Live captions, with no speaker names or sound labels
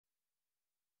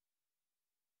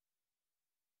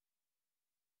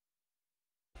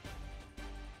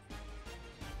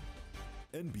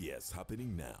NBS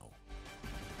happening now.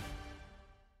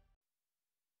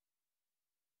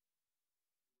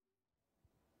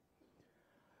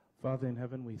 Father in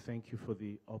heaven, we thank you for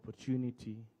the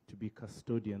opportunity to be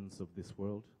custodians of this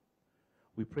world.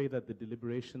 We pray that the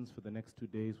deliberations for the next 2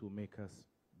 days will make us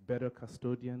better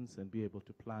custodians and be able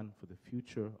to plan for the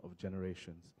future of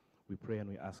generations. We pray and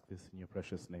we ask this in your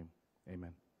precious name.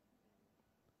 Amen.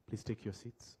 Please take your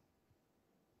seats.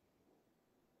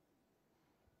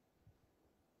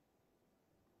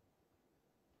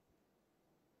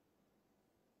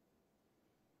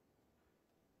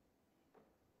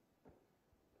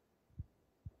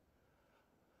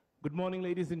 Good morning,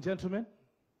 ladies and gentlemen.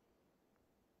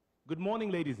 Good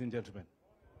morning, ladies and gentlemen.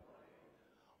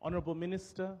 Honorable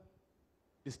Minister,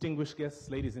 distinguished guests,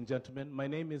 ladies and gentlemen, my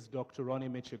name is Dr. Ronnie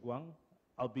Mechegwang.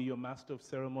 I'll be your master of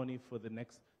ceremony for the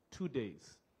next 2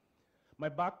 days. My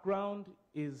background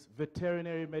is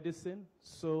veterinary medicine,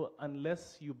 so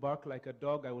unless you bark like a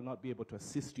dog, I will not be able to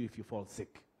assist you if you fall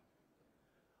sick.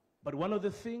 But one of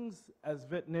the things as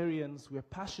veterinarians we're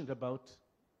passionate about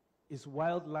is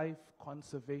wildlife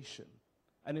conservation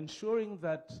and ensuring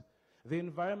that the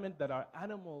environment that our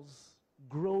animals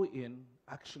grow in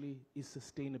actually is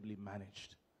sustainably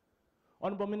managed.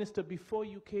 Honorable Minister, before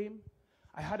you came,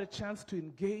 I had a chance to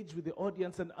engage with the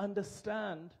audience and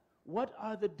understand what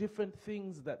are the different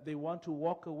things that they want to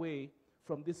walk away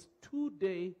from this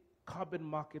 2-day carbon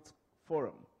markets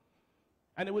forum.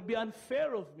 And it would be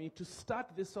unfair of me to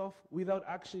start this off without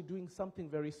actually doing something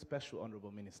very special,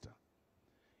 Honorable Minister.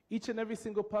 Each and every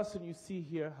single person you see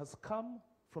here has come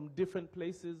from different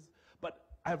places, but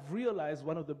I've realized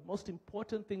one of the most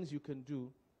important things you can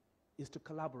do is to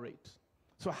collaborate.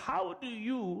 So how do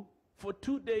you, for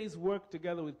 2 days, work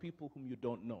together with people whom you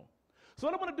don't know? So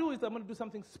what I'm going to do is I'm going to do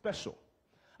something special.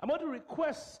 I'm going to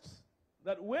request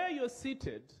that where you're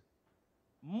seated,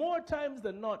 more times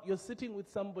than not, you're sitting with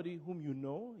somebody whom you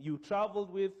know, you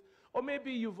traveled with, or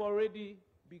maybe you've already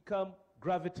become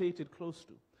gravitated close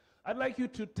to. I'd like you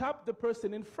to tap the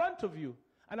person in front of you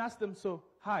and ask them, so,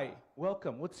 hi,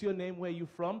 welcome, what's your name, where are you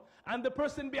from? And the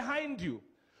person behind you.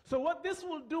 So what this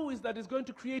will do is that it's going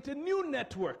to create a new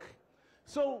network.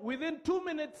 So within 2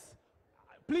 minutes,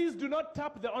 please do not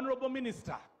tap the Honorable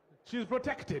Minister. She's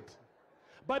protected.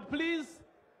 But please,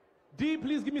 Dee,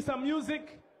 please give me some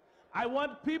music. I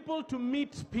want people to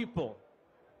meet people.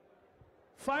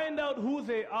 Find out who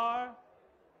they are.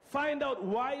 Find out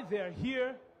why they're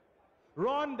here.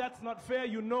 Ron, that's not fair.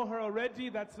 You know her already.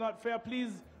 That's not fair.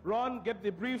 Please, Ron, get the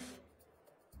brief.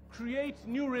 Create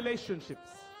new relationships.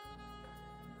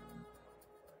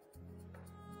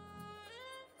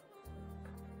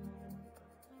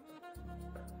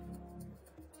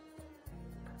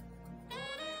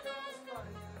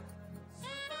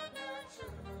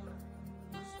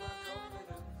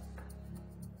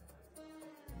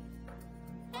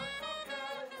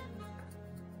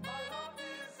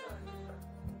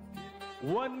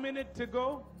 One minute to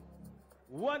go.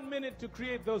 1 minute to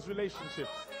create those relationships.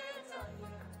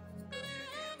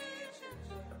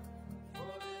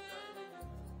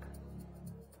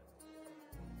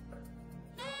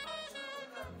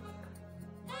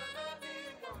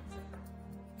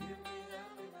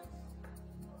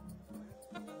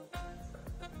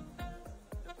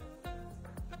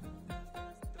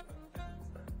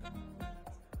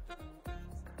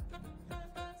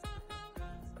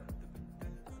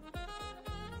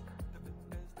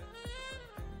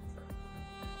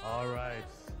 All right.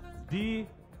 D,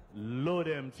 load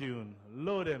them tune.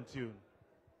 Load them tune.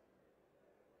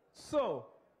 So,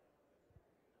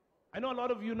 I know a lot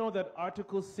of you know that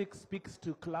Article 6 speaks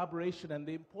to collaboration and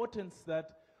the importance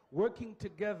that working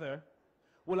together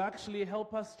will actually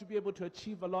help us to be able to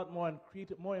achieve a lot more and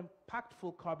create more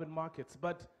impactful carbon markets.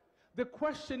 But the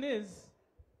question is,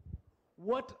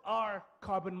 what are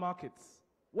carbon markets?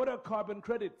 What are carbon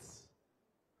credits?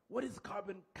 What is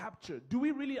carbon capture? Do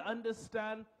we really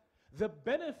understand the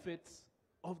benefits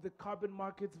of the carbon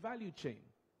markets value chain?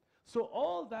 So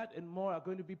all that and more are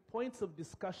going to be points of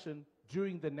discussion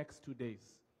during the next 2 days.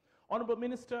 Honorable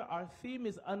Minister, our theme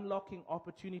is unlocking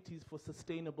opportunities for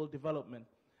sustainable development.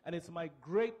 And it's my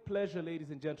great pleasure, ladies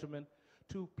and gentlemen,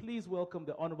 to please welcome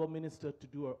the Honorable Minister to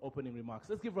do her opening remarks.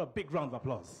 Let's give her a big round of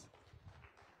applause.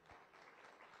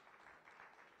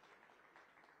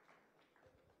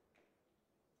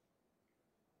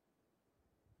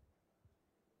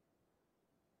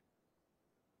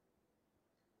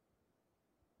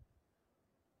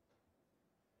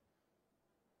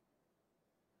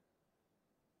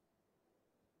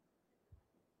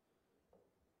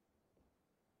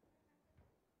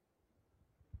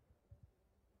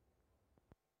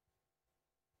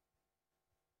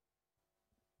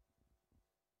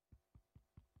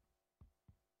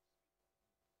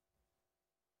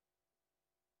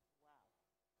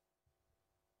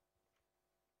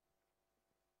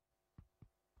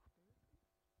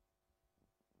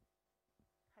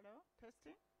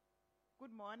 Testing.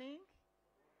 Good morning.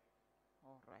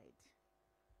 All right.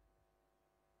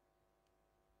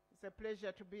 It's a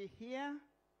pleasure to be here.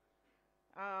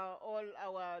 All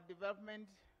our development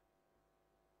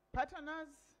partners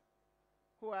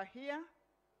who are here.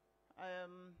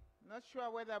 I'm not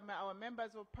sure whether our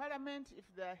members of parliament, if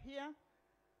they're here.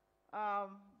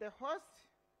 The host,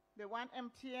 the One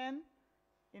MTN,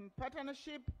 in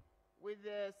partnership with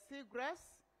the Seagrass,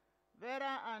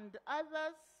 Vera and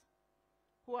others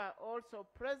who are also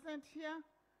present here,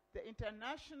 the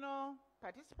international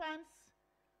participants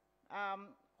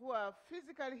who are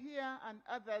physically here and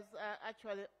others are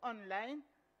actually online,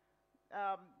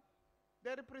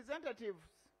 the representatives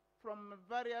from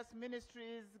various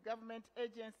ministries, government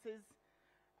agencies,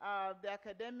 the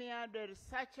academia, the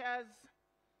researchers,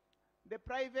 the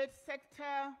private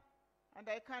sector, and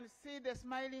I can see the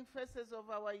smiling faces of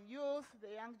our youth,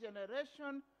 the young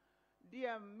generation,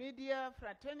 dear media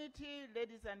fraternity,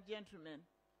 ladies and gentlemen.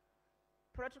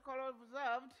 Protocol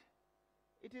observed,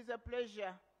 it is a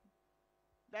pleasure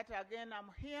that again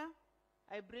I'm here.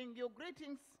 I bring you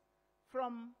greetings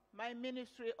from my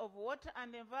Ministry of Water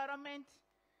and Environment,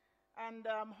 and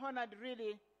I'm honored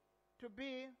really to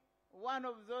be one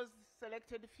of those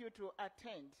selected few to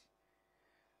attend.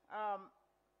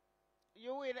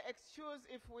 You will excuse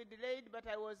if we delayed, but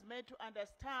I was made to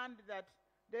understand that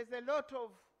there's a lot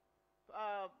of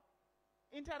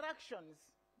interactions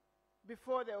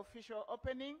before the official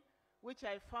opening, which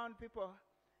I found people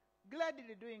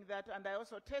gladly doing that, and I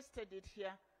also tested it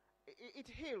here. It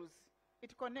heals,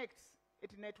 it connects,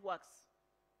 it networks.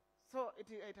 So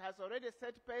it has already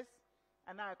set pace,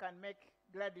 and now I can make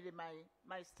gladly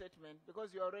my statement,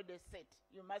 because you're already set.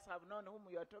 You must have known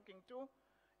whom you are talking to.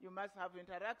 You must have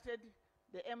interacted.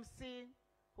 The MC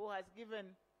who has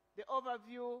given the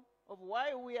overview of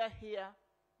why we are here,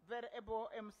 very able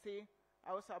MC,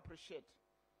 I also appreciate.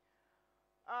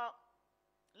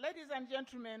 Ladies and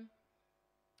gentlemen,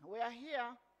 we are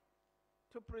here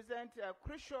to present a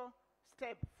crucial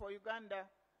step for Uganda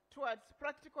towards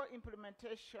practical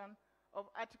implementation of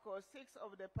Article 6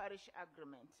 of the Parish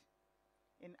Agreement.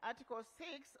 In Article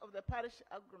 6 of the Parish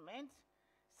Agreement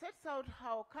sets out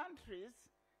how countries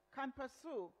can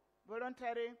pursue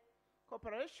voluntary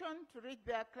cooperation to reach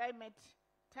their climate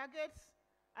targets,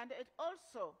 and it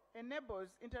also enables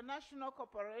international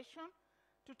cooperation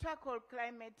to tackle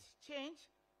climate change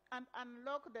and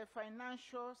unlock the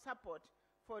financial support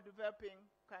for developing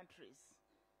countries.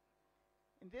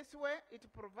 In this way, it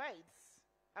provides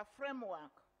a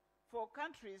framework for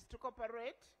countries to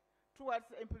cooperate towards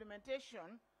the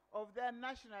implementation of their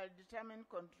nationally determined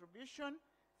contribution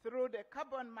through the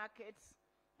carbon markets,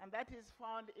 and that is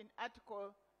found in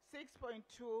Article 6.2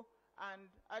 and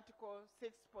Article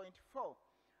 6.4,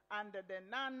 and the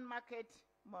non-market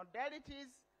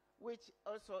modalities, which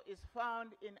also is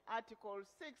found in Article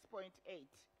 6.8.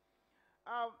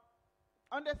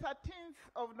 On the 13th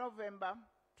of November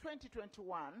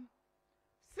 2021,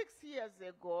 6 years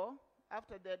ago,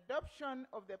 after the adoption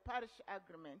of the Parish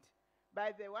Agreement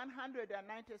by the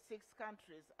 196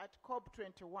 countries at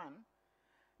COP21,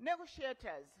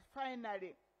 negotiators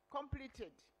finally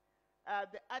completed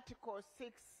the Article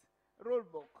 6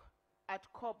 rulebook at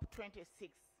COP26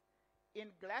 in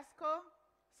Glasgow,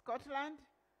 Scotland,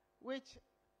 which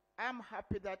I'm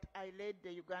happy that I led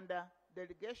the Uganda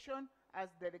delegation as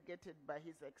delegated by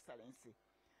His Excellency.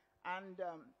 And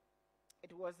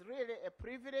it was really a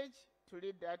privilege to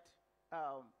lead that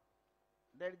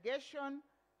delegation,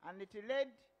 and it led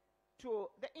to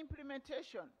the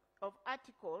implementation of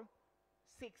Article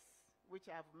 6, which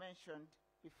I have mentioned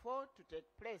before, to take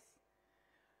place.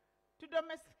 To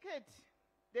domesticate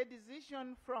the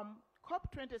decision from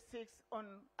COP26 on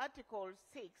Article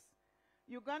 6,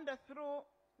 Uganda, through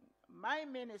my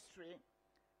ministry,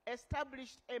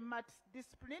 established a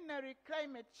multidisciplinary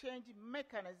climate change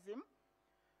mechanism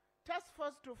task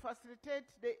force to facilitate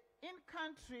the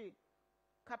in-country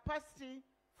capacity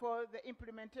for the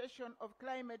implementation of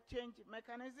climate change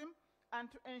mechanism and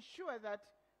to ensure that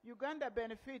Uganda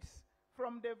benefits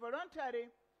from the voluntary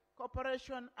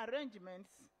cooperation arrangements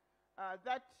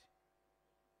that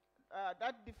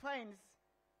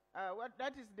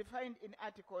is defined in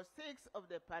Article 6 of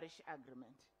the Parish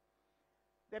Agreement.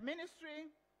 The ministry,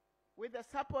 with the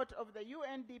support of the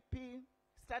UNDP,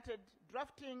 started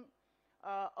drafting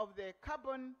of the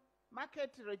carbon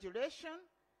market regulation,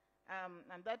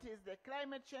 and that is the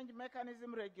climate change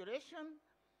mechanism regulation,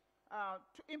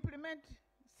 to implement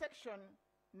Section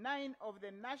 9 of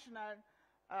the National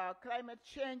Climate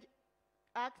Change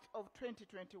Act of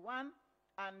 2021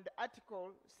 and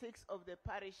Article 6 of the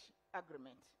Parish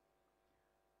Agreement.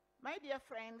 My dear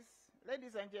friends,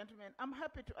 ladies and gentlemen, I'm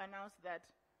happy to announce that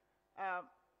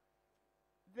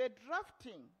the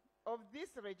drafting of this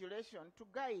regulation to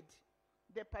guide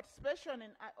the participation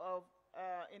in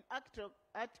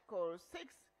Article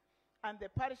 6 and the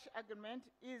parish agreement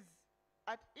is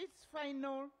at its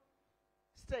final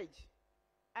stage.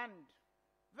 And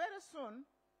very soon,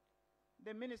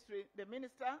 the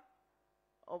Minister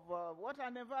of Water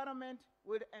and Environment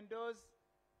will endorse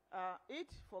it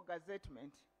for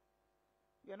gazettement.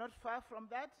 We are not far from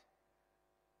that.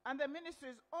 And the ministry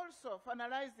is also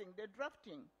finalizing the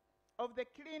drafting of the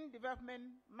Clean Development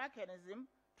Mechanism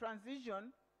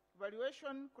transition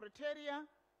valuation criteria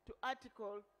to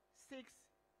Article 6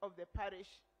 of the parish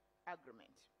agreement.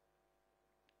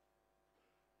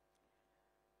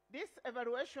 This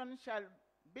evaluation shall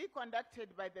be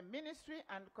conducted by the ministry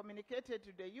and communicated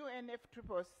to the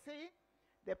UNFCCC,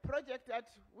 the project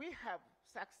that we have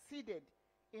succeeded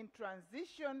in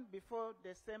transition before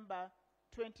December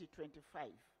 2025.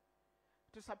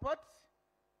 To support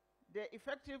the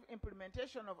effective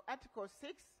implementation of Article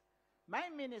 6, my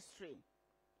ministry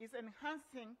is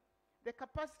enhancing the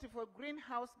capacity for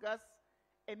greenhouse gas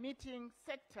emitting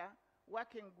sector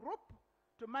working group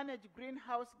to manage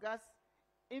greenhouse gas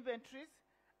inventories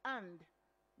and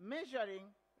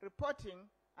measuring, reporting,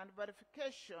 and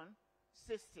verification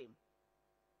system.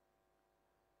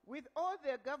 With all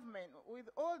that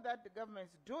the government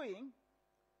is doing,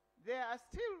 there are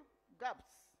still gaps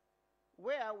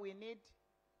where we need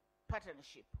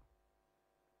partnership.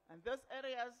 And those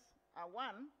areas are: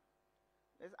 one,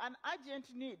 there's an urgent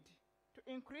need to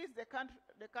increase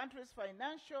the country's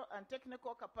financial and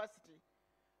technical capacity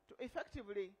to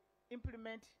effectively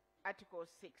implement Article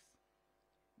 6.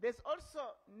 There's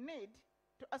also need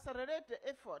to accelerate the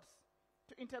efforts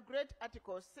to integrate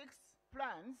Article 6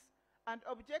 plans and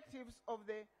objectives of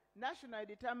the nationally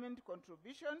determined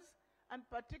contributions, and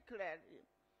particularly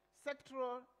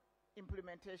sectoral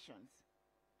implementations.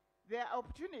 There are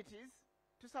opportunities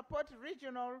to support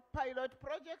regional pilot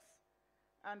projects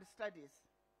and studies.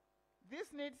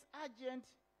 This needs urgent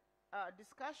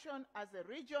discussion as a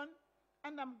region,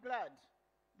 and I'm glad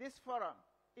this forum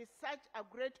is such a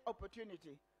great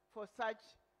opportunity for such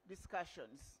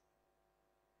discussions.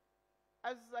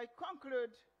 As I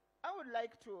conclude, I would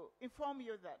like to inform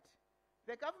you that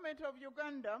the government of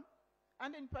Uganda,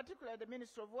 and in particular the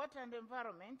Ministry of Water and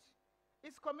Environment,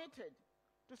 is committed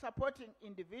to supporting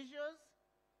individuals,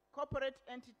 corporate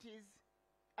entities,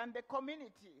 and the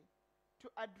community to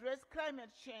address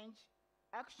climate change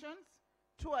actions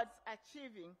towards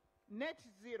achieving net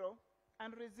zero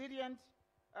and resilient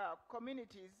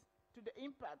communities to the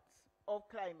impacts of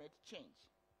climate change.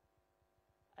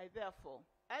 I therefore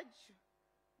urge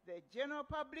the general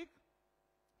public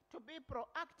to be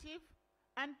proactive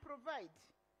and provide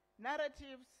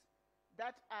narratives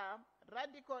that are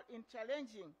radical in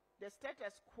challenging the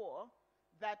status quo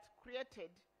that created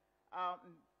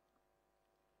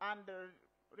and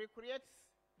recreates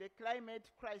the climate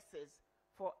crisis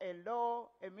for a low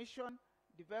emission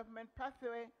development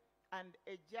pathway and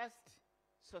a just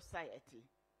society.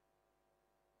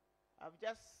 I've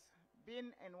just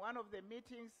been in one of the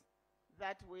meetings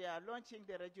that we are launching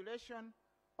the regulation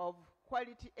of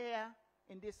quality air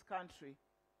in this country.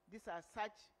 These are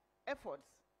such efforts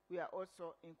we are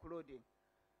also including.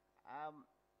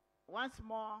 Once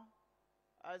more,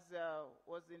 as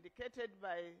was indicated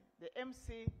by the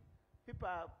MC, people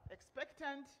are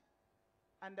expectant,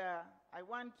 and I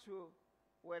want to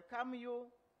welcome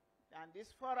you and this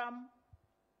forum,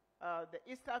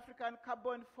 the East African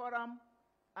Carbon Forum,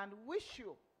 and wish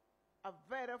you a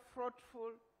very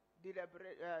fruitful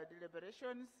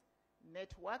deliberations,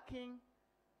 networking,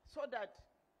 so that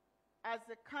as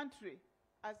a country,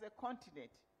 as a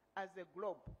continent, as a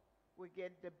globe, we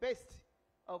get the best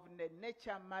of the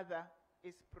nature mother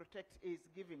is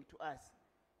giving to us.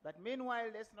 But meanwhile,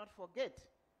 let's not forget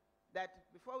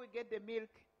that before we get the milk,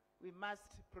 we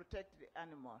must protect the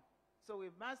animal. So we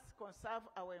must conserve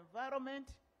our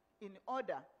environment in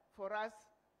order for us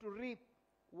to reap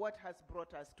what has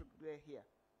brought us to here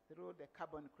through the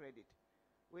carbon credit.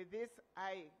 With this,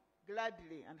 I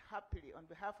gladly and happily, on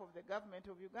behalf of the government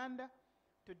of Uganda,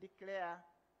 to declare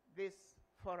this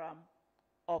forum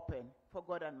open for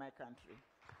God and my country.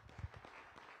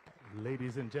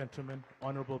 Ladies and gentlemen,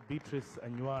 Honorable Beatrice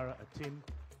Anywara Atin,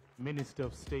 Minister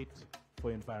of State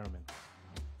for Environment.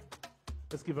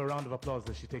 Let's give a round of applause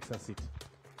as she takes her seat.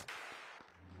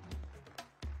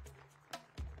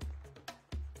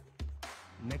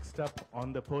 Next up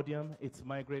on the podium, it's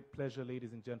my great pleasure,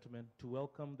 ladies and gentlemen, to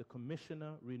welcome the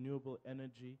Commissioner, Renewable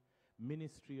Energy,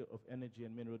 Ministry of Energy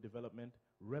and Mineral Development,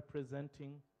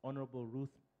 representing Honorable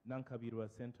Ruth Nankabirwa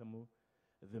Sentamu,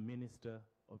 the Minister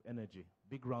of Energy.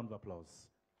 Big round of applause.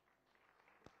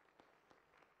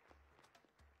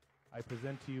 I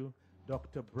present to you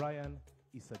Dr. Brian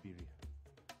Isabiri.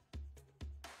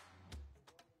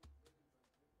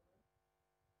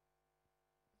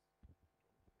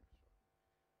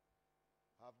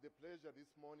 I have the pleasure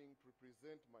this morning to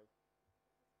present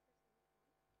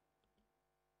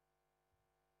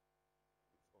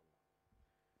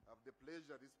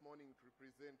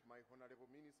my Honorable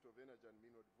Minister of Energy and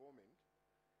Mineral Development,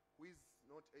 who is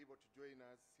not able to join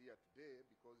us here today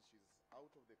because she's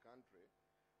out of the country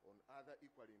on other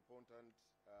equally important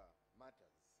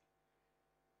matters.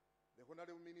 The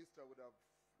Honorable Minister would have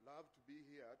loved to be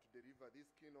here to deliver this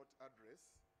keynote address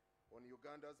on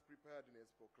Uganda's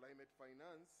preparedness for climate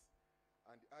finance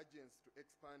and urgence to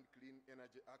expand clean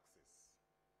energy access.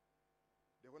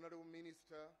 The Honorable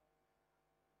Minister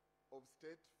of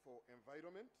State for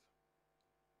Environment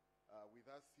with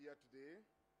us here today,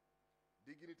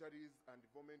 dignitaries and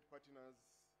development partners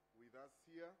with us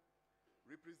here,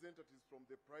 representatives from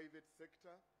the private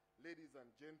sector, ladies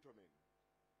and gentlemen.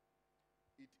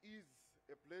 It is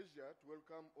a pleasure to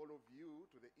welcome all of you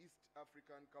to the East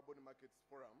African Carbon Markets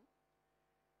Forum,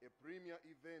 a premier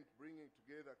event bringing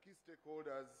together key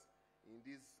stakeholders in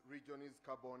this region's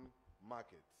carbon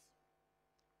markets.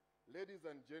 Ladies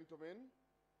and gentlemen,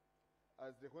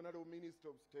 as the Honorable Minister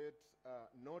of State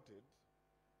noted,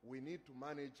 we need to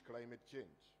manage climate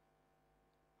change.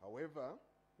 However,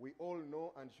 we all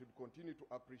know and should continue to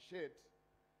appreciate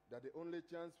that the only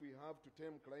chance we have to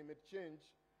tame climate change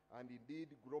and indeed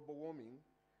global warming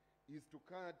is to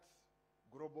cut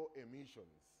global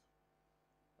emissions.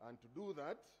 And to do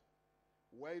that,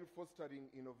 while fostering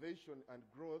innovation and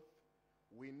growth,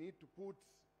 we need to put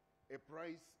a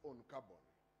price on carbon.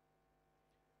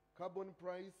 Carbon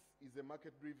price is a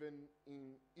market-driven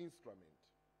instrument,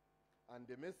 and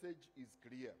the message is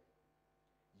clear.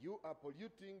 You are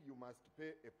polluting, you must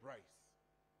pay a price.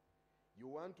 You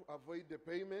want to avoid the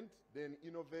payment, then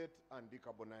innovate and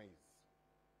decarbonize.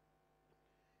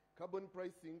 Carbon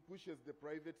pricing pushes the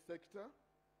private sector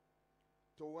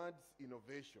towards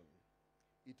innovation.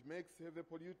 It makes heavy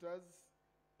polluters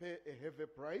pay a heavy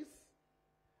price,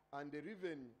 and the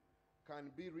revenue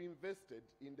can be reinvested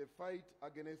in the fight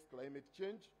against climate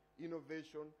change,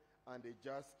 innovation, and a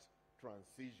just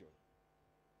transition.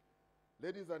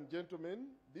 Ladies and gentlemen,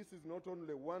 this is not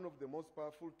only one of the most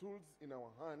powerful tools in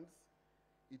our hands,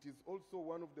 it is also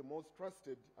one of the most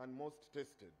trusted and most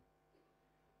tested.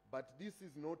 But this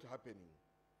is not happening.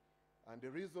 And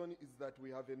the reason is that we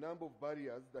have a number of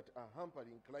barriers that are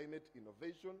hampering climate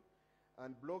innovation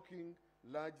and blocking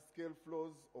large-scale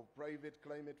flows of private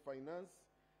climate finance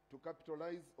to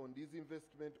capitalize on these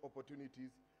investment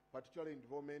opportunities, particularly in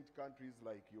development countries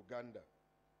like Uganda.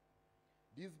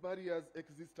 These barriers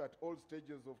exist at all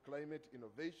stages of climate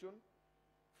innovation,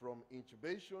 from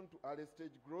incubation to early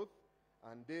stage growth,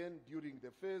 and then during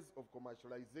the phase of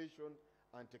commercialization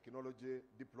and technology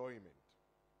deployment.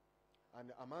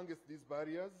 And amongst these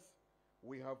barriers,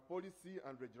 we have policy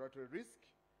and regulatory risk,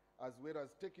 as well as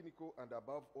technical and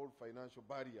above all financial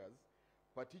barriers,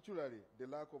 particularly the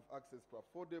lack of access to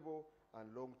affordable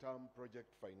and long-term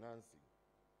project financing.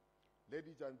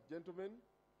 Ladies and gentlemen,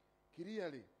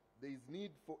 clearly there is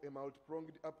need for a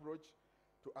multi-pronged approach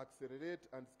to accelerate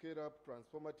and scale up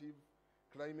transformative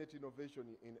climate innovation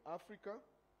in Africa,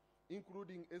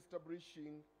 including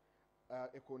establishing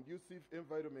a conducive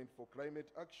environment for climate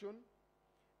action,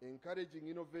 encouraging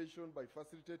innovation by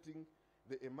facilitating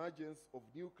the emergence of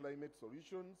new climate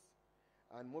solutions,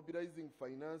 and mobilizing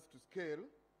finance to scale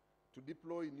to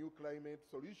deploy new climate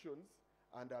solutions,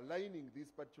 and aligning this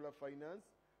particular finance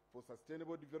for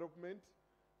sustainable development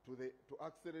to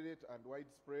accelerate and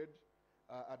widespread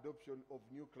adoption of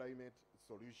new climate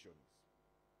solutions.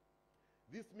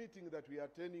 This meeting that we are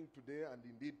attending today and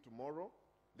indeed tomorrow,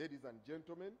 ladies and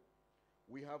gentlemen,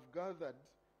 we have gathered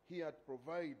here to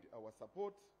provide our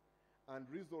support and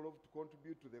resolve to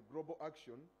contribute to the global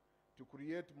action to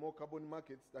create more carbon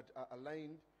markets that are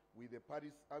aligned with the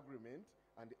Paris Agreement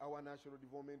and our national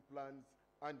development plans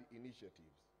and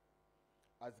initiatives.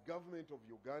 As government of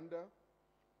Uganda,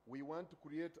 we want to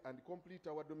create and complete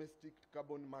our domestic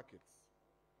carbon markets.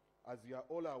 As you are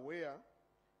all aware,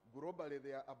 globally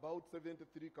there are about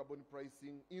 73 carbon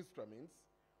pricing instruments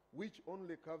which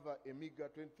only cover a meager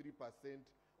 23%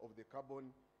 of the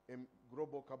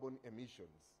global carbon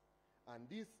emissions. And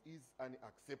this is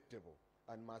unacceptable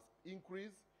and must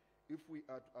increase if we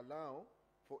are to allow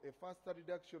for a faster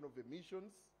reduction of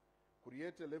emissions,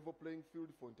 create a level playing field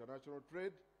for international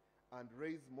trade, and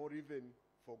raise more revenue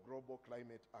for global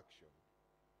climate action.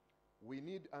 We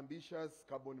need ambitious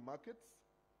carbon markets.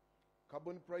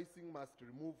 Carbon pricing must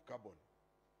remove carbon.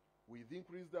 With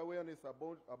increased awareness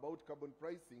about carbon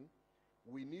pricing,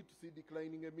 we need to see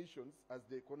declining emissions as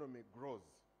the economy grows.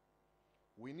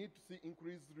 We need to see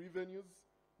increased revenues,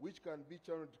 which can be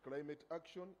channeled to climate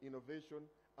action, innovation,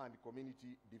 and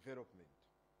community development.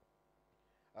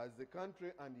 As a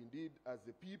country and indeed as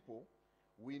a people,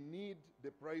 we need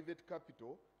the private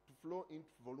capital to flow into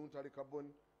voluntary carbon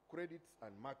credits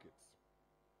and markets.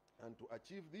 And to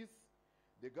achieve this,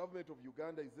 the government of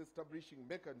Uganda is establishing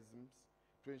mechanisms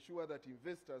to ensure that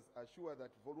investors are sure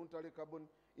that voluntary carbon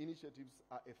initiatives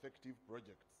are effective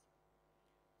projects.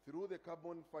 Through the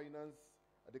climate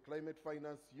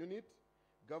finance unit,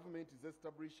 government is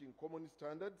establishing common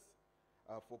standards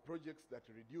for projects that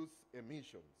reduce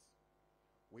emissions.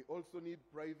 We also need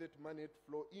private money to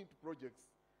flow into projects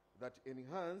that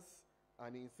enhance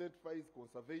and incentivize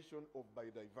conservation of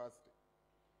biodiversity.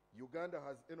 Uganda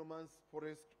has enormous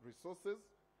forest resources,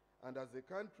 and as a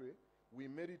country, we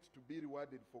merit to be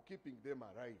rewarded for keeping them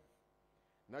alive.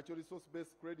 Natural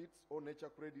resource-based credits or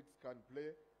nature credits can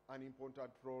play an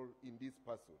important role in this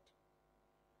pursuit.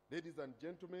 Ladies and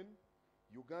gentlemen,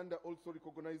 Uganda also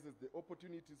recognizes the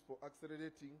opportunities for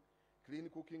accelerating clean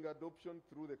cooking adoption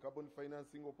through the carbon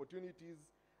financing opportunities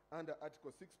under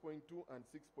Article 6.2 and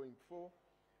 6.4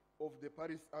 of the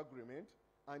Paris Agreement,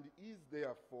 and is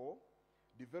therefore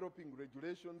developing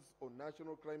regulations on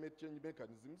national climate change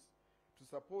mechanisms to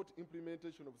support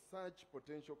implementation of such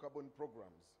potential carbon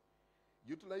programs.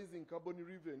 Utilizing carbon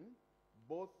revenue,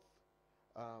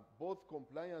 both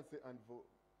compliance and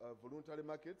voluntary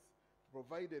markets,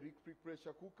 provide a electric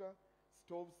pressure cooker,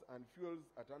 stoves, and fuels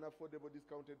at an affordable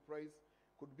discounted price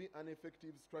could be an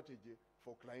effective strategy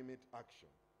for climate action.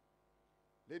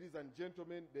 Ladies and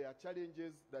gentlemen, there are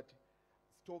challenges that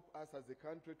stop us as a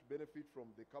country to benefit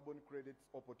from the carbon credits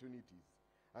opportunities,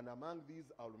 and among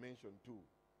these I'll mention two.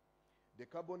 The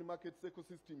carbon markets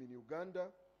ecosystem in Uganda,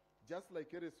 just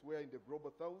like elsewhere in the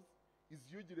global south, is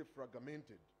hugely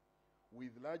fragmented,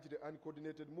 with largely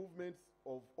uncoordinated movements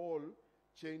of all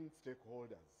chain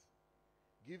stakeholders.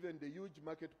 Given the huge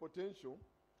market potential,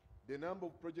 the number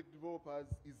of project developers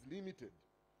is limited.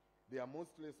 They are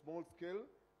mostly small scale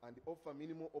and offer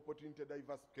minimal opportunity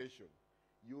diversification.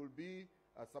 You will be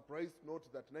surprised to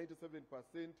note that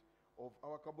 97% of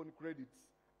our carbon credits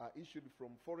are issued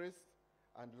from forests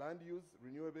and land use,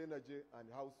 renewable energy, and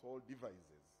household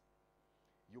devices.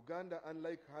 Uganda,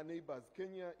 unlike her neighbors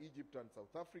Kenya, Egypt, and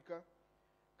South Africa,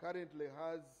 currently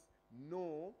has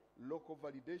no local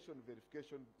validation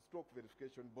stock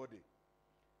verification body.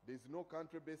 There is no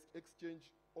country-based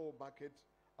exchange or market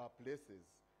places,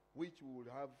 which we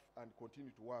will have and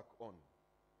continue to work on.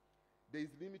 There is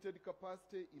limited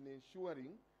capacity in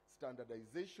ensuring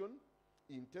standardization,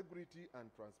 integrity, and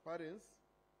transparency.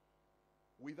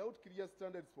 Without clear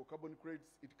standards for carbon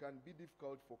credits, it can be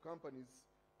difficult for companies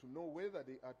to know whether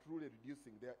they are truly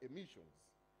reducing their emissions.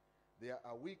 There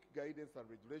are weak guidance and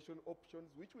regulation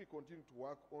options, which we continue to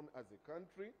work on as a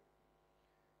country,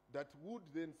 that would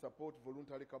then support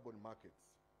voluntary carbon markets.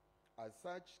 As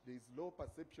such, there is low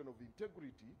perception of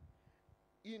integrity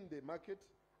in the market,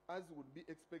 as would be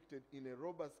expected in a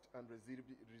robust and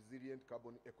resilient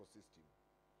carbon ecosystem.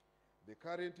 The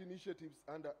current initiatives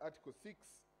under Article 6,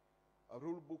 a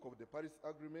rule book of the Paris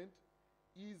Agreement,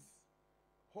 is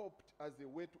hoped as a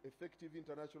way to effective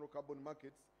international carbon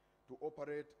markets to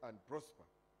operate and prosper.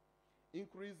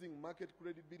 Increasing market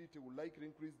credibility will likely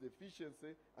increase the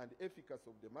efficiency and efficacy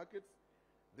of the markets,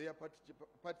 their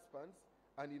participants,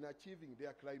 and in achieving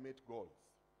their climate goals.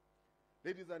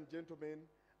 Ladies and gentlemen,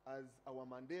 as our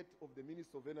mandate of the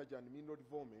Minister of Energy and Mineral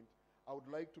Development, I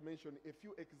would like to mention a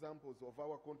few examples of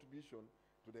our contribution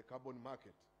to the carbon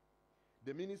market.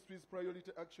 The Ministry's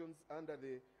priority actions under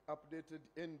the updated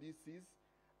NBS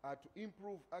are to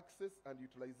improve access and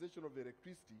utilization of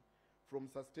electricity from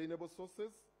sustainable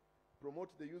sources,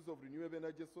 promote the use of renewable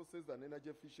energy sources and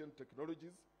energy-efficient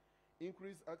technologies,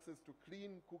 increase access to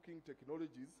clean cooking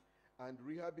technologies, and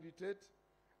rehabilitate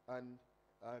and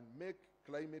make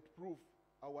climate-proof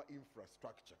our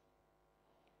infrastructure.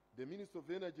 The Minister of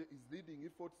Energy is leading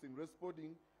efforts in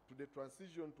responding to the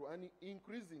transition to an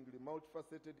increasingly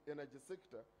multifaceted energy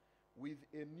sector with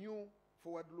a new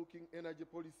forward-looking energy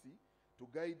policy to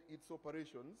guide its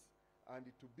operations and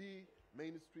to be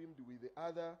mainstreamed with the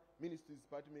other ministries,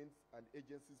 departments, and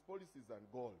agencies' policies and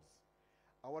goals.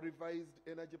 Our revised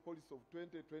energy policy of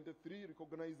 2023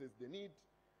 recognizes the need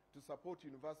to support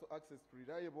universal access to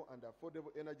reliable and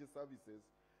affordable energy services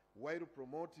while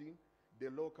promoting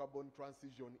the low-carbon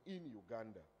transition in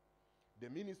Uganda. The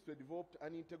ministry developed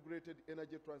an integrated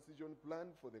energy transition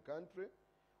plan for the country,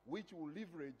 which will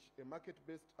leverage a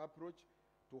market-based approach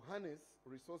to harness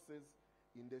resources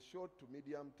in the short to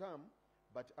medium term,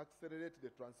 but accelerate the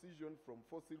transition from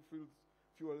fossil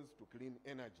fuels to clean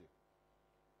energy.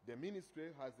 The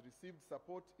ministry has received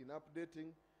support in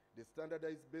updating the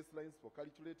standardized baselines for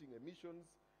calculating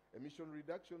emission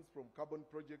reductions from carbon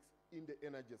projects in the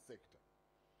energy sector.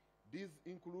 These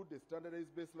include the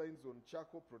standardized baselines on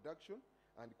charcoal production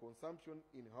and consumption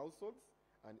in households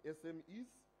and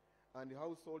SMEs and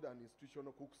household and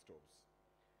institutional cook stoves.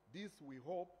 This, we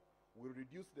hope, will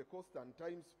reduce the cost and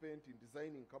time spent in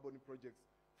designing carbon projects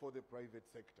for the private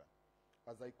sector.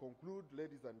 As I conclude,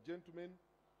 ladies and gentlemen,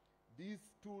 this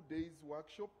 2 days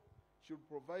workshop should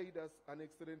provide us an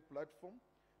excellent platform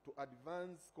to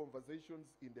advance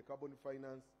conversations in the carbon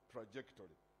finance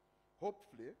trajectory.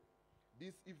 Hopefully,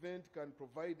 this event can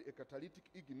provide a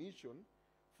catalytic ignition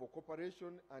for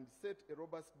cooperation and set a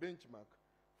robust benchmark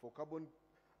for carbon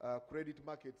credit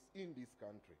markets in this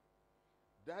country.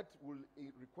 That will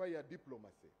require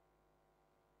diplomacy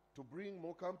to bring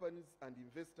more companies and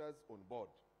investors on board.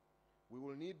 We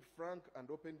will need frank and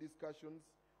open discussions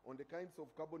on the kinds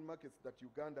of carbon markets that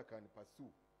Uganda can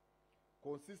pursue.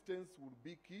 Consistency will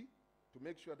be key to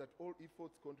make sure that all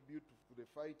efforts contribute to the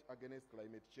fight against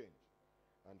climate change.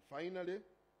 And finally,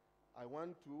 I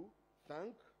want to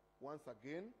thank once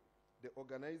again the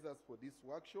organizers for this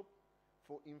workshop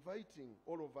for inviting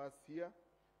all of us here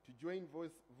to join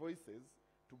voices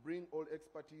to bring all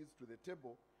expertise to the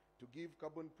table to give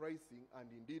carbon pricing and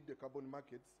indeed the carbon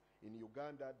markets in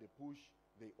Uganda the push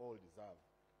they all deserve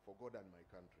for God and my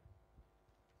country.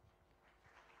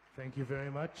 Thank you very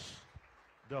much,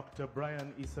 Dr.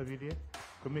 Brian Isavide,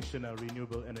 Commissioner,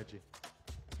 Renewable Energy.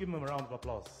 Give him a round of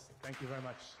applause. Thank you very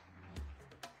much.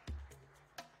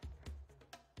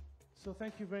 So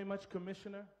thank you very much,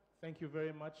 Commissioner. Thank you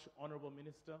very much, Honorable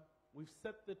Minister. We've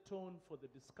set the tone for the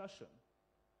discussion.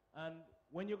 And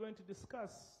when you're going to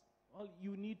discuss, well,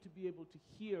 you need to be able to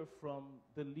hear from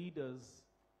the leaders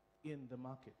in the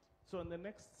market. So in the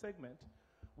next segment,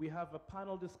 we have a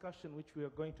panel discussion which we are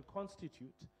going to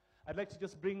constitute. I'd like to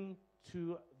just bring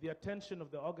to the attention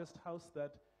of the August House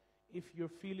that if you're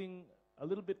feeling a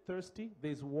little bit thirsty,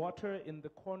 there's water in the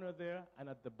corner there and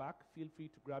at the back. Feel free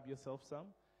to grab yourself some.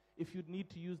 If you need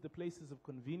to use the places of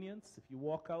convenience, if you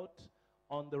walk out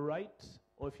on the right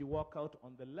or if you walk out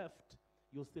on the left,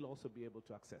 you'll still also be able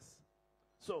to access.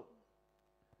 So,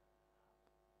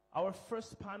 our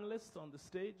first panelist on the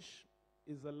stage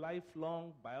is a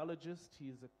lifelong biologist. He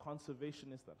is a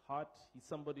conservationist at heart. He's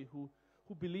somebody who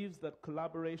believes that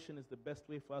collaboration is the best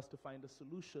way for us to find a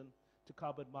solution to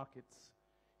carbon markets.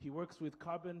 He works with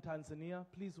Carbon Tanzania.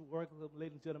 Please welcome,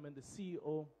 ladies and gentlemen, the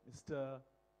CEO, Mr.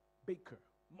 Baker,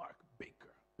 Mark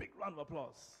Baker. Big round of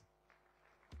applause.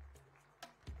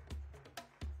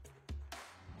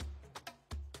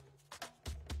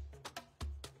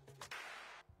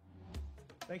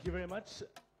 Thank you very much.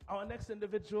 Our next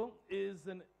individual is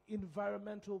an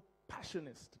environmental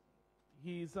passionist.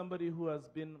 He's somebody who has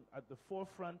been at the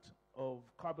forefront of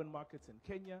carbon markets in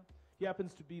Kenya. He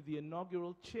happens to be the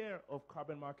inaugural chair of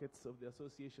carbon markets of the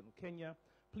Association of Kenya.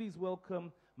 Please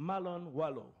welcome Malon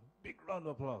Wallo. Big round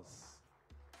of applause.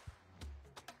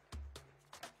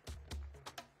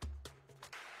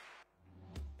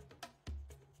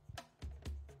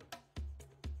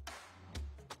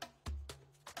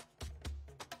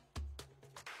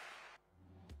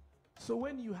 So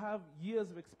when you have years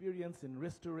of experience in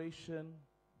restoration,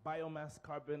 biomass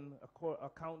carbon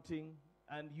accounting,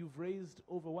 and you've raised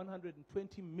over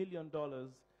 $120 million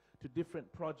to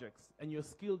different projects, and you're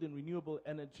skilled in renewable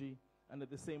energy and at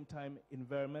the same time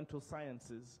environmental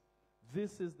sciences,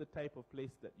 this is the type of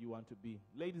place that you want to be.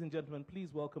 Ladies and gentlemen,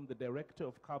 please welcome the Director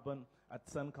of Carbon at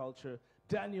Sun Culture,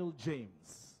 Daniel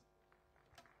James.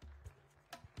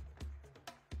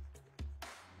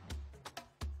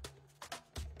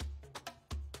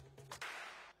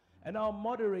 And our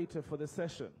moderator for the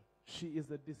session, she is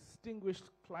a distinguished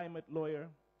climate lawyer.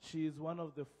 She is one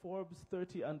of the Forbes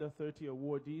 30 Under 30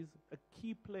 awardees, a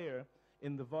key player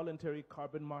in the voluntary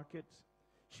carbon market.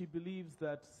 She believes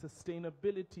that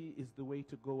sustainability is the way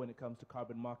to go when it comes to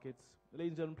carbon markets. Ladies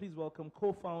and gentlemen, please welcome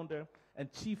co-founder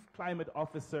and chief climate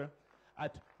officer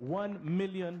at 1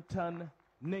 Million Ton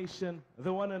Nation,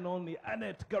 the one and only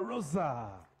Annette Garoza.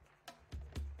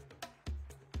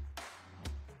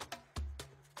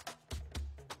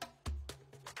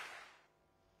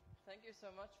 Thank you so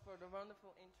much for the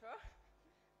wonderful intro.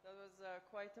 That was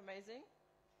quite amazing.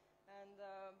 And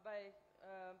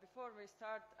before we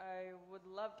start, I would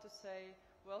love to say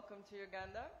welcome to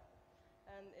Uganda.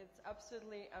 And it's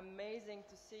absolutely amazing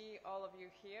to see all of you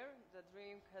here. The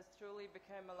dream has truly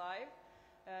become alive.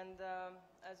 And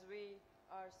as we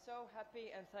are so happy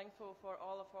and thankful for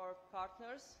all of our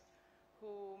partners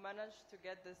who managed to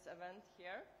get this event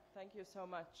here, thank you so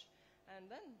much. And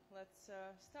then let's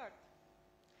start.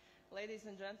 Ladies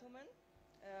and gentlemen,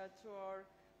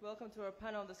 welcome to our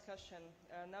panel discussion,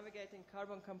 Navigating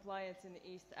Carbon Compliance in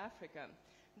East Africa.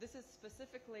 This is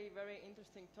specifically a very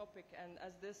interesting topic, and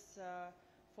as this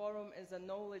forum is a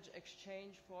knowledge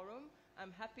exchange forum,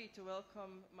 I'm happy to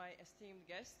welcome my esteemed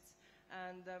guests.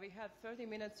 And we have 30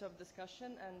 minutes of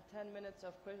discussion and 10 minutes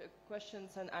of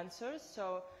questions and answers.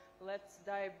 So let's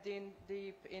dive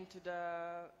deep into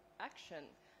the action.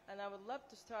 And I would love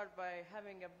to start by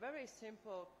having a very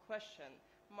simple question.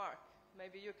 Mark,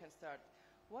 maybe you can start.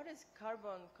 What is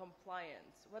carbon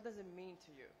compliance? What does it mean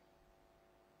to you?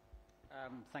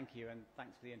 Thank you, and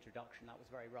thanks for the introduction. That was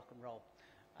very rock and roll.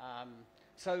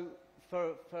 So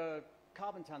for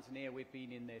Carbon Tanzania, we've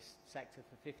been in this sector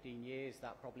for 15 years.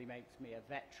 That probably makes me a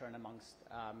veteran amongst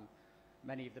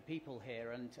many of the people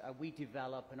here. And we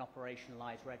develop and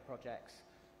operationalize RED projects.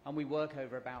 And we work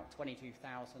over about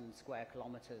 22,000 square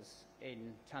kilometers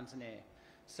in Tanzania.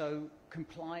 So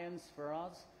compliance for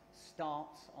us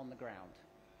starts on the ground.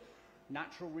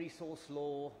 Natural resource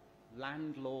law,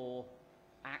 land law,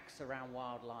 acts around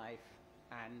wildlife,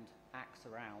 and acts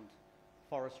around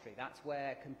forestry. That's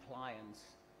where compliance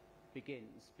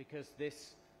begins, because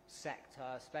this sector,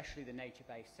 especially the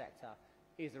nature-based sector,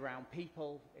 is around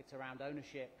people, it's around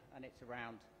ownership, and it's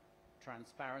around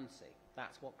transparency.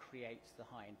 That's what creates the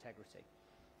high integrity.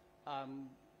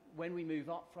 When we move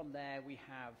up from there, we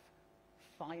have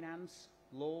finance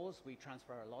laws. We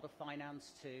transfer a lot of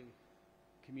finance to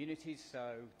communities,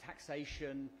 so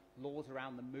taxation, laws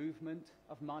around the movement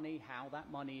of money, how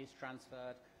that money is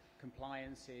transferred.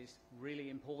 Compliance is really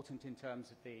important in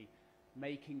terms of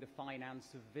making the finance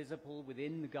visible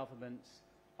within the government's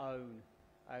own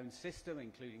system,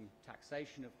 including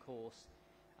taxation, of course.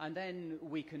 And then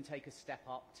we can take a step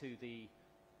up to the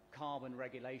carbon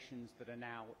regulations that are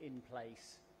now in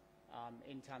place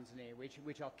in Tanzania,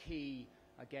 which are key,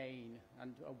 again,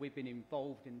 and we've been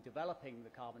involved in developing the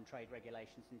carbon trade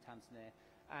regulations in Tanzania.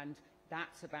 And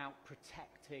that's about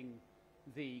protecting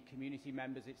the community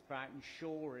members. It's about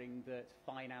ensuring that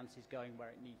finance is going where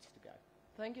it needs to go.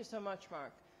 Thank you so much,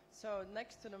 Mark. So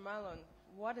next to the Marlon,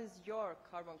 what is your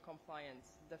carbon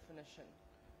compliance definition?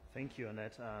 Thank you,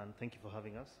 Annette, and thank you for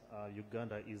having us.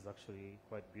 Uganda is actually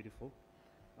quite beautiful.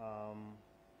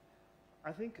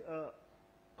 I think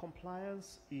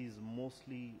compliance is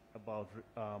mostly about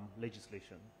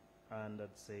legislation, and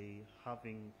I'd say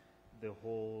having the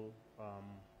whole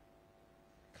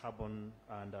carbon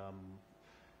and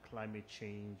climate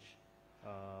change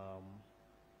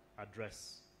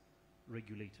address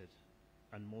regulated,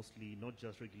 and mostly not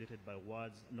just regulated by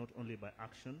words, not only by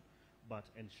action, but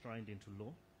enshrined into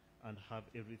law, and have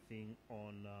everything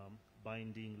on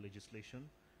binding legislation.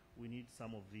 We need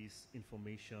some of this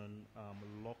information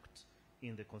locked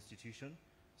in the Constitution,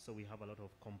 so we have a lot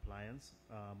of compliance.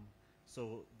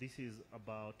 So this is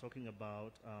about talking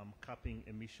about capping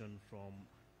emission from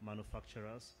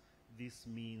manufacturers. This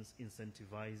means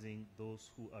incentivizing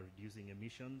those who are reducing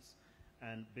emissions,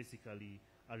 and basically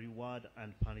a reward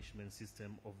and punishment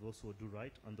system of those who do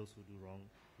right and those who do wrong,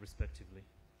 respectively.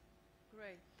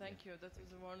 Great, thank you. That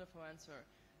was a wonderful answer.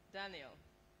 Daniel,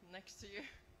 next to you.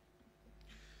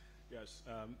 Yes,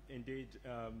 indeed.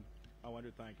 I want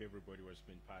to thank everybody who has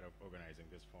been part of organizing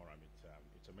this forum.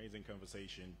 It's amazing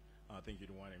conversation. Thank you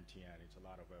to 1MTN. It's a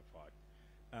lot of effort.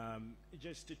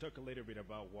 Just to talk a little bit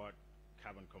about what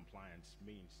carbon compliance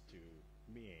means to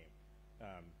me.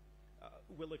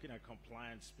 We're looking at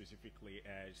compliance specifically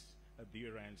as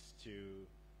adherence to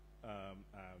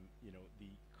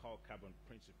the core carbon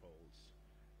principles,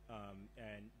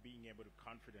 and being able to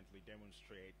confidently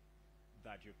demonstrate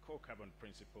that your core carbon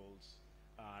principles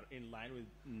are in line with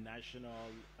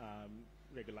national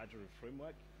regulatory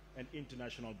framework and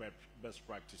international best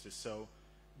practices. So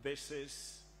this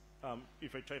is,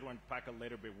 if I try to unpack a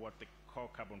little bit what the core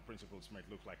carbon principles might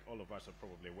look like, all of us are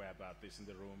probably aware about this in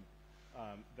the room,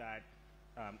 that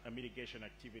a mitigation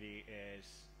activity is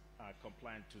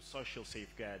compliant to social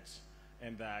safeguards,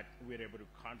 and that we're able to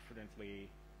confidently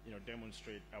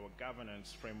demonstrate our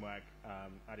governance framework,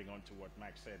 adding on to what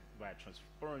Max said, via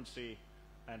transparency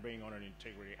and bringing on an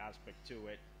integrity aspect to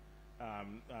it.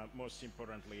 Most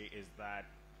importantly is that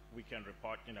we can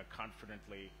report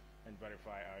confidently and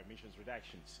verify our emissions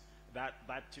reductions.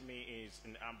 That to me is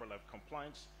an umbrella of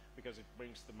compliance, because it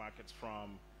brings the markets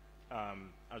from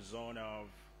a zone of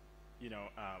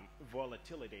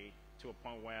volatility to a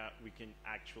point where we can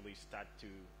actually start to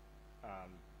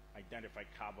identify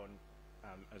carbon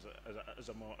as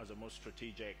a more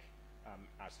strategic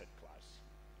asset class.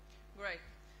 Great.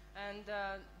 And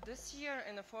this year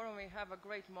in the forum we have a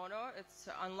great motto. It's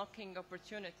unlocking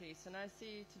opportunities. And I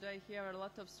see today here a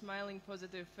lot of smiling,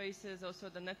 positive faces. Also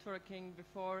the networking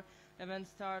before event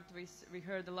start. We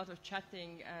heard a lot of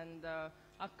chatting and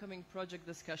upcoming project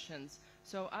discussions.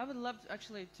 So I would love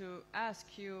actually to ask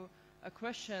you a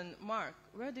question, Mark.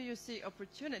 Where do you see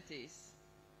opportunities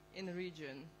in the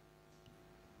region?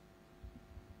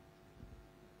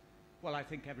 Well, I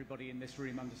think everybody in this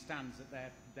room understands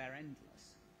that they're endless.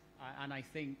 And I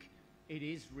think it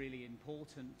is really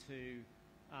important to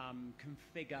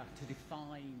configure, to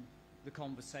define the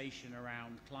conversation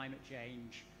around climate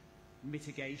change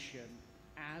mitigation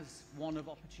as one of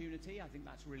opportunity. I think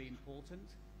that's really important.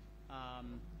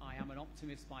 I am an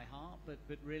optimist by heart,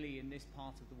 but really in this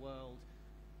part of the world,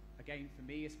 again, for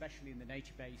me, especially in the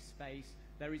nature-based space,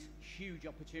 there is huge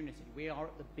opportunity. We are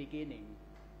at the beginning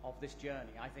of this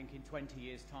journey. I think in 20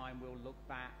 years' time, we'll look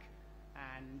back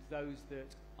and those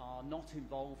that are not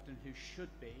involved and who should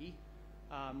be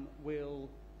will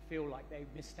feel like they've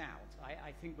missed out.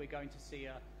 I think we're going to see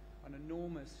an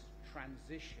enormous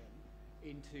transition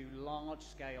into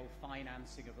large-scale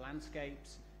financing of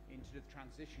landscapes, into the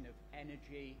transition of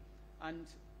energy, and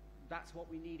that's what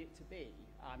we need it to be,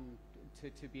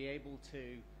 to be able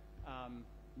to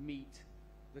meet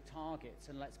the targets.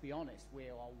 And let's be honest, we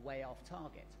are way off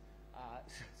target.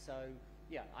 So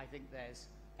yeah, I think there's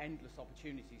endless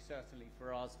opportunity. Certainly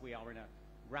for us, we are in a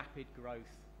rapid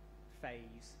growth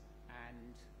phase,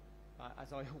 and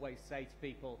as I always say to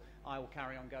people, I will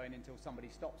carry on going until somebody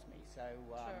stops me. So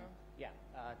sure. Yeah,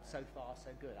 so far so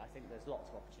good. I think there's lots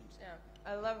of opportunity.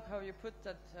 Yeah, I love how you put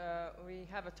that we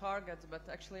have a target, but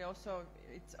actually also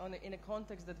it's in a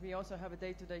context that we also have a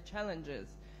day-to-day challenges,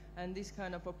 and these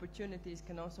kind of opportunities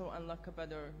can also unlock a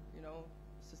better,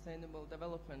 sustainable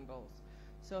development goals.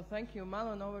 So thank you.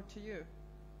 Malon, over to you.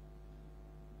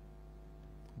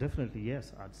 Definitely,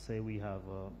 yes. I'd say we have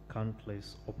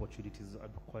countless opportunities. I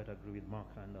quite agree with Mark.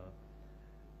 And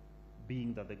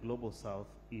being that the Global South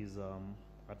is,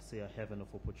 I'd say, a heaven of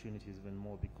opportunities, even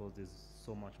more because there's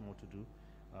so much more to do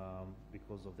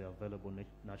because of the available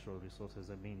natural resources.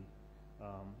 I mean,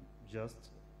 just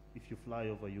if you fly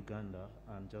over Uganda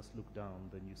and just look down,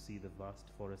 then you see the vast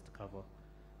forest cover.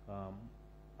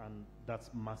 And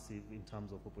that's massive in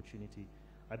terms of opportunity.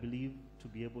 I believe to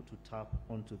be able to tap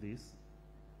onto this,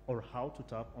 or how to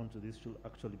tap onto this, should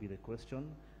actually be the question,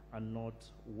 and not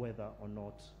whether or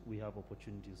not we have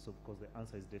opportunities. So, because the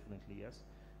answer is definitely yes.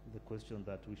 The question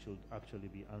that we should actually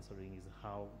be answering is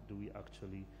how do we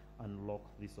actually unlock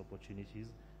these opportunities,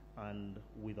 and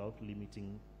without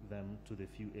limiting them to the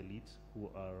few elite who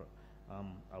are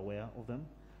aware of them.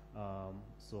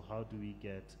 So how do we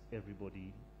get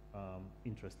everybody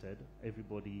interested,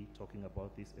 everybody talking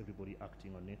about this, everybody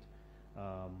acting on it,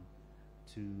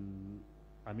 to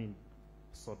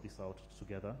sort this out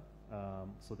together.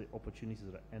 So the opportunities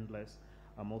are endless.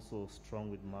 I'm also strong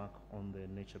with Mark on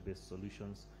the nature-based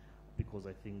solutions, because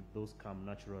I think those come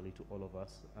naturally to all of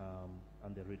us,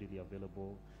 and they're readily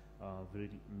available, very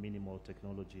minimal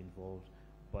technology involved,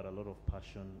 but a lot of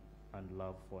passion and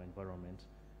love for environment,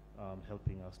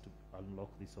 helping us to unlock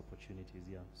these opportunities.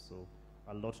 Yeah, so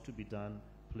a lot to be done,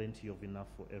 plenty of enough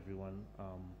for everyone.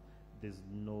 There's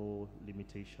no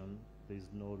limitation, there's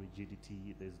no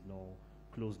rigidity, there's no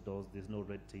closed doors, there's no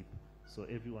red tape. So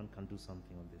everyone can do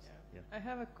something on this. Yeah. I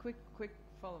have a quick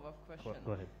follow-up question.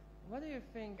 Go ahead. What do you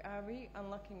think, are we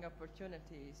unlocking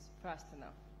opportunities fast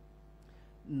enough?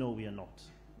 No, we are not.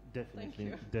 Definitely,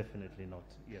 Thank you. Definitely not,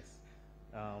 yes.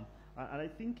 And I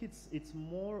think it's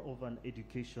more of an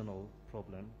educational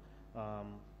problem,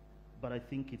 but I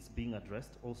think it's being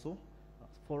addressed also.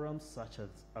 Forums such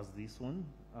as this one,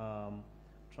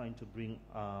 trying to bring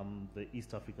the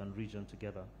East African region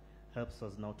together, helps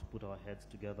us now to put our heads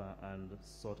together and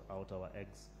sort out our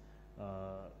eggs.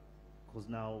 Because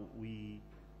now we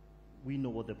know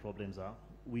what the problems are,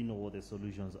 we know what the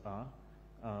solutions are.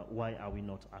 Why are we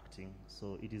not acting?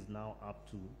 So it is now up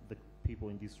to the people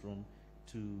in this room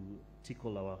to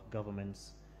tickle our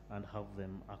governments and have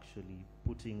them actually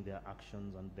putting their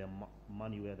actions and their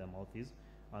money where their mouth is,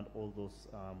 and all those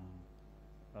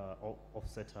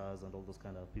offsetters and all those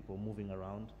kind of people moving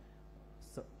around,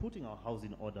 so putting our house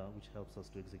in order, which helps us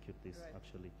to execute this. Right.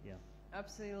 Actually, yeah.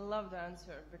 Absolutely love the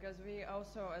answer, because we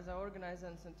also, as our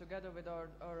organizers and together with our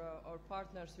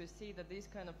partners, we see that these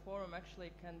kind of forum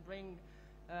actually can bring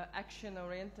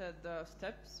action-oriented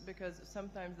steps, because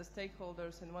sometimes the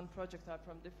stakeholders in one project are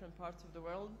from different parts of the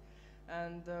world,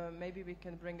 and maybe we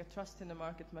can bring a trust in the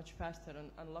market much faster and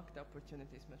unlock the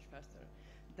opportunities much faster.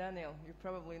 Daniel, you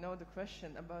probably know the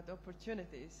question about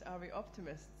opportunities. Are we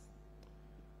optimists?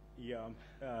 Yeah,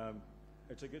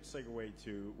 it's a good segue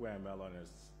to where Melon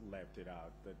has left it out,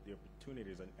 that the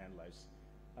opportunities are endless.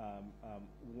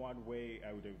 One way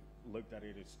I would have looked at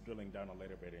it is drilling down a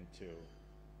little bit into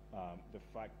the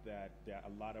fact that there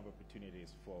are a lot of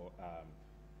opportunities for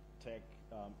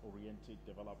tech-oriented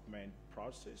development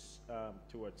process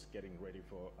towards getting ready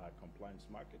for compliance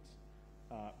markets.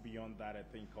 Beyond that, I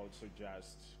think also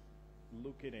just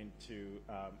looking into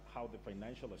how the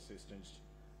financial assistance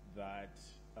that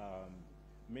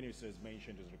ministers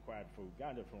mentioned is required for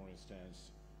Uganda, for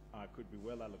instance, could be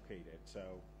well allocated. So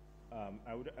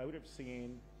I would have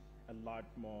seen a lot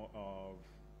more of,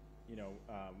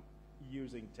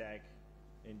 using tech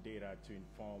and data to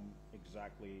inform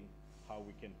exactly how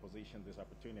we can position these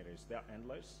opportunities. They're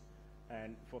endless.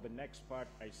 And for the next part,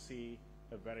 I see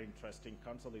a very interesting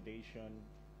consolidation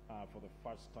for the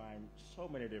first time. So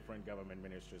many different government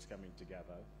ministries coming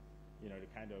together, to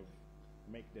kind of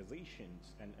make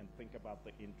decisions and think about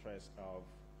the interest of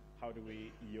how do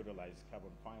we utilize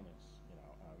carbon finance,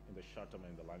 in the short term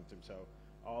and the long term. So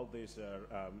all these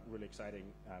are really exciting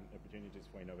opportunities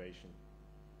for innovation.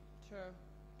 True,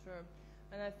 true.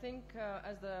 And I think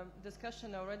as the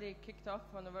discussion already kicked off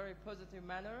on a very positive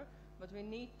manner, but we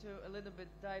need to a little bit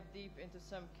dive deep into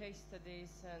some case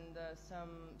studies and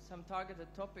some targeted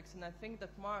topics. And I think that,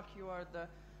 Mark, you are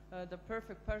the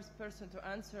perfect person to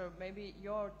answer maybe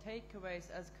your takeaways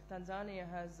as Tanzania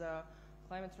has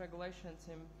climate regulations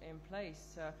in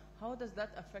place. How does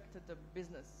that affect the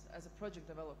business as a project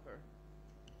developer?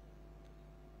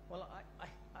 Well,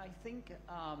 I think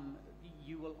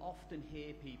you will often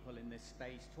hear people in this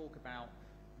space talk about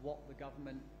what the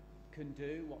government can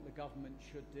do, what the government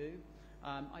should do.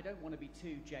 I don't want to be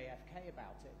too JFK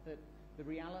about it, but the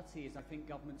reality is I think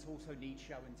governments also need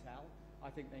show and tell. I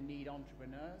think they need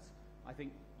entrepreneurs. I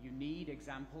think you need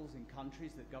examples in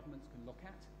countries that governments can look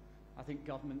at. I think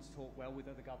governments talk well with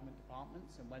other government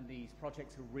departments, and when these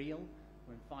projects are real,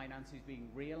 when finance is being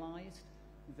realized,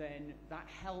 then that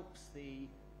helps the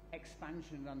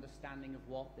expansion and understanding of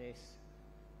what this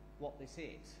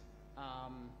is.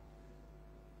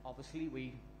 Obviously,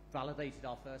 we validated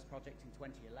our first project in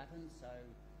 2011, so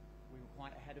we were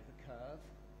quite ahead of the curve,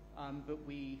 but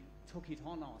we took it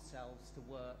on ourselves to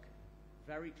work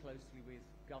very closely with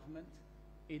government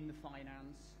in the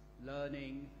finance,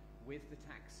 learning with the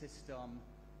tax system,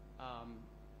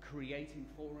 creating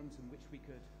forums in which we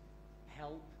could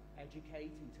help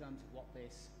educate in terms of what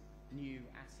this new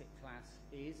asset class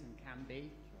is and can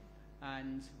be.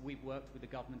 And we've worked with the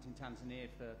government in Tanzania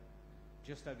for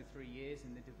just over 3 years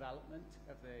in the development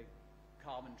of the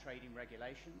carbon trading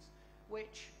regulations,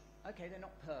 which, okay, they're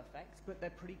not perfect, but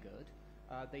they're pretty good.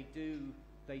 They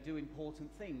do important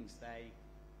things.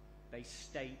 They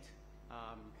state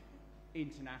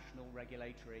international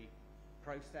regulatory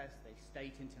process, they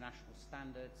state international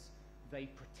standards, they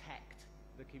protect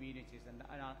the communities, and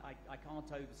I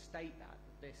can't overstate that.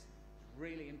 This is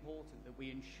really important that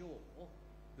we ensure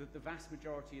that the vast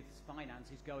majority of this finance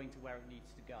is going to where it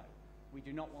needs to go. We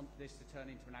do not want this to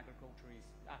turn into an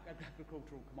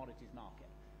agricultural commodities market.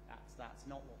 That's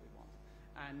not what we want.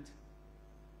 And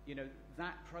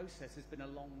that process has been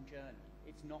a long journey.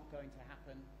 It's not going to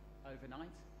happen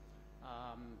overnight.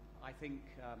 I think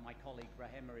my colleague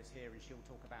Rahima is here, and she'll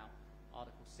talk about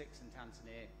Article 6 in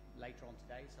Tanzania later on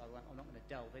today, so I'm not going to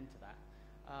delve into that.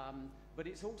 But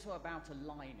it's also about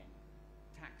aligning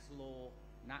tax law,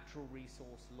 natural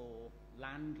resource law,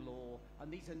 land law,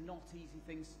 and these are not easy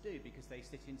things to do because they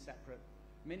sit in separate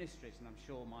ministries, and I'm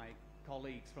sure my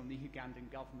colleagues from the Ugandan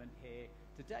government here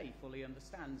today fully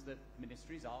understands that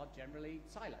ministries are generally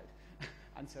siloed.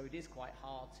 And so it is quite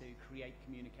hard to create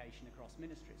communication across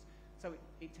ministries. So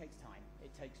it takes time,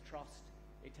 it takes trust,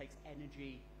 it takes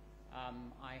energy.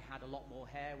 I had a lot more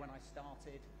hair when I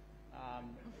started.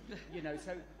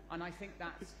 And I think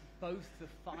that's both the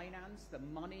finance, the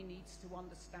money needs to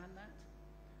understand that.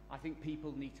 I think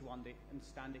people need to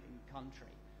understand it in the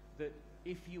country, that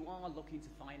if you are looking to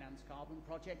finance carbon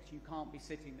projects, you can't be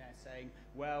sitting there saying,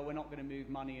 well, we're not going to move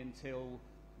money until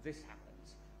this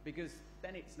happens, because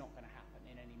then it's not going to happen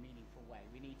in any meaningful way.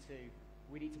 We need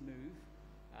to move.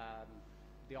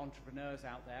 The entrepreneurs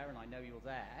out there, and I know you're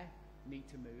there, need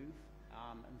to move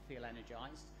and feel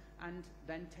energized, and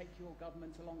then take your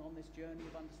government along on this journey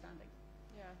of understanding.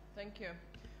 Yeah, thank you.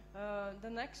 The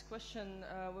next question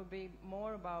will be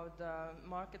more about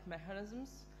market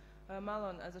mechanisms.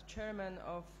 Malon, as a chairman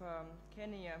of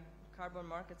Kenya Carbon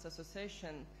Markets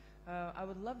Association, I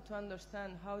would love to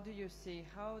understand how do you see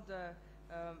how the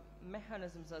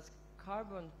mechanisms as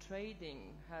carbon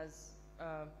trading has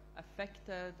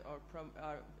affected or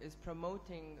is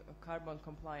promoting carbon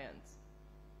compliance?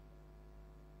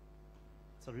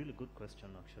 It's a really good question,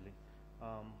 actually.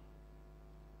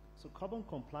 So carbon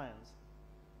compliance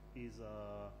is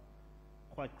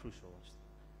quite crucial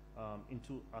in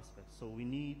two aspects. So we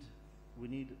need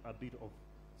a bit of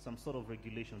some sort of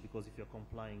regulation, because if you're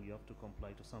complying, you have to comply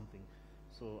to something.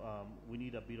 So we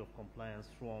need a bit of compliance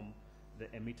from the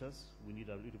emitters. We need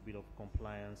a little bit of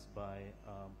compliance by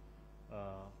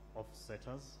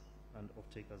offsetters and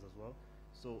off-takers as well.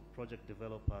 So project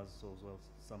developers, so as well,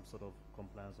 some sort of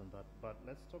compliance on that. But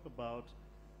let's talk about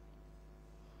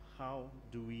how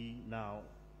do we now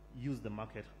use the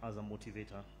market as a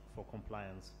motivator for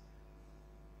compliance.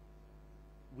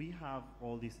 We have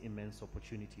all these immense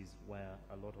opportunities where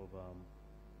a lot of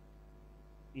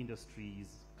industries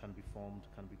can be formed,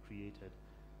 can be created.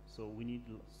 So we need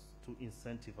to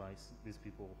incentivize these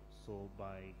people. So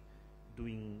by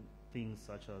doing things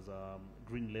such as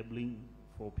green labeling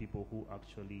for people who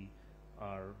actually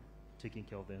are taking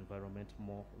care of the environment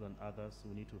more than others,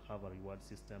 we need to have a reward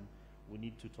system. We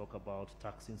need to talk about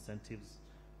tax incentives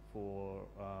for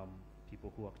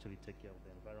people who actually take care of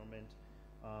the environment.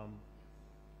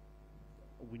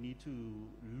 We need to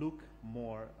look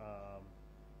more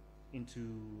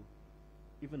into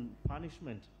even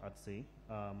punishment, I'd say,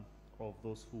 of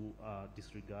those who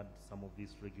disregard some of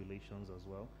these regulations as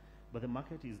well. But the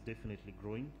market is definitely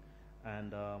growing,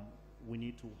 and we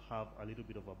need to have a little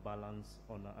bit of a balance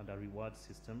on and a reward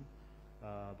system,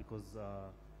 because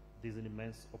there's an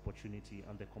immense opportunity,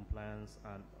 and the compliance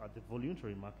and the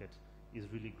voluntary market is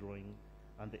really growing,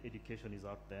 and the education is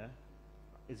out there.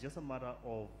 It's just a matter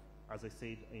of, as I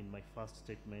said in my first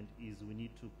statement, is we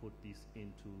need to put this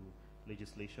into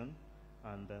legislation,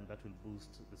 and then that will boost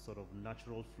the sort of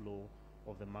natural flow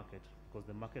of the market, because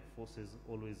the market forces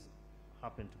always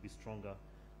happen to be stronger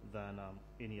than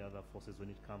any other forces when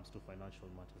it comes to financial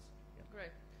matters. Yeah.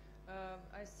 Great.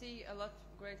 I see a lot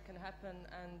great can happen,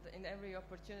 and in every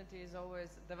opportunity is always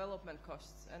development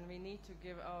costs, and we need to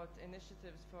give out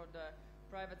initiatives for the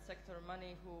private sector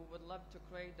money who would love to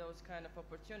create those kind of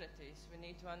opportunities. We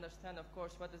need to understand, of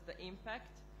course, what is the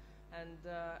impact, and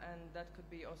that could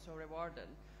be also rewarded.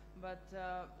 But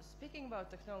speaking about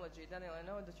technology, Daniel, I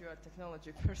know that you are a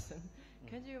technology person.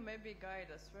 Can you maybe guide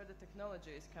us where the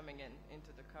technology is coming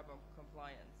into the carbon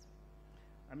compliance?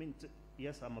 I mean,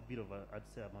 yes, I'd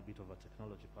say I'm a bit of a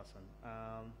technology person.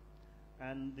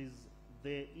 And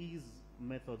there is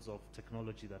methods of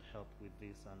technology that help with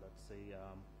this, and I'd say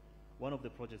one of the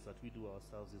projects that we do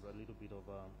ourselves is a little bit of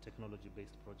a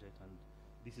technology-based project, and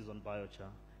this is on biochar,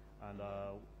 and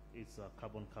it's a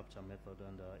carbon capture method,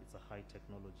 and it's a high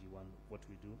technology one, what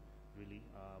we do, really,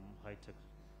 high-tech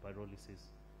pyrolysis.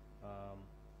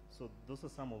 So those are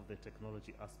some of the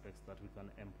technology aspects that we can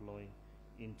employ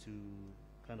into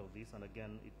kind of this, and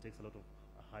again, it takes a lot of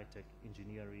high-tech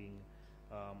engineering,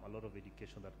 a lot of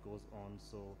education that goes on.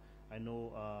 So I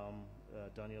know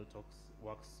Daniel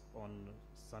works on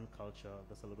sun culture.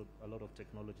 There's a lot of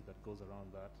technology that goes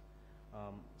around that.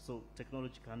 So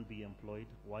technology can be employed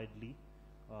widely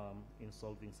in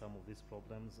solving some of these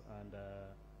problems, and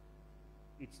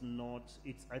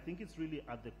I think it's really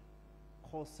at the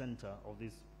core center of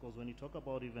this, because when you talk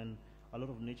about even a lot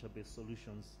of nature-based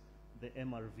solutions, the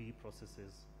MRV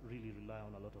processes really rely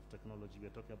on a lot of technology. We're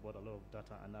talking about a lot of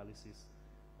data analysis,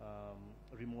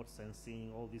 remote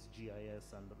sensing, all this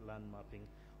GIS and land mapping.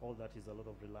 All that is a lot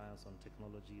of reliance on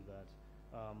technology that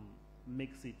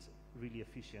makes it really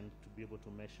efficient to be able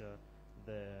to measure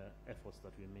the efforts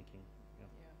that we're making. Yeah.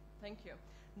 Yeah, thank you.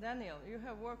 Daniel, you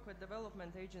have worked with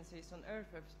development agencies on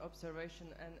Earth observation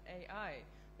and AI.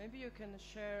 Maybe you can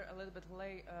share a little bit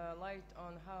light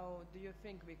on how do you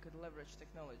think we could leverage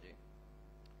technology?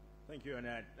 Thank you,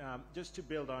 Annette. Just to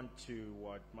build on to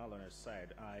what Marlon has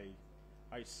said,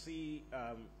 I see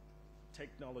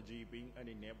technology being an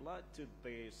enabler to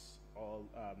this all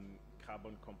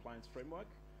carbon compliance framework,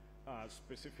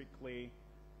 specifically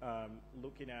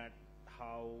looking at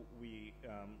how we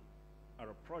are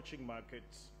approaching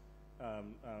markets.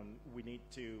 We need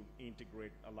to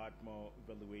integrate a lot more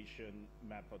valuation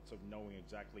methods of knowing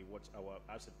exactly what's our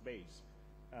asset base.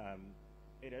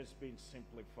 It has been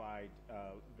simplified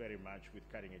very much with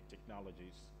cutting-edge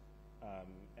technologies,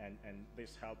 and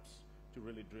this helps to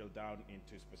really drill down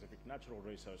into specific natural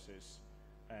resources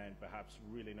and perhaps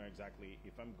really know exactly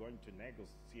if I'm going to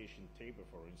negotiation table,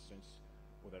 for instance,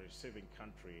 with a receiving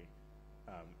country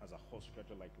as a host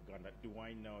country like Uganda, do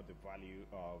I know the value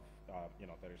of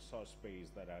the resource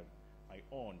base that I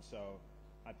own? So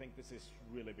I think this is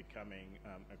really becoming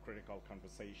a critical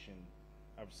conversation.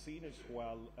 I've seen as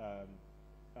well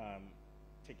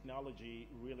technology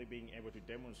really being able to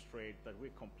demonstrate that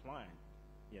we're compliant.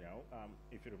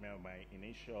 If you remember my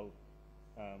initial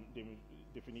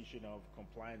definition of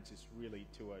compliance is really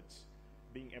towards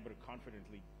being able to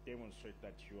confidently demonstrate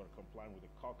that you are compliant with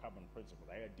the core carbon principle.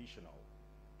 The additional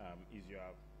is your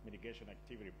mitigation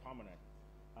activity permanent.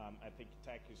 I think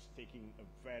tech is taking a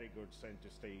very good center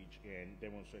stage in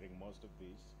demonstrating most of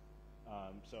these.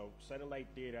 So satellite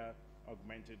data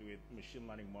augmented with machine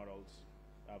learning models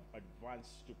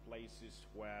advanced to places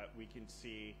where we can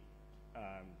see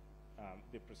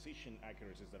the precision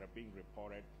accuracies that are being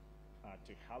reported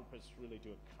to help us really to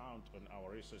account on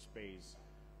our resource base,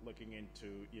 looking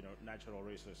into natural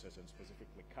resources, and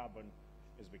specifically carbon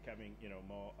is becoming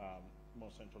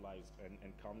more centralized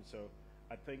and common. So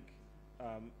I think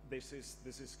this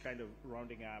is kind of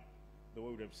rounding up the way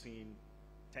we would have seen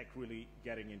tech really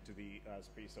getting into the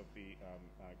space of the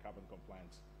carbon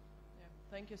compliance. Yeah,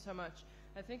 thank you so much.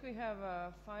 I think we have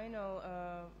a final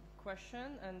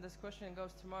question, and this question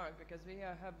goes to Mark, because we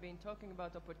have been talking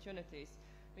about opportunities.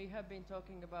 We have been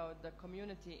talking about the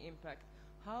community impact.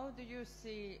 How do you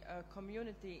see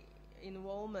community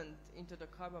involvement into the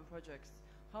carbon projects?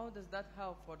 How does that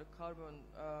help for the carbon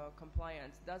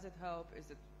compliance? Does it help? Is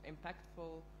it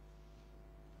impactful?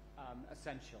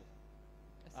 Essential.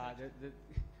 The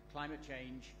climate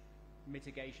change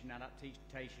mitigation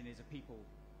adaptation is a people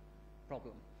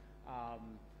problem,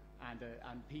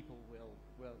 and people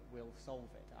will solve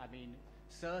it. I mean,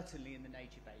 certainly in the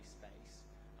nature-based space,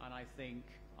 and I think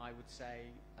I would say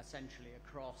essentially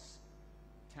across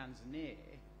Tanzania,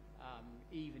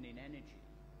 even in energy,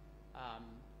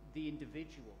 the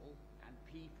individual and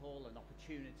people and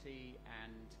opportunity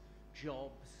and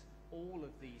jobs, all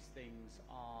of these things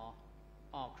are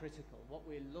critical. What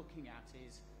we're looking at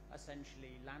is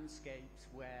essentially landscapes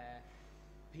where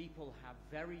people have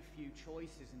very few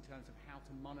choices in terms of how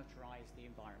to monetize the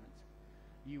environment.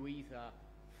 You either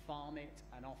farm it,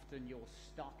 and often you're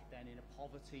stuck then in a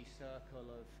poverty circle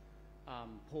of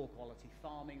poor quality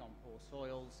farming on poor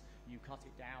soils. You cut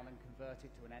it down and convert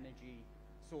it to an energy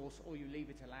source, or you leave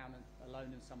it alone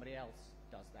and somebody else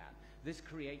does that. This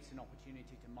creates an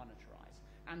opportunity to monetize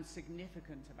and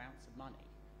significant amounts of money.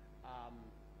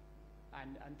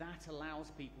 And that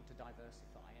allows people to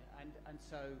diversify. And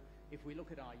so if we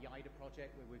look at our YIDA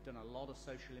project, where we've done a lot of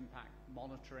social impact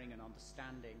monitoring and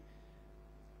understanding,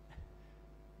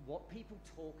 what people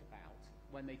talk about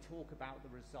when they talk about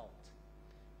the result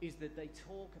is that they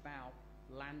talk about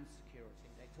land security.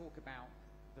 They talk about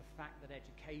the fact that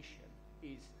education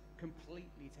is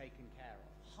completely taken care of.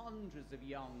 Hundreds of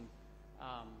young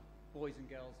boys and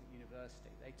girls at university.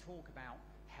 They talk about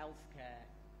healthcare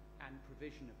and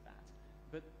provision of that.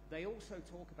 But they also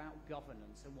talk about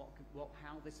governance and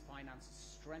how this finance has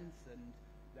strengthened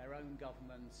their own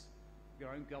governments,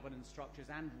 their own governance structures,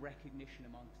 and recognition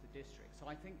amongst the districts. So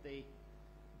I think the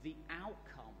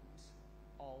outcomes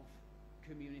of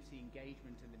community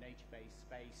engagement in the nature-based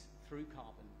space through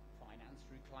carbon finance,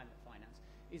 through climate finance,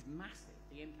 is massive.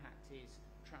 The impact is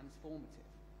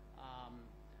transformative,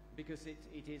 because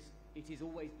it is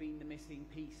always been the missing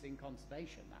piece in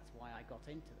conservation. That's why I got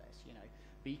into this.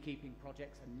 Beekeeping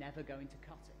projects are never going to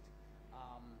cut it.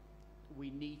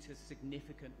 We need to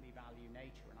significantly value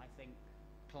nature, and I think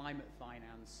climate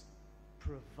finance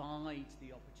provides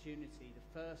the opportunity, the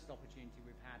first opportunity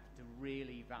we've had to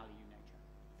really value nature.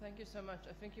 Thank you so much.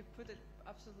 I think you put it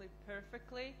absolutely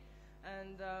perfectly.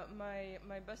 And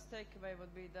my best takeaway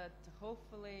would be that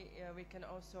hopefully we can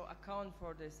also account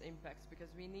for these impacts,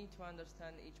 because we need to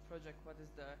understand each project what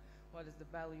is the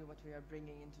value what we are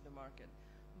bringing into the market.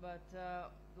 But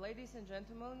ladies and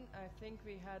gentlemen, I think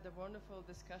we had a wonderful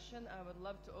discussion. I would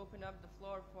love to open up the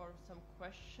floor for some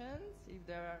questions, if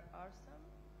there are some.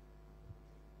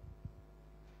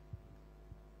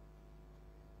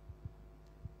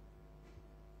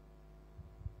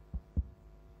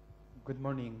 Good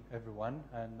morning, everyone,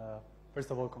 and first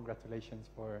of all, congratulations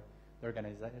for the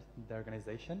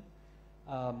organization.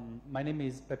 My name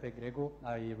is Pepe Grego.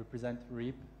 I represent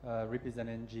RIP. RIP is an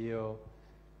NGO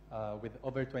with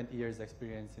over 20 years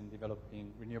experience in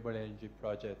developing renewable energy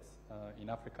projects in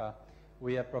Africa.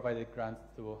 We have provided grants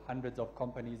to hundreds of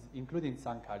companies, including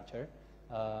SunCulture.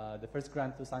 The first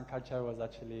grant to SunCulture was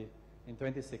actually in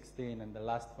 2016, and the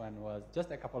last one was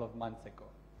just a couple of months ago.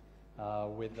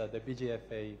 With the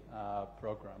BGFA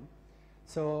program.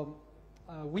 So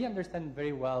we understand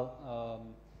very well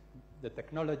the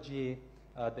technology,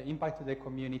 the impact to the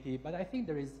community, but I think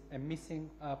there is a missing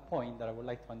point that I would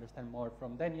like to understand more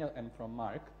from Daniel and from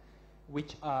Mark,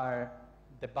 which are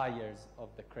the buyers of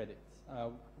the credits.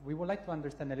 We would like to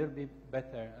understand a little bit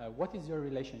better what is your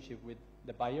relationship with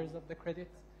the buyers of the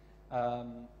credits,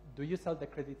 Do you sell the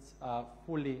credits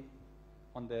fully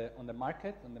on the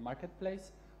market, on the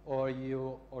marketplace, or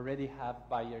you already have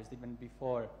buyers even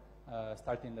before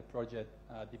starting the project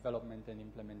development and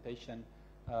implementation?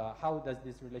 How does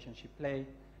this relationship play?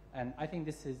 And I think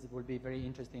this will be very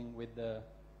interesting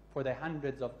for the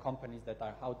hundreds of companies that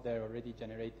are out there already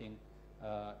generating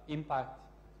impact,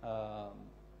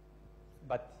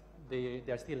 but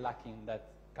they're still lacking that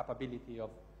capability of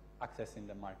accessing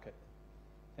the market.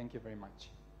 Thank you very much.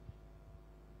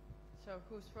 So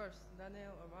who's first,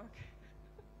 Daniel or Mark?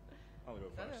 I'll go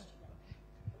Daniel. first.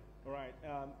 All right.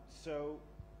 So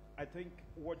I think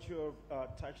what you've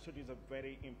touched on is a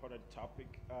very important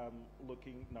topic,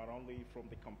 looking not only from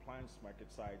the compliance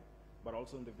market side, but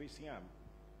also in the VCM,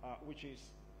 which is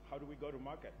how do we go to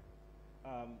market?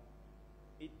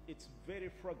 It's very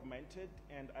fragmented,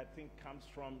 and I think comes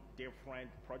from different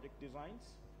project designs.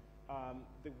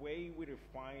 The way we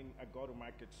define a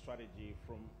go-to-market strategy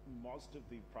from most of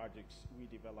the projects we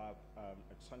develop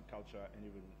at Sun Culture and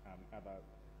even other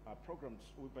programs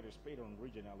we participate on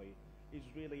regionally is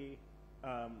really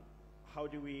how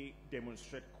do we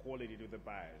demonstrate quality to the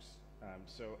buyers.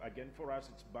 So again, for us,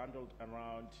 it's bundled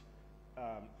around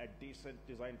a decent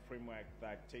design framework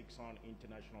that takes on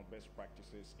international best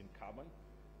practices in carbon.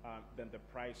 Then the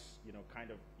price, you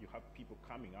have people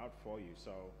coming out for you.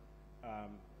 So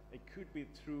it could be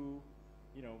through,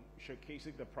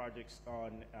 showcasing the projects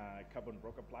on carbon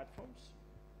broker platforms.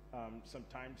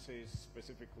 Sometimes it's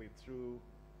specifically through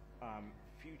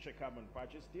future carbon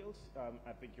purchase deals.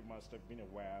 I think you must have been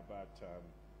aware about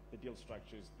the deal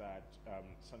structures that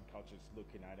Sun Culture is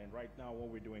looking at. And right now what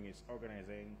we're doing is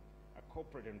organizing a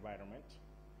corporate environment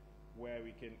where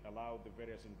we can allow the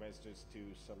various investors to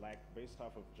select based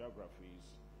off of geographies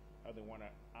how they want to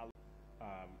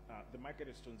the market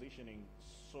is transitioning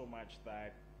so much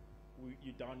that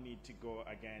you don't need to go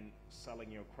again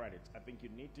selling your credits. I think you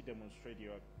need to demonstrate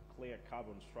your clear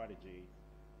carbon strategy,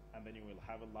 and then you will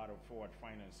have a lot of forward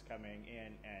finance coming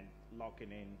in and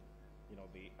locking in,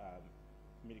 the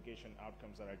mitigation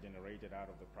outcomes that are generated out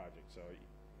of the project. So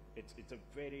it's a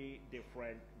very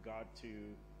different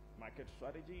go-to-market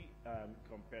strategy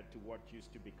compared to what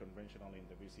used to be conventional in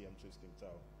the VCM system.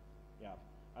 So, yeah.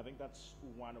 I think that's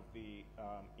one of the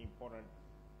important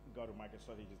go-to-market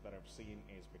strategies that I've seen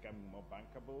is becoming more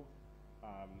bankable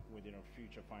with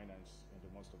future finance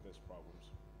into most of these problems.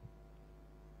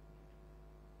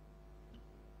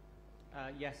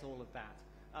 Yes, all of that.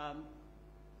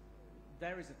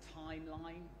 There is a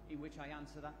timeline in which I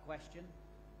answer that question.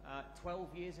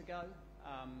 12 years ago,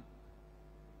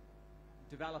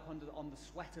 develop on the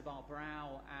sweat of our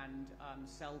brow and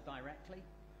sell directly.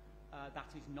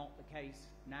 That is not the case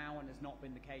now and has not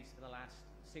been the case for the last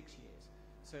 6 years.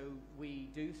 So we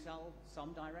do sell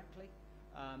some directly,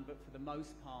 but for the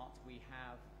most part we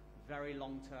have very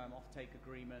long-term offtake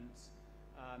agreements,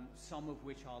 some of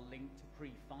which are linked to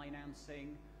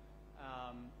pre-financing,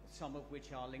 some of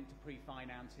which are linked to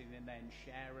pre-financing and then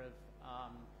share of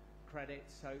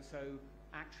credits. So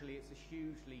actually it's a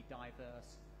hugely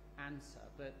diverse answer.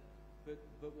 But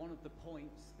one of the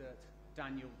points that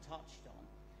Daniel touched on,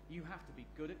 you have to be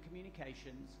good at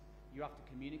communications, you have to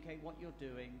communicate what you're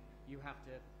doing, you have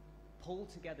to pull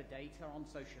together data on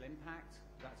social impact.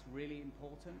 That's really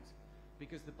important,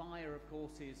 because the buyer, of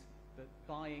course, is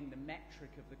buying the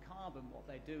metric of the carbon. What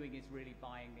they're doing is really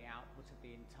buying the output of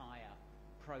the entire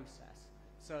process.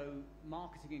 So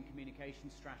marketing and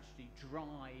communication strategy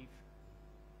drive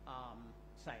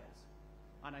sales.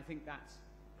 And I think that's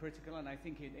critical, and I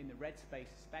think in the red space,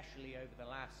 especially over the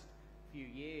last few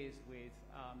years with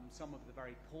some of the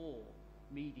very poor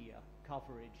media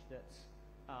coverage that's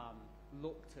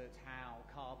looked at how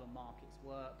carbon markets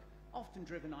work, often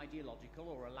driven ideological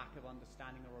or a lack of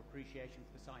understanding or appreciation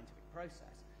for the scientific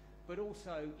process. But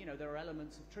also, there are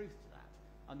elements of truth to that.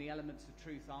 And the elements of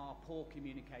truth are poor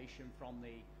communication from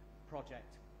the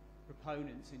project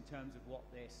proponents in terms of what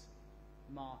this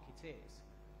market is.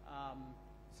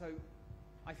 So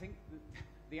I think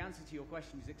the answer to your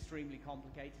question is extremely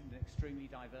complicated and extremely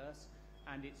diverse,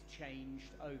 and it's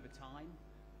changed over time.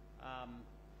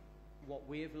 What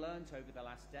we have learned over the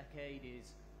last decade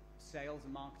is sales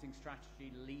and marketing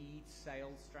strategy leads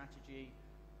sales strategy,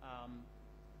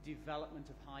 development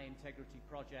of high integrity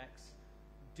projects,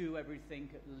 do everything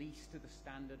at least to the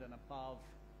standard and above.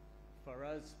 For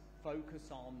us, focus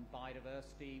on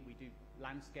biodiversity, we do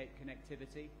landscape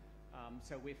connectivity,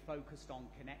 so we're focused on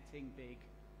connecting big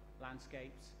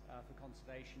landscapes for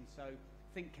conservation. So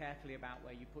think carefully about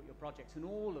where you put your projects, and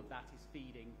all of that is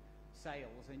feeding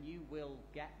sales, and you will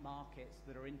get markets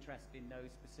that are interested in those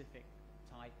specific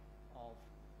type of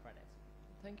credits.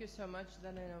 Thank you so much,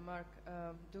 Daniel and Mark.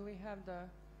 Do we have the...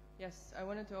 Yes, I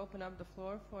wanted to open up the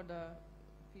floor for the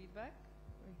feedback.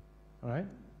 All right.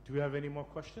 Do we have any more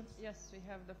questions? Yes, we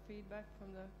have the feedback from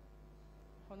the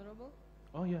Honorable.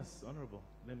 Oh, yes, Honorable.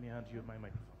 Let me hand you my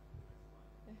microphone.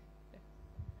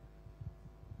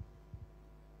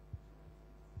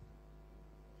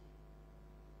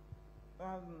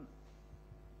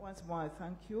 Once more, I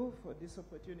thank you for this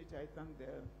opportunity. I thank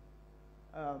the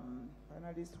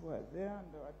panelists who are there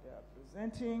and what they are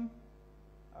presenting.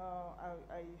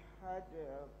 I had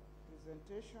a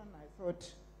presentation. I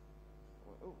thought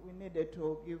we needed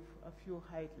to give a few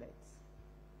highlights.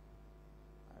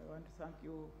 I want to thank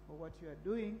you for what you are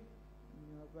doing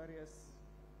in your various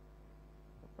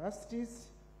capacities.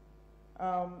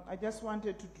 I just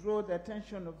wanted to draw the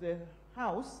attention of the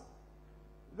House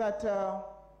that the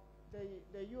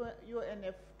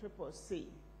UNFCCC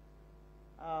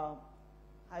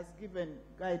has given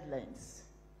guidelines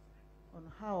on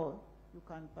how you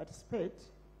can participate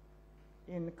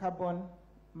in carbon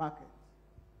markets.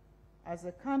 As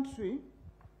a country,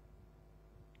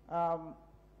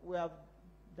 we have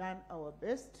done our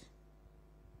best,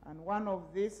 and one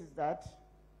of this is that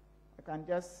I can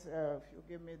just, if you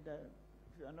give me the,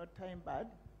 if you are not time bad,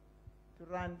 to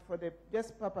run for the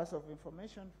just purpose of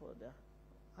information for the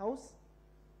House,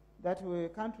 that the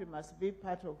country must be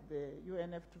part of the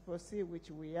UNFCCC,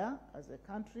 which we are as a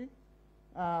country.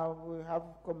 We have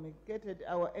communicated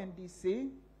our NDC.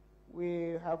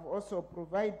 We have also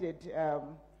provided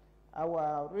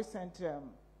our recent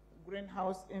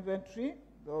greenhouse inventory,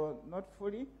 though not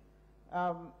fully.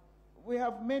 We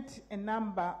have met a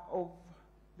number of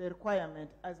the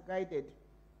requirements as guided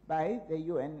by the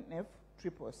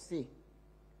UNFCCC.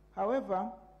 However,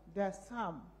 there are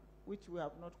some which we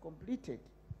have not completed.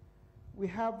 We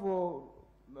have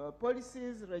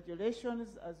policies,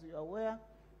 regulations, as you are aware.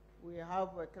 We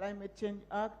have a Climate Change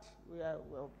Act. We have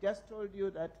just told you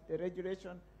that the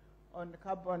regulation on the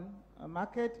carbon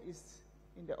market is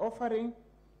in the offering.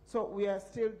 So we are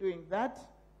still doing that.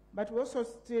 But we also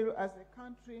still, as a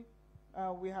country,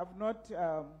 we have not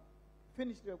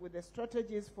finished with the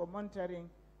strategies for monitoring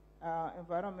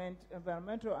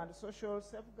environmental and social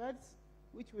safeguards,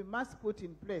 which we must put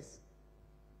in place.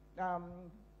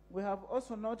 We have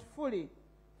also not fully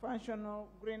functional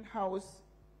greenhouse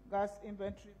gas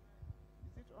inventory.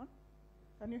 Is it on?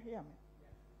 Can you hear me?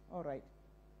 Yes. All right.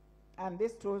 And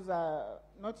these tools are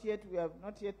not yet, we are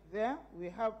not yet there.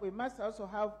 We must also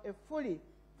have a fully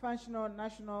functional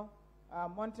national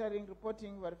monitoring,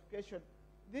 reporting, verification.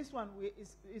 This one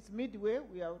is midway.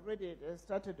 We have already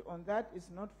started on that. It's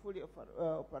not fully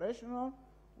operational.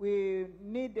 We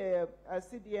need a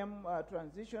CDM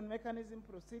transition mechanism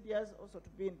procedures also to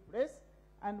be in place,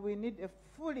 and we need a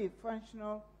fully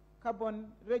functional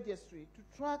carbon registry to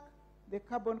track the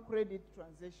carbon credit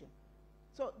transition.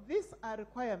 So these are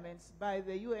requirements by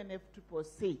the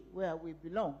UNFCCC, where we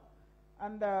belong.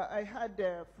 And I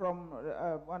heard from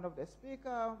one of the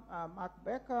speakers, Mark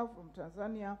Becker from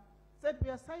Tanzania, said we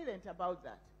are silent about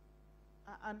that.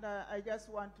 And I just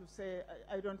want to say,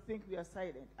 I don't think we are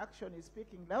silent. Action is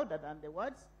speaking louder than the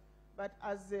words. But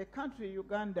as a country,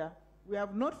 Uganda, we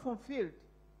have not fulfilled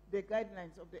the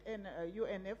guidelines of the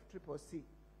UNFCCC.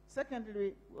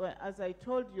 Secondly, as I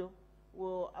told you,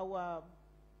 our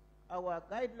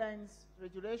guidelines,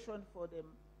 regulation for the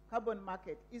carbon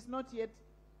market is not yet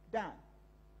done.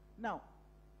 Now,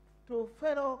 to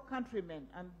fellow countrymen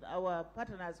and our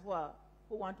partners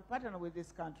who want to partner with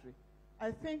this country, I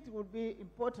think it would be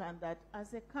important that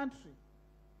as a country,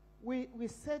 we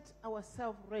set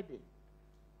ourselves ready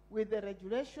with the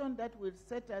regulation that will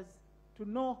set us to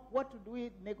know what do we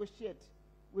negotiate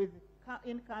with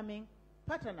incoming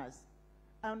partners.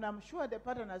 And I'm sure the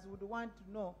partners would want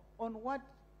to know on what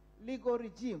legal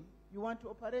regime you want to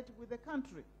operate with the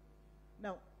country.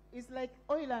 Now, it's like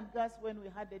oil and gas when we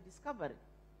had the discovery.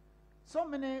 So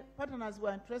many partners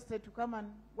were interested to come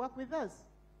and work with us.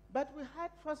 But we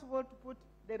had, first of all, to put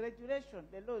the regulation,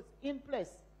 the laws in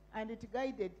place, and it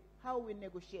guided how we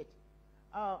negotiate.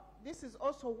 This is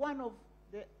also one of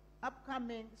the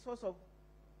upcoming source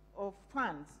of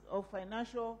funds, of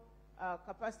financial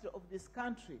capacity of this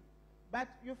country. But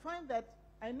you find that,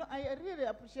 I really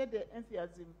appreciate the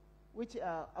enthusiasm which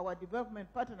our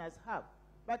development partners have.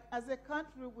 But as a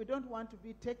country, we don't want to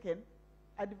be taken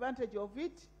advantage of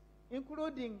it,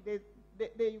 including the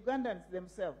Ugandans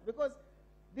themselves, because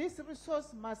this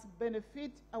resource must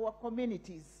benefit our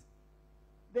communities.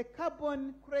 The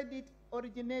carbon credit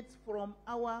originates from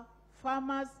our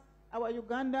farmers, our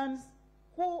Ugandans,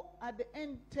 who at the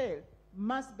end tail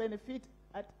must benefit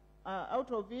out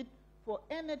of it for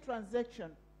any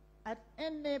transaction at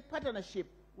any partnership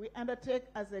we undertake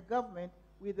as a government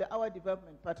with our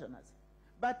development partners.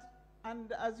 But,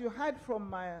 and as you heard from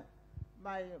my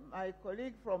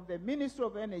colleague from the Ministry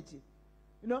of Energy,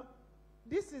 you know,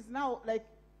 this is now like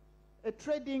a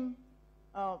trading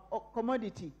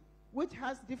commodity which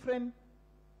has different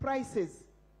prices.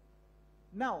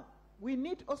 Now, we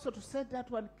need also to set that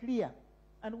one clear,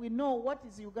 and we know what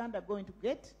is Uganda going to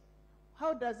get.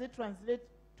 How does it translate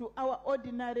to our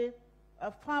ordinary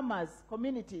farmers,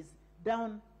 communities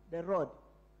down the road?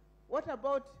 What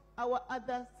about our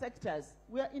other sectors?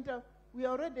 We are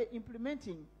already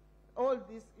implementing all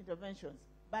these interventions,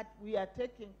 but we are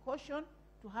taking caution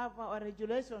to have our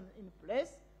regulation in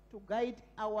place to guide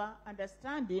our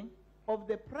understanding of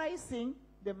the pricing,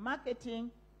 the marketing,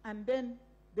 and then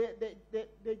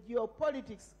the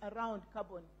geopolitics around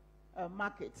carbon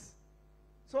markets.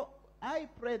 So I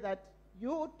pray that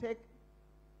you take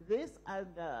this and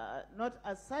not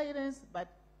as silence, but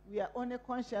we are only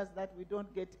conscious that we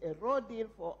don't get a raw deal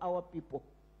for our people.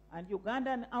 And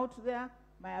Ugandan out there,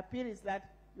 my appeal is that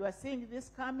you are seeing this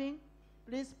coming.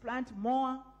 Please plant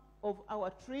more of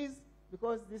our trees,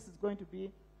 because this is going to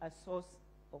be a source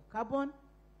of carbon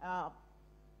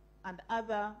and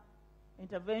other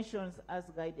interventions as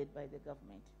guided by the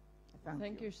government. Thank you.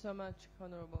 Thank you so much,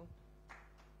 Honorable.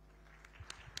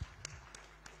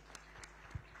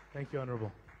 Thank you,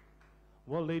 Honorable.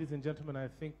 Well, ladies and gentlemen, I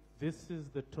think this is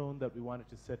the tone that we wanted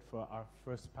to set for our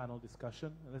first panel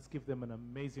discussion. Let's give them an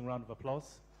amazing round of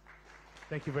applause.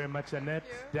 Thank you very much, Annette,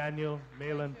 Daniel,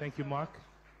 Malin. Thank you, Mark.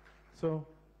 So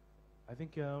I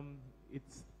think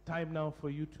it's time now for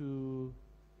you to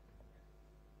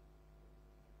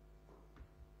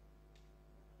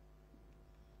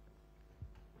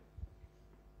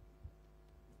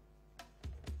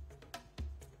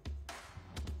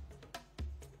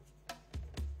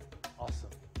awesome.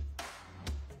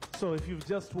 So if you've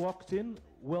just walked in,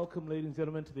 welcome, ladies and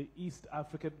gentlemen, to the East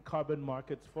African Carbon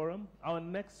Markets Forum. Our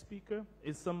next speaker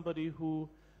is somebody who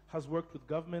has worked with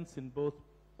governments in both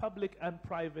public and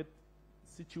private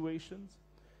situations.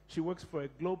 She works for a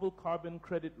global carbon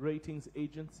credit ratings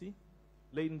agency.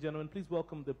 Ladies and gentlemen, please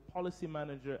welcome the policy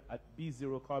manager at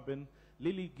B0 Carbon,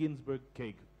 Lily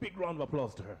Ginsberg-Kaig. Big round of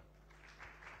applause to her.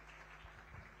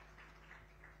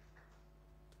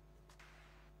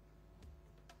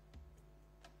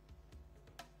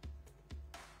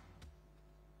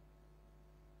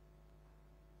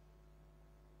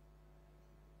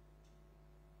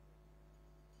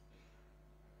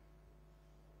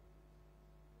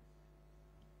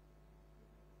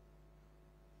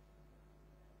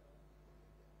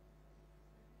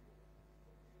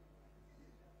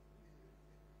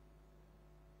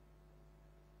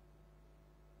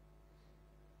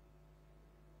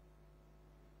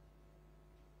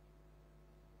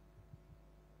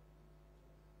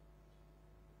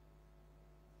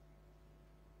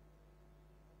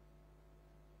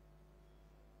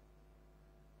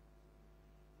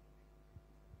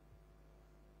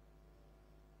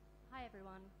 Hi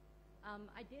everyone.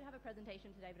 I did have a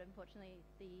presentation today, but unfortunately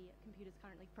the computer's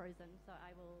currently frozen, so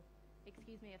I will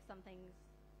excuse me if some things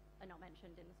are not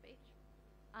mentioned in the speech.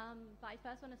 But I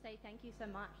first want to say thank you so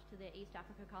much to the East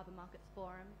Africa Carbon Markets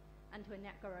Forum and to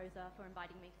Annette Garoza for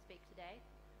inviting me to speak today.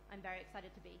 I'm very excited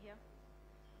to be here.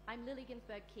 I'm Lily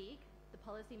Ginsberg-Kaig, the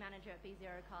Policy Manager at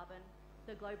B0 Carbon,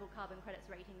 the Global Carbon Credits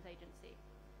Ratings Agency.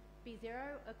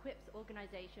 B0 equips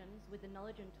organizations with the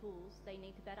knowledge and tools they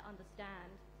need to better understand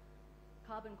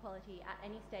carbon quality at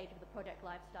any stage of the project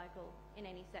life cycle in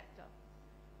any sector.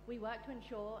 We work to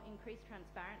ensure increased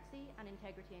transparency and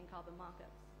integrity in carbon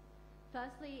markets.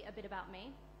 Firstly, a bit about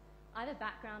me. I have a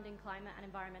background in climate and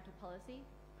environmental policy.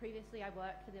 Previously, I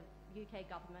worked for the UK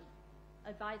government,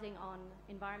 advising on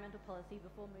environmental policy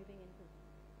before moving into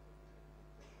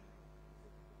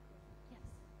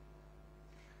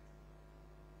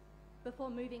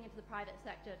the private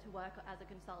sector to work as a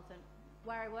consultant,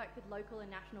 where I worked with local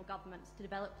and national governments to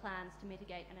develop plans to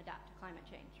mitigate and adapt to climate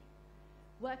change.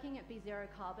 Working at B0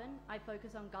 Carbon, I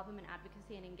focus on government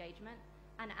advocacy and engagement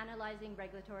and analysing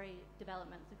regulatory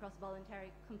developments across voluntary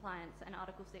compliance and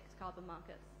Article 6 carbon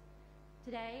markets.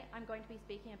 Today, I'm going to be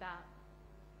speaking about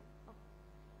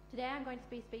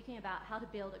how to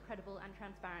build a credible and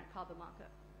transparent carbon market.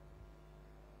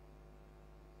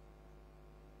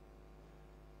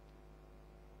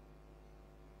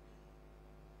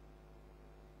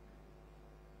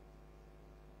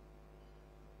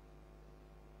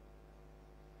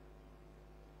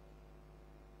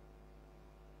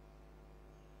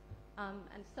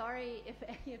 And sorry if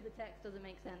any of the text doesn't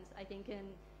make sense. I think in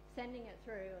sending it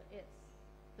through, it's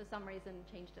for some reason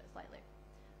changed it slightly.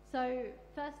 So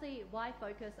firstly, why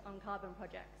focus on carbon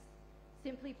projects?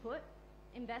 Simply put,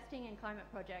 investing in climate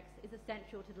projects is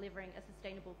essential to delivering a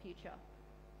sustainable future.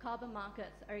 Carbon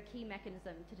markets are a key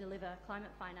mechanism to deliver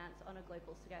climate finance on a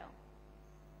global scale.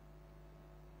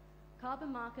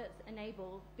 Carbon markets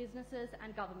enable businesses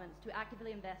and governments to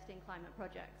actively invest in climate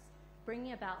projects,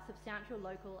 bringing about substantial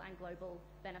local and global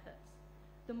benefits.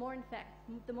 The more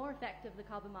effective the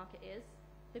carbon market is,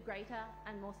 the greater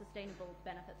and more sustainable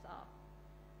benefits are.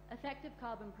 Effective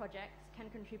carbon projects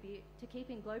can contribute to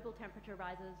keeping global temperature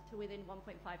rises to within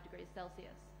 1.5 degrees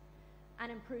Celsius and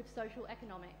improve social,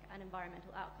 economic and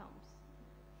environmental outcomes.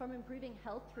 From improving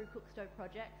health through cook stove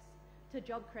projects to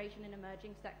job creation in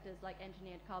emerging sectors like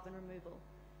engineered carbon removal,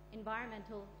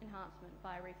 environmental enhancement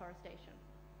via reforestation.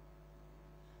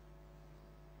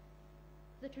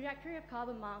 The trajectory of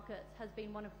carbon markets has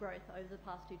been one of growth over the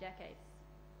past 2 decades,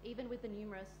 even with the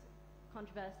numerous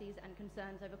controversies and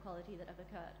concerns over quality that have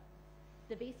occurred.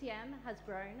 The VCM has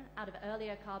grown out of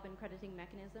earlier carbon crediting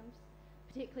mechanisms,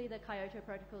 particularly the Kyoto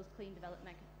Protocol's Clean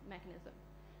Development Mechanism,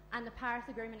 and the Paris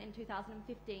Agreement in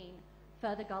 2015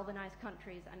 further galvanized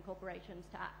countries and corporations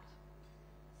to act.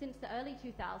 Since the early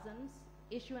 2000s,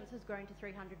 issuance has grown to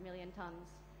 300 million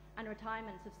tonnes and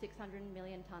retirements of 600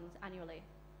 million tonnes annually.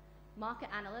 Market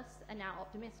analysts are now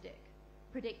optimistic,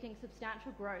 predicting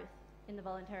substantial growth in the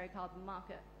voluntary carbon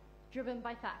market, driven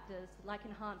by factors like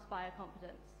enhanced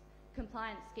biocompetence,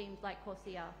 compliance schemes like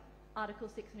CORSIA, Article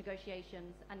 6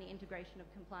 negotiations, and the integration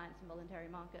of compliance in voluntary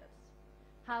markets.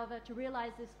 However, to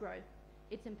realise this growth,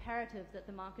 it's imperative that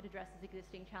the market addresses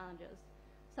existing challenges,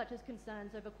 such as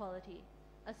concerns over quality,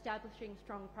 establishing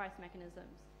strong price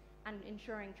mechanisms, and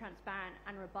ensuring transparent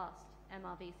and robust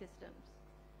MRV systems.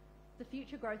 The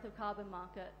future growth of carbon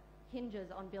market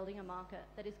hinges on building a market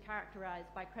that is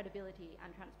characterised by credibility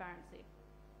and transparency.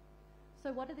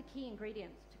 So what are the key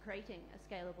ingredients to creating a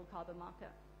scalable carbon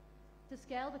market? To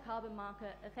scale the carbon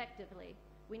market effectively,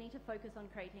 we need to focus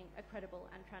on creating a credible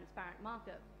and transparent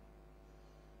market.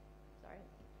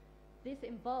 This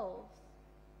involves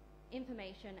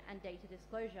information and data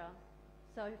disclosure.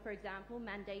 So, for example,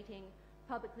 mandating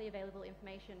publicly available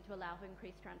information to allow for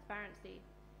increased transparency,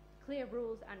 clear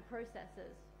rules and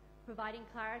processes, providing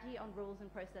clarity on rules and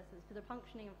processes for the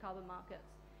functioning of carbon markets,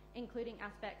 including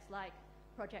aspects like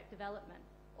project development,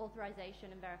 authorization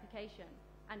and verification,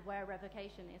 and where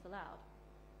revocation is allowed.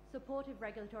 Supportive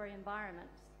regulatory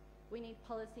environments. We need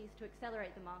policies to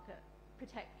accelerate the market,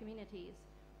 protect communities,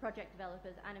 project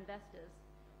developers and investors,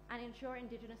 and ensure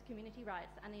Indigenous community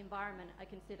rights and the environment are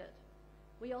considered.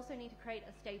 We also need to create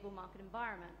a stable market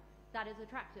environment that is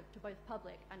attractive to both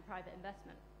public and private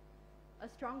investment. A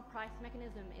strong price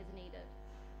mechanism is needed.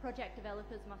 Project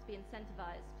developers must be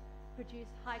incentivized,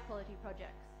 produce high-quality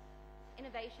projects.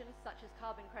 Innovations such as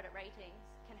carbon credit ratings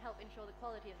can help ensure the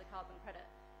quality of the carbon credit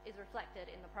is reflected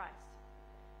in the price.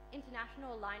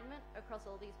 International alignment across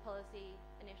all these policy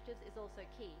initiatives is also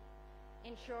key.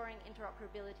 Ensuring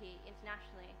interoperability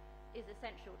internationally is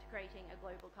essential to creating a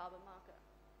global carbon market.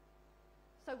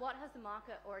 So what has the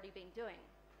market already been doing?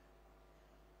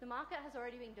 The market has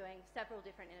already been doing several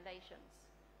different innovations.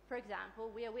 For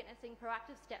example, we are witnessing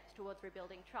proactive steps towards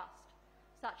rebuilding trust,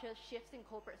 such as shifts in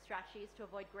corporate strategies to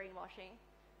avoid greenwashing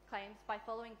claims by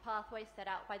following pathways set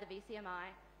out by the VCMI,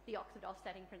 the Oxford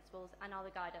Offsetting Principles, and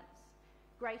other guidance.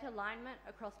 Greater alignment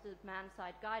across the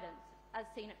demand-side guidance, as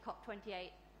seen at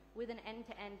COP28, with an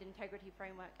end-to-end integrity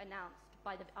framework announced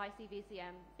by the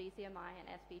ICVCM, VCMI and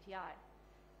SBTI.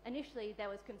 Initially, there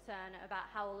was concern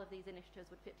about how all of these initiatives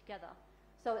would fit together,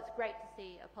 so it's great to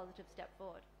see a positive step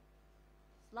forward.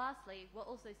 Lastly, we're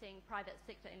also seeing private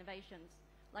sector innovations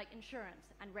like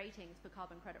insurance and ratings for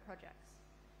carbon credit projects.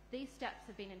 These steps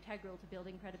have been integral to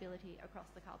building credibility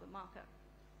across the carbon market.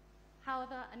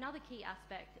 However, another key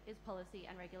aspect is policy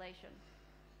and regulation.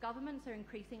 Governments are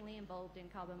increasingly involved in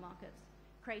carbon markets,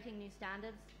 creating new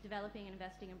standards, developing and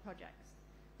investing in projects.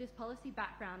 This policy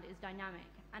background is dynamic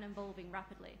and evolving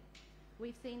rapidly.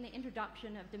 We've seen the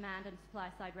introduction of demand and supply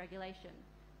side regulation,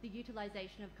 the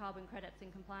utilization of carbon credits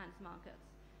in compliance markets,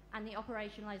 and the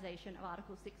operationalization of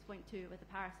Article 6.2 of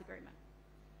the Paris Agreement.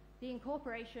 The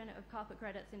incorporation of carbon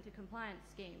credits into compliance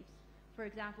schemes, for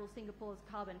example, Singapore's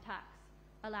carbon tax,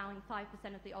 allowing 5%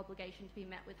 of the obligation to be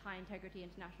met with high integrity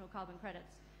international carbon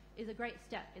credits, is a great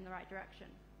step in the right direction.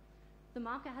 The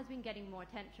market has been getting more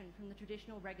attention from the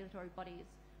traditional regulatory bodies,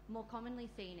 more commonly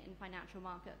seen in financial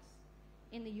markets.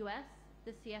 In the US,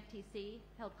 the CFTC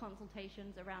held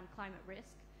consultations around climate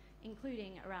risk,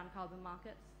 including around carbon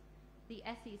markets. The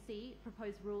SEC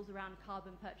proposed rules around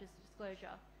carbon purchase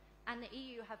disclosure, and the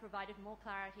EU have provided more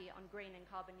clarity on green and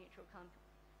carbon neutral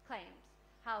claims,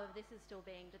 However, this is still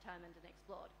being determined and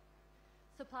explored.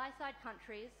 Supply-side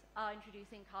countries are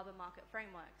introducing carbon market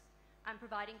frameworks and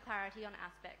providing clarity on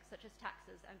aspects such as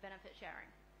taxes and benefit sharing.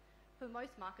 For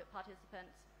most market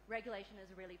participants, regulation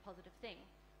is a really positive thing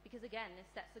because, again, this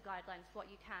sets the guidelines for what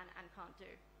you can and can't do.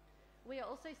 We are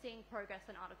also seeing progress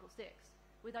on Article 6,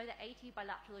 with over 80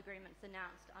 bilateral agreements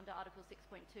announced under Article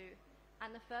 6.2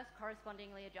 and the first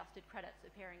correspondingly adjusted credits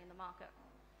appearing in the market.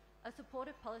 A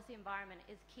supportive policy environment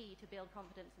is key to build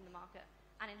confidence in the market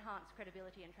and enhance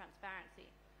credibility and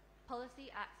transparency. Policy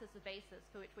acts as the basis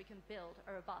for which we can build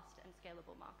a robust and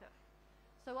scalable market.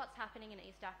 So what's happening in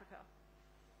East Africa?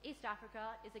 East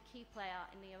Africa is a key player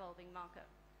in the evolving market.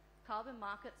 Carbon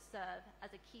markets serve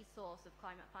as a key source of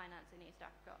climate finance in East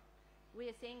Africa. We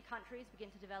are seeing countries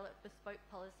begin to develop bespoke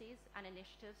policies and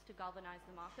initiatives to galvanize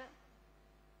the market.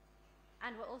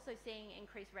 And we're also seeing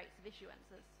increased rates of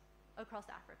issuances across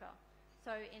Africa.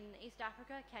 So in East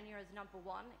Africa, Kenya is number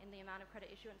 1 in the amount of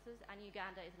credit issuances, and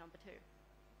Uganda is number 2.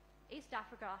 East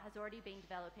Africa has already been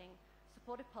developing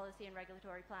supportive policy and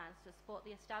regulatory plans to support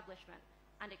the establishment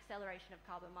and acceleration of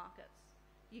carbon markets.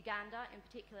 Uganda, in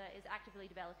particular, is actively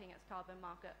developing its carbon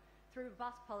market through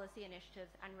robust policy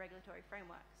initiatives and regulatory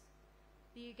frameworks.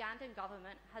 The Ugandan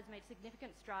government has made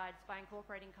significant strides by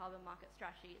incorporating carbon market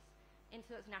strategies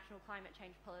into its national climate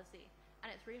change policy, and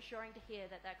it's reassuring to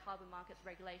hear that their carbon markets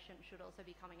regulation should also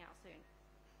be coming out soon.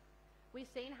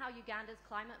 We've seen how Uganda's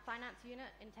climate finance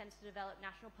unit intends to develop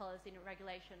national policy and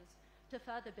regulations to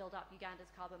further build up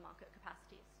Uganda's carbon market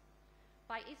capacities.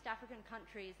 By East African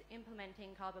countries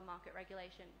implementing carbon market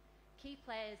regulation, key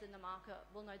players in the market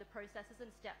will know the processes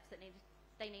and steps that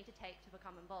they need to take to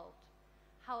become involved.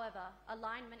 However,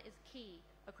 alignment is key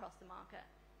across the market,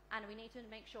 and we need to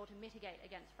make sure to mitigate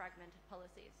against fragmented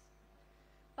policies.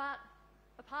 But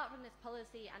apart from this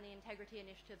policy and the integrity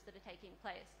initiatives that are taking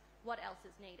place, what else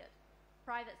is needed?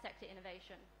 Private sector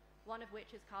innovation, one of which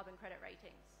is carbon credit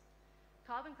ratings.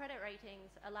 Carbon credit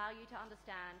ratings allow you to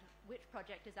understand which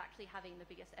project is actually having the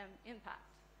biggest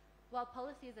impact. While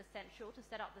policy is essential to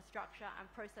set up the structure and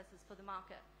processes for the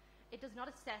market, it does not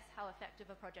assess how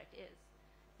effective a project is.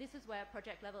 This is where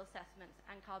project-level assessments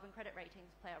and carbon credit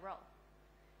ratings play a role.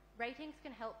 Ratings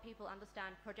can help people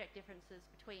understand project differences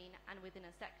between and within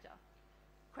a sector.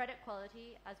 Credit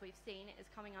quality, as we've seen, is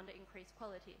coming under increased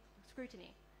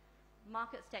scrutiny.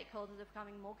 Market stakeholders are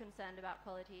becoming more concerned about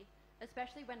quality,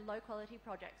 especially when low-quality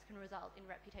projects can result in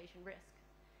reputation risk.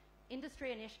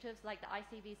 Industry initiatives like the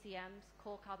ICBCM's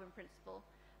Core Carbon Principle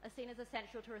are seen as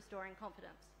essential to restoring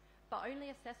confidence, but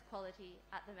only assess quality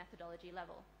at the methodology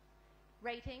level.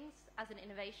 Ratings, as an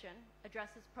innovation,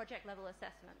 addresses project-level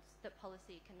assessments that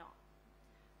policy cannot.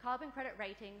 Carbon credit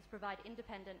ratings provide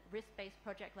independent, risk-based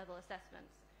project-level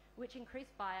assessments, which increase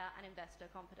buyer and investor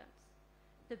confidence.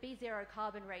 The B0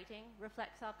 carbon rating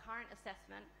reflects our current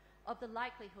assessment of the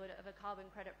likelihood of a carbon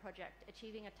credit project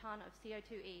achieving a ton of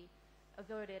CO2e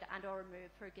avoided and or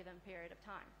removed for a given period of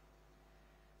time.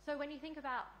 So when you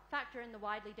factor in the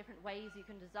widely different ways you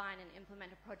can design and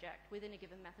implement a project within a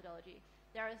given methodology,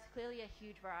 there is clearly a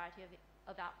huge variety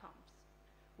of outcomes.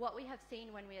 What we have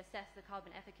seen when we assess the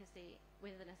carbon efficacy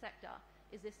within a sector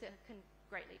is this can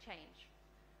greatly change.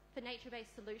 For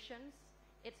nature-based solutions,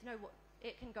 it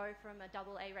can go from a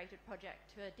AA rated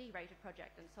project to a D rated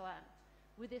project and so on.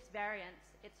 With this variance,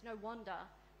 it's no wonder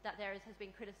that there has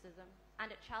been criticism,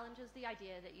 and it challenges the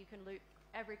idea that you can loop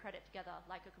every credit together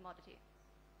like a commodity.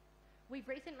 We've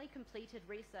recently completed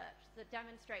research that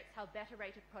demonstrates how better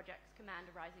rated projects command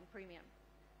a rising premium.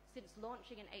 Since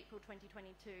launching in April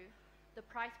 2022, the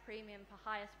price premium for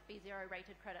highest B0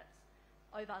 rated credits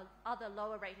over other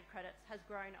lower rated credits has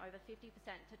grown over 50%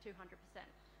 to 200%.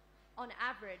 On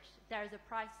average, there is a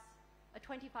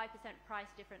 25%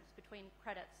 price difference between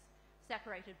credits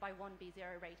separated by one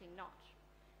B0 rating notch.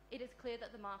 It is clear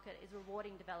that the market is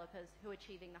rewarding developers who are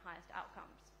achieving the highest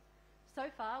outcomes. So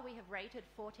far, we have rated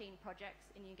 14 projects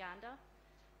in Uganda,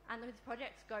 and those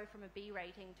projects go from a B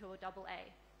rating to a AA,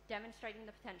 demonstrating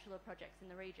the potential of projects in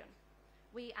the region.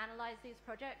 We analyze these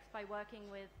projects by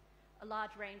working with a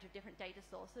large range of different data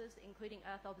sources, including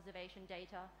Earth observation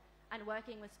data, and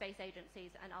working with space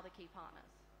agencies and other key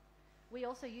partners. We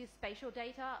also use spatial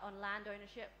data on land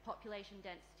ownership, population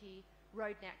density,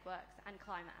 road networks, and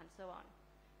climate, and so on.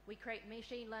 We create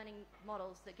machine learning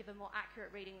models that give a more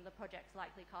accurate reading of the project's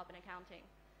likely carbon accounting.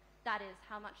 That is,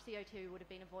 how much CO2 would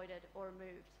have been avoided or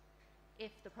removed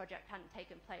if the project hadn't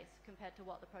taken place compared to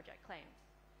what the project claims.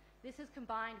 This is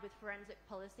combined with forensic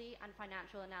policy and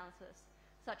financial analysis,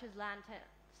 such as land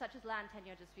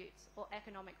tenure disputes or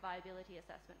economic viability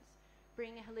assessments,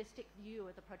 bringing a holistic view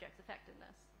of the project's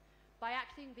effectiveness. By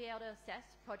actually being able to assess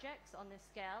projects on this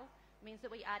scale, means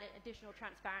that we add additional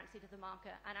transparency to the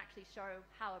market and actually show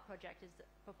how a project is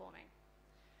performing.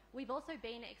 We've also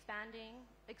been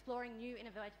exploring new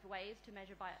innovative ways to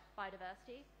measure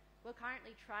biodiversity. We're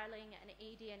currently trialling an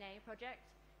eDNA project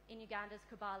in Uganda's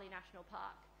Kibale National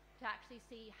Park to actually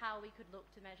see how we could look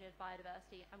to measure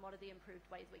biodiversity and what are the improved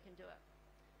ways we can do it.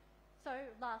 So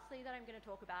lastly that I'm going to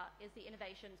talk about is the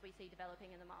innovations we see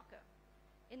developing in the market.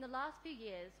 In the last few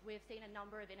years, we've seen a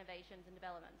number of innovations and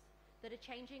developments that are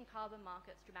changing carbon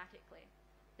markets dramatically.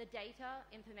 The data,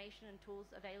 information and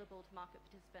tools available to market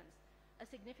participants are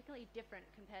significantly different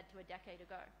compared to a decade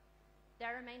ago.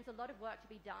 There remains a lot of work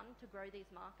to be done to grow these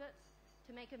markets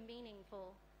to make a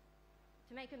meaningful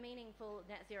net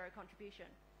zero contribution.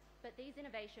 But these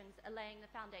innovations are laying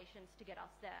the foundations to get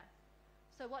us there.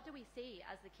 So what do we see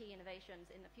as the key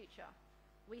innovations in the future?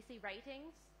 We see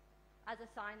ratings as a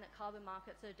sign that carbon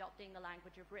markets are adopting the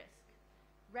language of risk,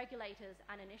 regulators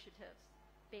and initiatives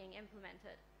being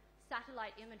implemented,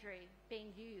 satellite imagery being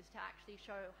used to actually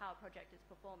show how a project is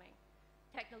performing,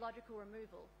 technological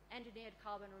removal, engineered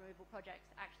carbon removal projects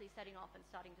actually setting off and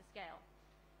starting to scale,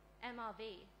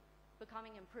 MRV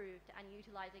becoming improved and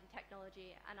utilizing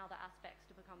technology and other aspects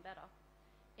to become better,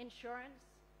 insurance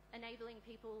enabling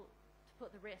people to put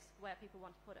the risk where people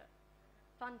want to put it,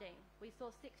 funding. We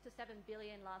saw 6 to 7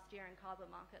 billion last year in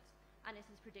carbon markets, and this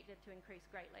is predicted to increase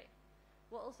greatly.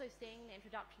 We're also seeing the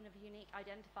introduction of unique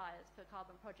identifiers for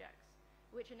carbon projects,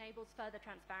 which enables further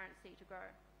transparency to grow.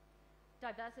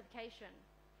 Diversification.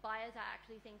 Buyers are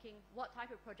actually thinking, what type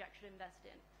of project should I invest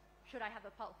in? Should I have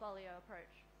a portfolio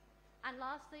approach? And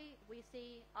lastly, we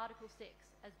see Article 6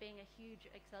 as being a huge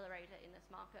accelerator in this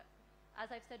market. As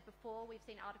I've said before, we've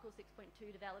seen Article 6.2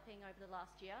 developing over the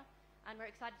last year, and we're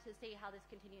excited to see how this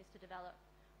continues to develop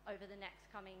over the next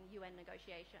coming UN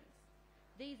negotiations.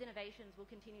 These innovations will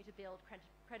continue to build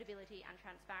credibility and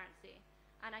transparency,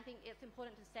 and I think it's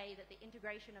important to say that the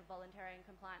integration of voluntary and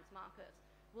compliance markets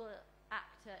will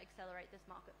act to accelerate this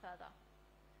market further.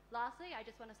 Lastly, I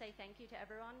just want to say thank you to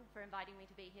everyone for inviting me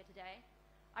to be here today.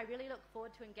 I really look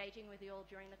forward to engaging with you all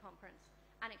during the conference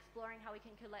and exploring how we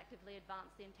can collectively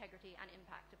advance the integrity and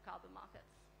impact of carbon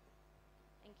markets.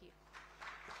 Thank you.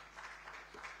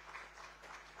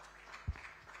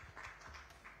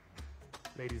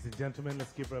 Ladies and gentlemen,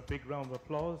 let's give her a big round of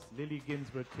applause. Lily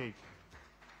Ginsberg Cake.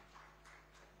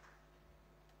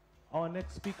 Our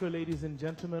next speaker, ladies and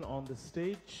gentlemen, on the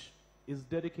stage is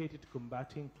dedicated to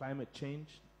combating climate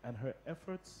change, and her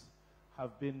efforts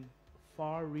have been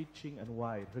far-reaching and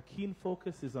wide. Her keen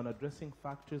focus is on addressing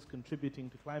factors contributing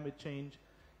to climate change,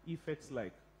 effects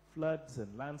like floods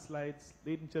and landslides.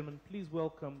 Ladies and gentlemen, please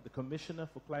welcome the Commissioner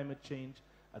for Climate Change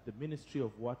at the Ministry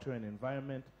of Water and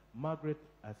Environment, Margaret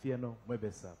Atieno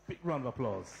Mwebesa. Big round of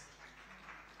applause.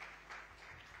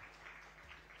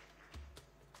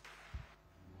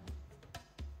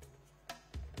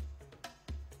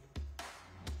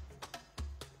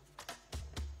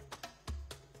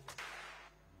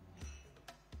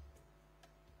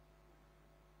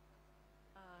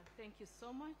 Thank you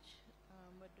so much,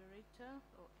 moderator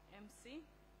or MC.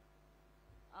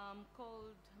 I'm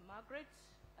called Margaret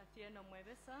Atieno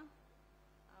Mwebesa.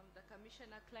 I'm the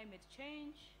Commissioner Climate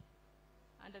Change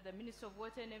under the Ministry of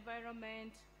Water and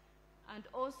Environment, and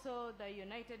also the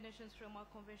United Nations Framework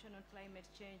Convention on Climate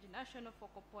Change, national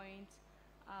focal point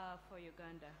for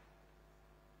Uganda.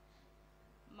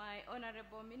 My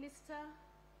Honorable Minister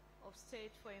of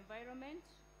State for Environment,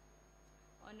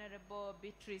 Honorable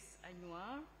Beatrice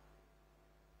Anywar,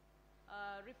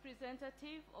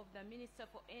 representative of the Minister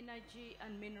for Energy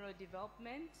and Mineral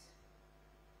Development,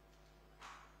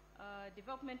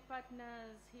 development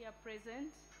partners here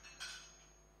present.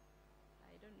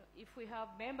 I don't know if we have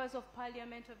members of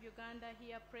Parliament of Uganda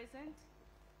here present,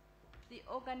 the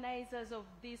organizers of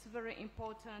this very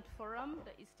important forum,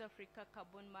 the East Africa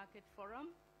Carbon Market Forum,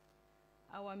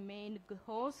 our main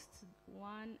host,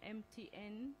 One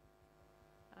MTN,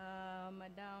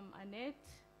 Madame Annette,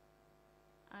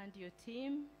 and your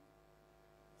team,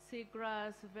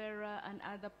 Sigras, Vera, and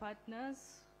other partners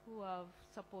who have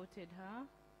supported her,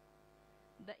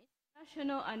 the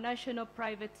international and national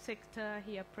private sector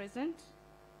here present,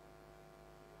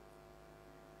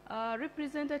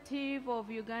 representative of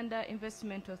Uganda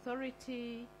Investment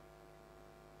Authority,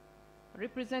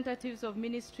 representatives of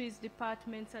ministries,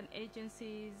 departments, and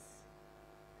agencies,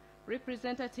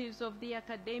 representatives of the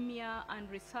academia and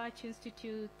research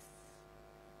institutes,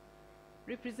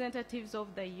 representatives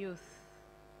of the youth,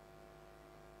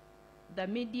 the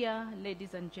media,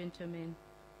 ladies and gentlemen.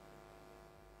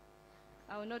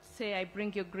 I will not say I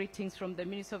bring you greetings from the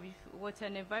Ministry of Water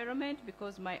and Environment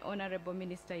because my Honorable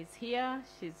Minister is here.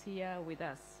 She's here with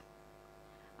us.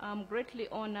 I'm greatly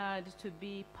honored to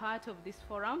be part of this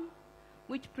forum,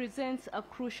 which presents a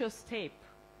crucial step,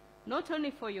 not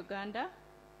only for Uganda,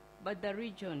 but the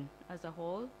region as a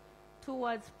whole,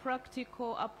 towards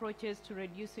practical approaches to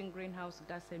reducing greenhouse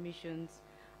gas emissions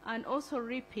and also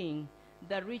reaping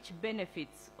the rich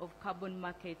benefits of carbon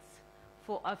markets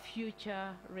for a future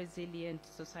resilient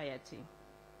society.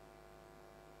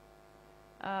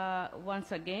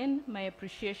 Once again, my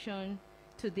appreciation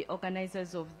to the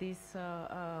organizers of this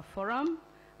forum.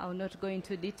 I will not go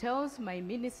into details. My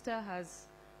minister has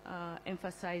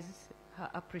emphasized her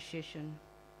appreciation.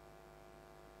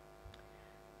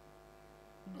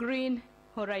 Green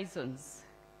Horizons,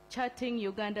 charting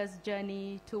Uganda's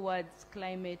journey towards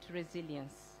climate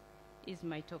resilience is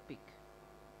my topic.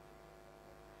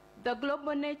 The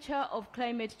global nature of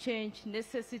climate change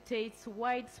necessitates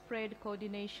widespread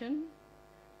coordination,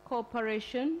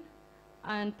 cooperation,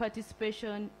 and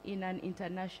participation in an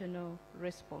international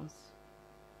response.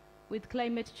 With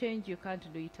climate change, you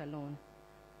can't do it alone.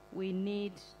 We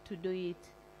need to do it,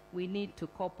 we need to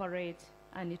cooperate,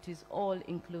 and it is all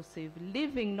inclusive,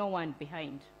 leaving no one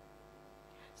behind.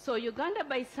 So Uganda,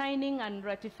 by signing and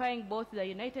ratifying both the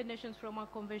United Nations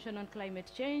Framework Convention on Climate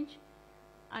Change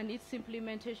and its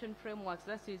implementation frameworks,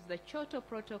 that is the Kyoto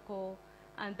Protocol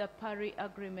and the Paris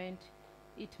Agreement,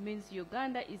 it means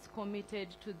Uganda is committed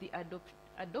to the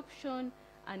adoption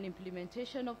and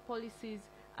implementation of policies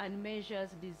and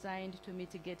measures designed to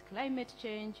mitigate climate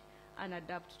change and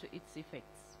adapt to its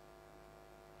effects.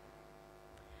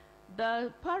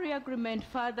 The Paris Agreement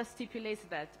further stipulates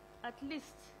that at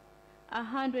least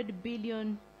 $100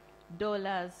 billion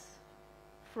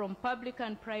from public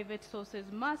and private sources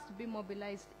must be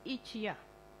mobilized each year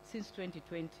since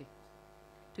 2020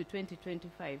 to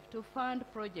 2025 to fund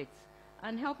projects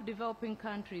and help developing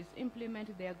countries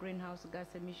implement their greenhouse gas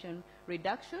emission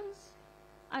reductions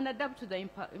and adapt to the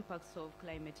impacts of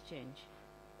climate change.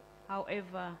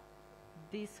 However,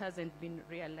 this hasn't been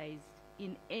realized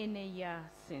in any year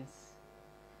since.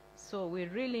 So we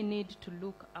really need to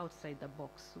look outside the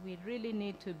box. We really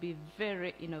need to be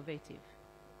very innovative.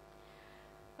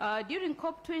 During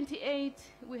COP28,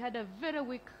 we had a very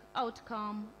weak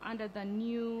outcome under the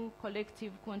new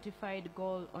collective quantified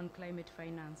goal on climate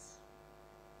finance.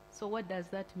 So what does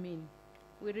that mean?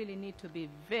 We really need to be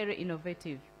very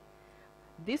innovative.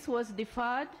 This was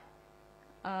deferred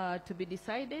to be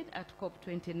decided at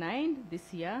COP29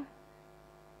 this year,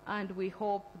 and we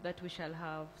hope that we shall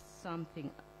have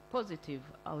something positive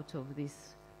out of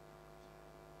this.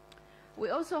 We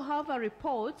also have a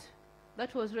report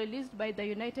that was released by the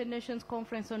United Nations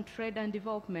Conference on Trade and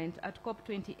Development at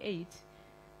COP28.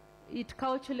 It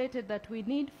calculated that we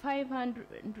need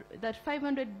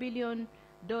 $500 billion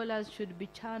should be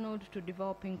channeled to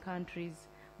developing countries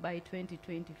by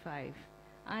 2025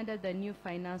 under the new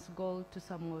finance goal to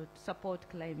support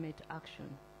climate action.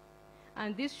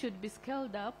 And this should be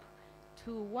scaled up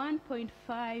to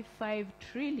 1.55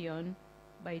 trillion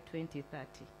by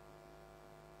 2030.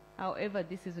 However,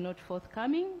 this is not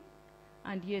forthcoming,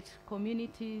 and yet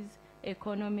communities,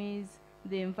 economies,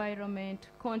 the environment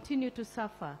continue to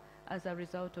suffer as a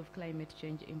result of climate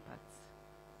change impacts.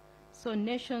 So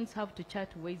nations have to chart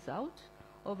ways out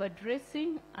of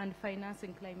addressing and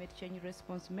financing climate change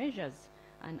response measures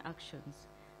and actions.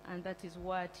 And that is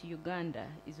what Uganda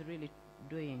is really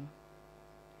doing.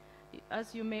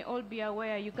 As you may all be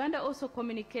aware, Uganda also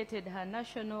communicated her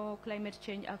National Climate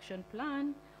Change Action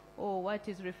Plan, or what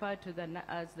is referred to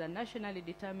as the Nationally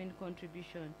Determined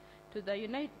Contribution, to the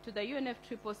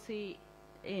UNFCCC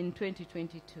in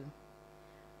 2022.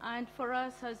 And for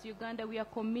us as Uganda, we are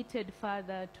committed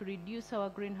further to reduce our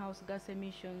greenhouse gas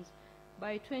emissions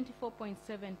by 24.7%,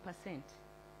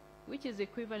 which is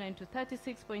equivalent to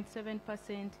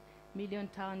 36.7% million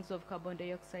tons of carbon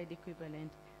dioxide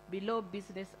equivalent, below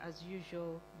business as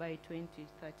usual by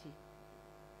 2030.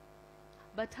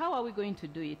 But how are we going to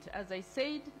do it? As I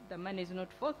said, the money is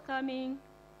not forthcoming,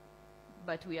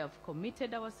 but we have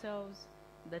committed ourselves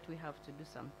that we have to do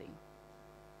something.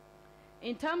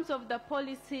 In terms of the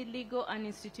policy, legal, and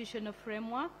institutional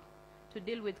framework to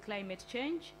deal with climate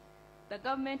change, the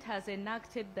government has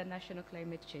enacted the National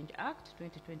Climate Change Act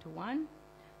 2021,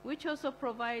 which also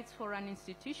provides for an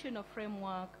institutional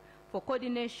framework for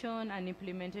coordination and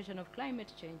implementation of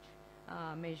climate change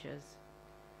measures.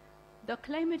 The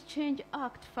Climate Change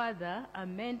Act further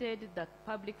amended the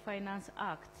Public Finance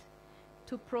Act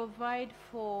to provide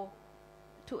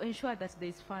to ensure that there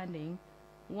is funding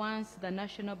once the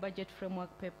National Budget Framework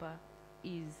paper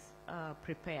is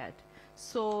prepared.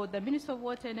 So the Minister of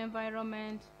Water and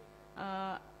Environment,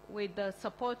 with the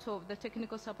support of the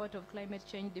technical support of Climate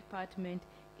Change Department,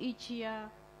 each year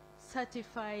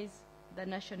certifies the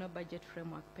national budget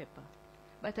framework paper.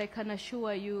 But I can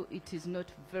assure you it is not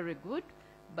very good,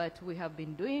 but we have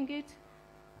been doing it.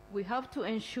 We have to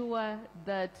ensure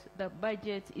that the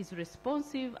budget is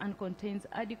responsive and contains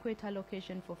adequate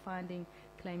allocation for funding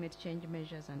climate change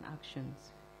measures and actions.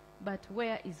 But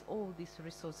where is all this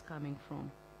resource coming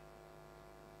from?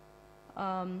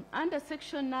 Under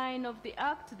Section 9 of the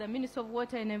Act, the Minister of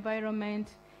Water and Environment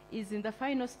is in the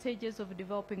final stages of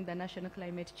developing the National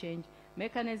Climate Change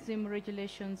Mechanism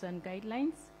Regulations and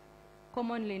Guidelines,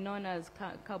 commonly known as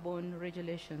carbon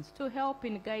regulations, to help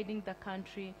in guiding the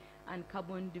country and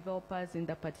carbon developers in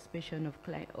the participation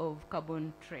of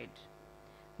carbon trade.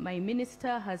 My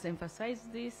minister has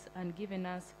emphasized this and given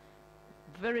us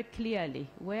very clearly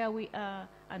where we are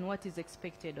and what is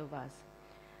expected of us.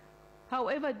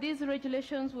 However, these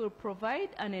regulations will provide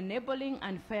an enabling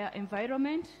and fair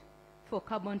environment for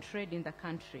carbon trade in the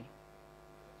country.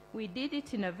 We did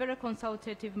it in a very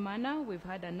consultative manner. We've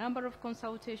had a number of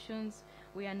consultations.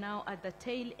 We are now at the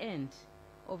tail end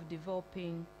of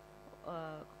developing,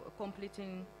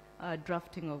 completing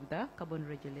drafting of the carbon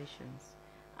regulations.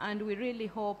 And we really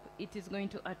hope it is going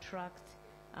to attract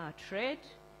trade,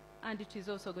 and it is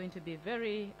also going to be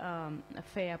very a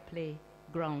fair play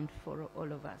ground for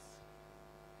all of us.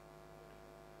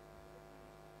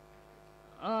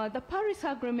 The Paris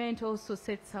Agreement also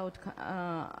sets out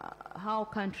how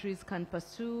countries can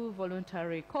pursue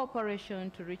voluntary cooperation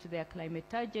to reach their climate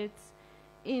targets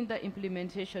in the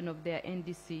implementation of their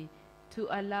NDC, to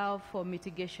allow for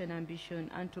mitigation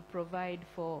ambition and to provide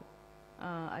for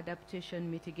adaptation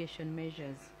mitigation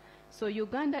measures. So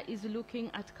Uganda is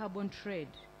looking at carbon trade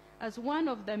as one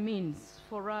of the means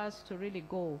for us to really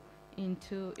go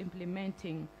into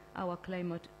implementing our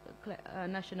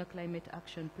National Climate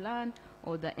Action Plan,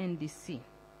 or the NDC.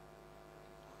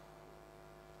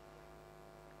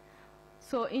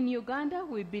 So in Uganda,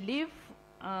 we believe,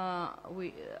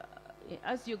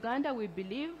 as Uganda, we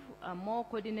believe a more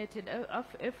coordinated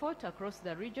effort across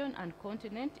the region and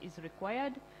continent is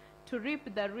required to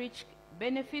reap the rich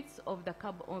benefits of the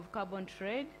carbon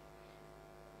trade,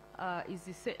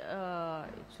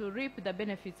 to reap the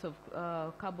benefits of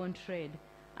carbon trade.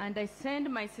 And I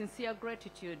send my sincere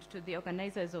gratitude to the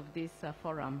organizers of this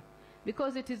forum,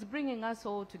 because it is bringing us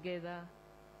all together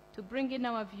to bring in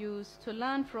our views, to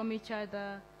learn from each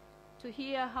other, to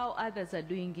hear how others are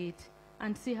doing it,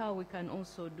 and see how we can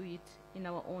also do it in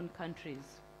our own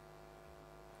countries.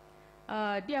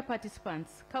 Dear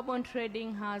participants, carbon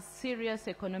trading has serious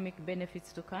economic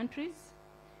benefits to countries,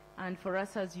 and for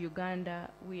us as Uganda,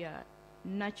 we are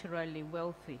naturally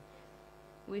wealthy.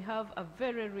 We have a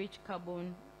very rich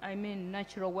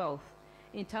natural wealth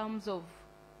in terms of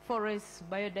forests,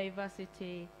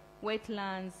 biodiversity,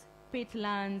 wetlands,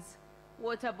 peatlands,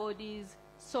 water bodies,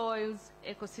 soils,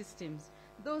 ecosystems.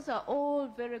 Those are all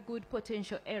very good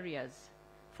potential areas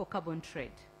for carbon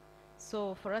trade.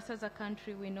 So for us as a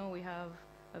country, we know we have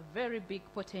a very big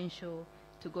potential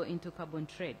to go into carbon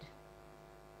trade.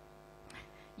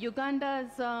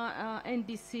 Uganda's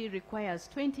NDC requires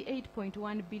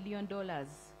 $28.1 billion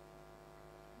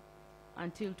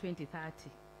until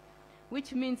 2030,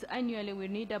 which means annually we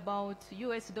need about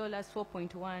US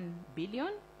 $4.1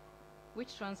 billion,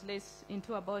 which translates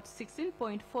into about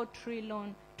 16.4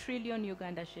 trillion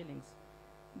Uganda shillings.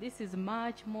 This is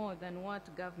much more than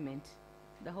what government,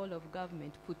 the whole of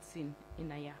government, puts in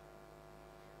a year.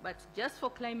 But just for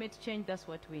climate change, that's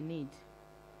what we need.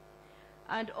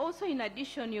 And also, in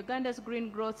addition, Uganda's Green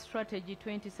Growth Strategy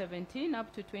 2017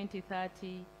 up to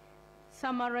 2030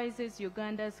 summarizes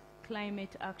Uganda's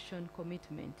climate action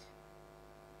commitment.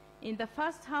 In the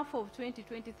first half of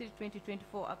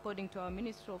 2023-2024, according to our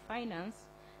Ministry of Finance,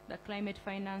 the Climate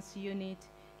Finance Unit,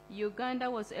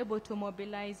 Uganda was able to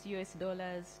mobilize US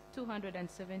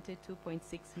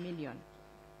 $272.6 million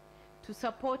to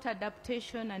support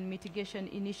adaptation and mitigation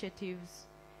initiatives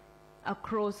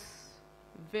across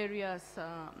various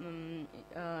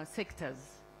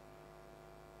sectors.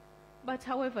 But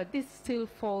however, this still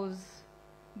falls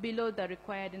below the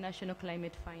required national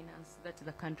climate finance that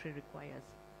the country requires.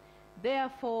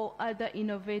 Therefore, other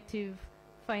innovative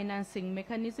financing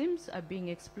mechanisms are being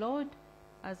explored,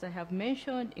 as I have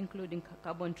mentioned, including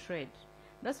carbon trade.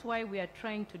 That's why we are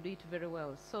trying to do it very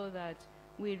well, so that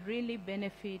we really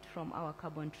benefit from our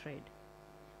carbon trade.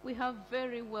 We have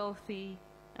very wealthy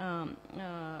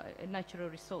natural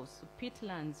resource,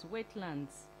 peatlands,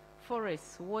 wetlands,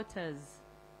 forests, waters,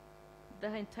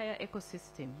 the entire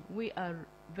ecosystem. We are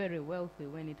very wealthy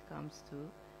when it comes to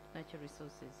natural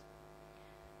resources.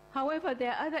 However,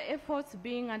 there are other efforts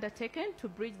being undertaken to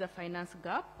bridge the finance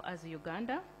gap as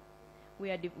Uganda.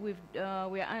 we are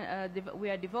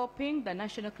developing the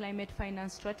National Climate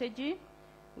Finance Strategy.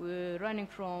 We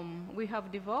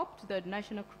have developed the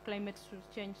National Climate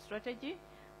Change Strategy,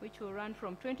 which will run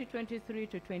from 2023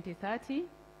 to 2030.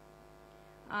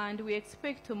 And we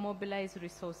expect to mobilize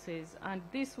resources, and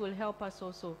this will help us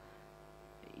also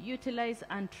utilize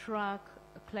and track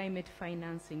climate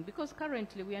financing, because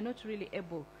currently we are not really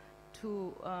able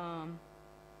to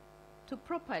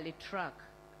properly track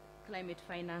climate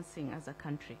financing as a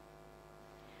country.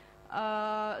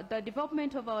 The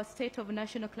development of our State of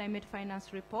National Climate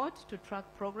Finance Report to track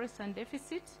progress and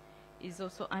deficit is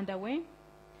also underway.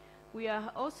 We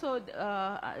are also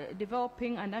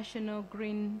developing a national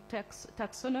green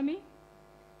taxonomy,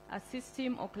 a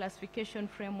system or classification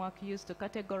framework used to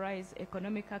categorize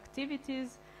economic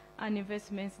activities and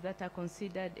investments that are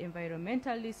considered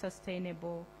environmentally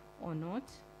sustainable or not.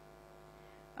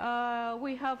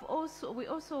 We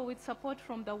also, with support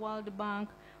from the World Bank,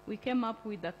 we came up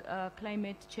with a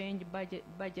climate change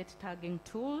budget tagging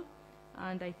tool,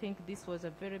 and I think this was a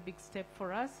very big step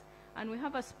for us. And we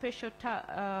have a special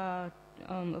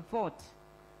vote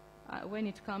when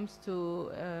it comes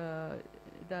to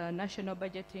the national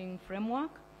budgeting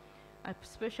framework, a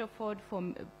special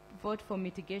vote for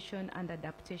mitigation and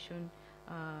adaptation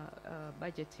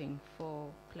budgeting for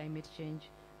climate change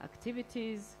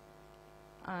activities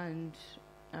and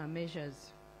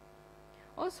measures.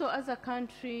 Also, as a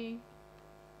country,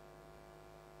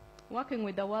 working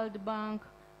with the World Bank,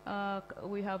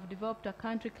 we have developed a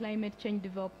country climate change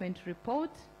development report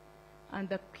and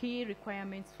the key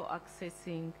requirements for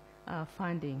accessing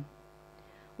funding.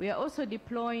 We are also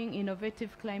deploying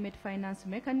innovative climate finance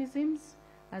mechanisms.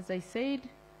 As I said,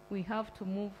 we have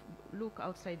to look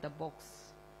outside the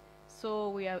box. So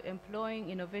we are employing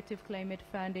innovative climate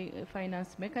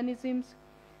finance mechanisms.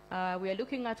 We are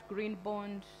looking at green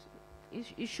bond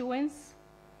issuance,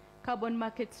 carbon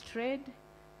markets trade,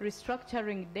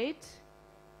 restructuring debt,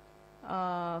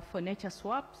 for nature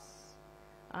swaps,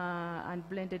 and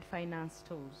blended finance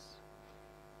tools.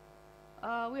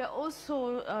 We are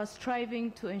also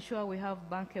striving to ensure we have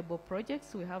bankable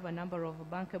projects. We have a number of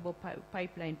bankable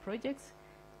pipeline projects,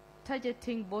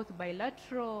 targeting both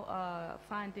bilateral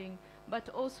funding, but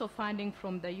also funding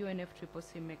from the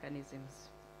UNFCCC mechanisms.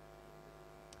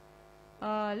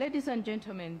 Ladies and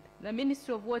gentlemen, the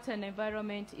Ministry of Water and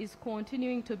Environment is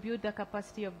continuing to build the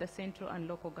capacity of the central and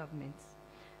local governments.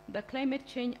 The Climate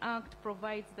Change Act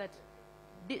provides that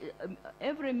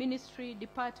every ministry,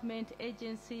 department,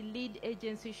 agency, lead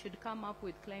agency should come up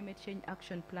with climate change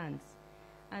action plans.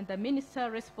 And the minister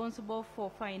responsible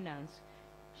for finance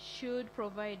should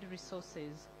provide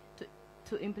resources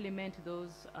to implement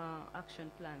those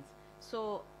action plans.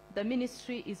 So the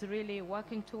ministry is really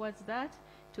working towards that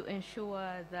to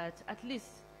ensure that at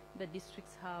least the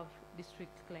districts have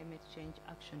district climate change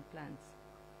action plans.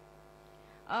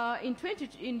 In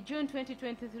June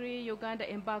 2023, Uganda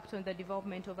embarked on the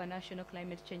development of a national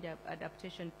climate change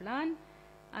adaptation plan,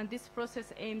 and this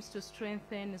process aims to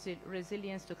strengthen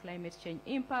resilience to climate change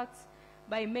impacts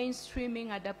by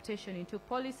mainstreaming adaptation into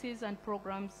policies and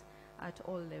programs at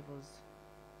all levels.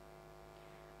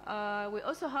 We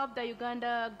also have the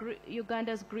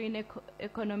Uganda's Green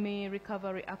Economy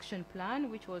Recovery Action Plan,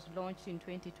 which was launched in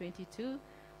 2022,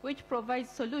 which provides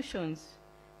solutions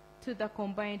to the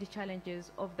combined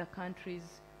challenges of the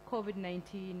country's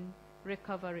COVID-19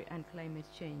 recovery and climate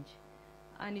change.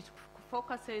 And it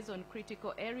focuses on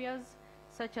critical areas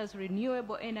such as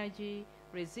renewable energy,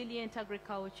 resilient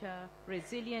agriculture,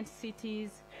 resilient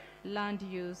cities, land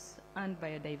use, and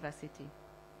biodiversity.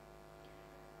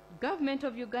 Government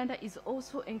of Uganda is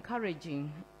also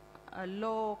encouraging a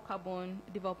low carbon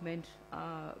development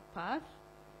path,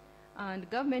 and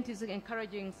government is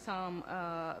encouraging some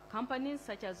companies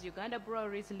such as Uganda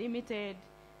Breweries Limited,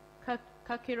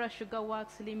 Kakira Sugar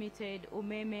Works Limited,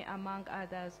 Umeme, among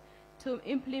others, to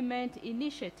implement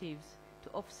initiatives to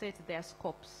offset their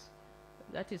scopes.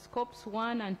 That is scopes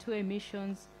 1 and 2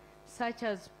 emissions, such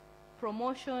as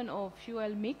promotion of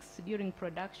fuel mix during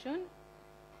production,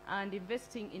 and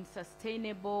investing in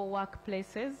sustainable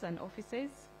workplaces and offices,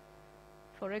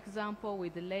 for example,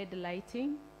 with LED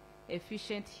lighting,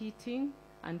 efficient heating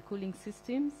and cooling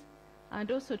systems,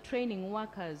 and also training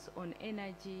workers on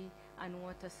energy and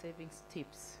water savings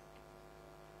tips.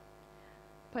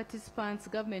 Participants,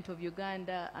 Government of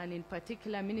Uganda, and in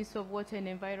particular Ministry of Water and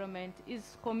Environment,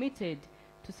 is committed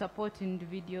to support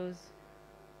individuals,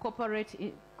 corporate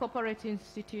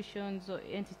institutions or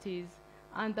entities,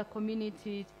 and the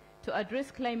community to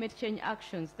address climate change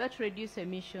actions that reduce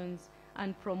emissions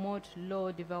and promote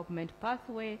low development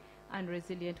pathway and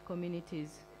resilient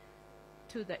communities,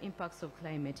 to the impacts of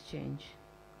climate change.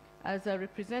 As a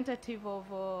representative of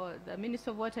the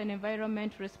Minister of Water and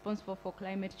Environment responsible for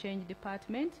Climate Change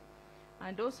Department,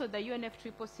 and also the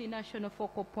UNFCCC National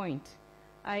Focal Point,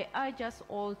 I urge us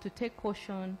all to take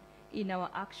caution in our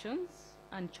actions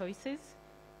and choices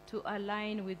to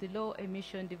align with the low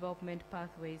emission development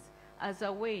pathways as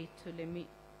a way to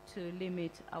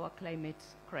limit our climate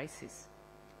crisis.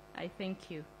 I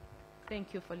thank you.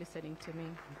 Thank you for listening to me.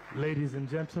 Ladies and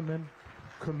gentlemen,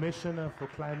 Commissioner for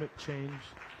Climate Change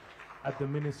at the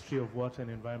Ministry of Water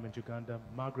and Environment, Uganda,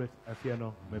 Margaret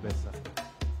Atieno Mwebesa.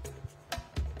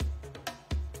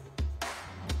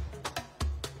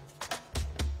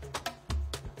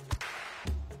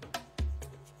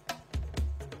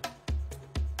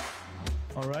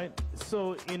 All right,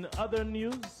 so in other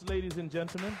news, ladies and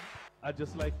gentlemen, I'd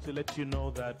just like to let you know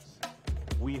that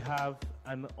we have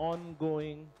an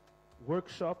ongoing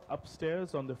workshop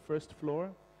upstairs on the first floor,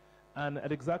 and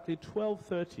at exactly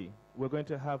 12:30, we're going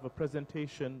to have a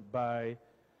presentation by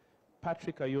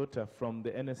Patrick Ayota from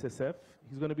the NSSF.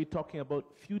 He's going to be talking about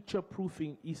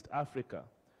future-proofing East Africa,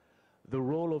 the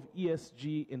role of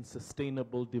ESG in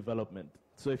sustainable development.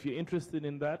 So if you're interested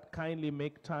in that, kindly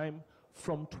make time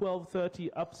from 12:30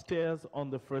 upstairs on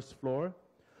the first floor.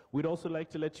 We'd also like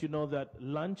to let you know that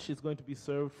lunch is going to be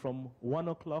served from 1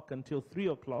 o'clock until 3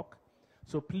 o'clock.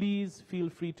 So please feel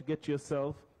free to get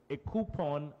yourself a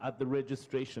coupon at the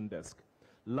registration desk.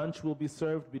 Lunch will be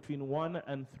served between 1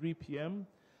 and 3 p.m.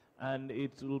 and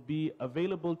it will be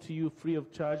available to you free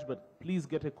of charge, but please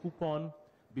get a coupon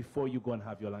before you go and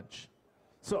have your lunch.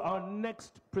 So our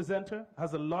next presenter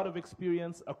has a lot of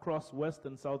experience across West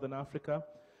and Southern Africa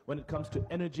when it comes to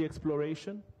energy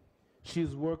exploration.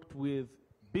 She's worked with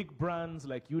big brands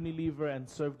like Unilever and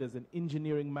served as an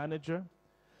engineering manager.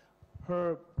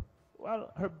 Her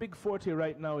big forte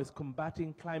right now is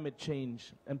combating climate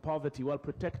change and poverty while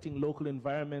protecting local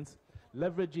environments,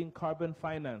 leveraging carbon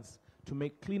finance to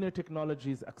make cleaner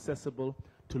technologies accessible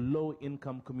to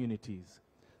low-income communities.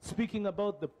 Speaking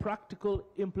about the practical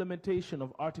implementation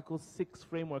of Article 6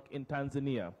 framework in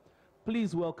Tanzania,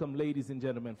 please welcome, ladies and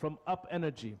gentlemen, from Up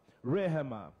Energy,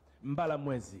 Rehema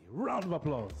Mbalamwezi. Round of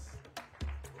applause.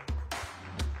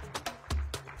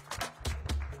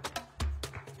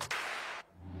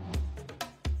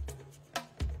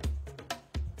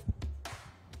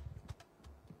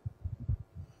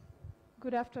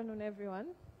 Good afternoon, everyone.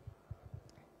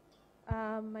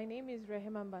 My name is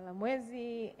Rehema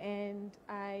Mbalamwezi, and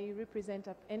I represent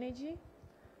Up Energy.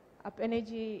 Up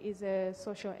Energy is a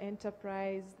social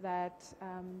enterprise that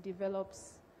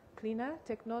develops cleaner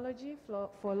technology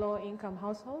for low-income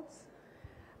households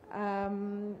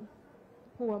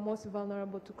who are most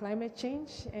vulnerable to climate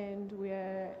change, and we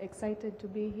are excited to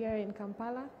be here in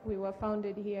Kampala. We were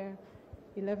founded here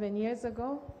 11 years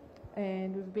ago,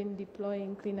 and we've been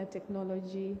deploying cleaner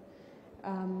technology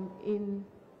in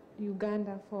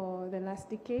Uganda for the last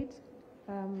decade.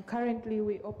 Currently,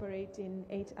 we operate in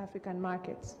 8 African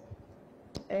markets.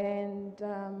 And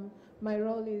my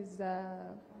role is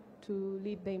to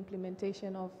lead the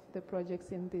implementation of the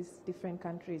projects in these different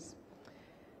countries.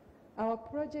 Our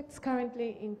projects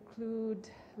currently include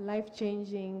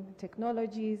life-changing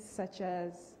technologies such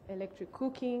as electric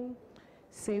cooking,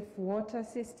 safe water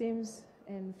systems,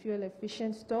 and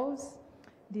fuel-efficient stoves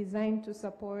designed to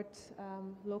support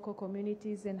local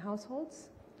communities and households.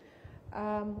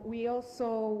 We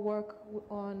also work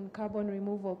on carbon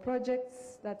removal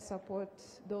projects that support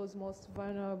those most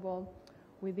vulnerable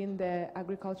within the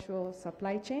agricultural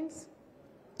supply chains,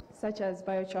 such as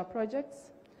biochar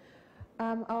projects.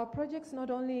 Our projects not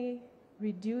only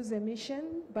reduce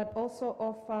emission, but also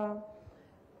offer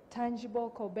tangible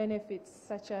co-benefits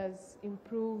such as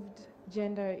improved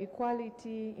gender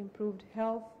equality, improved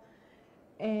health,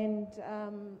 and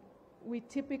we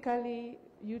typically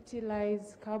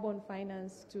utilize carbon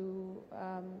finance to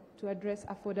address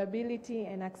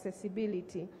affordability and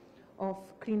accessibility of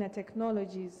cleaner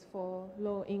technologies for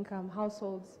low-income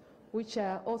households, which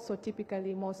are also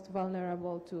typically most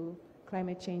vulnerable to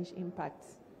climate change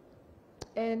impacts.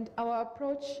 And our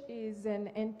approach is an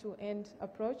end-to-end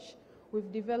approach.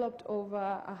 We've developed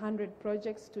over 100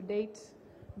 projects to date,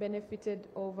 benefited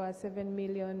over 7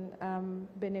 million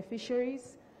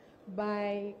beneficiaries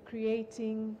by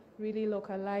creating really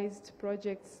localized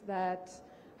projects that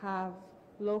have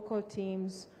local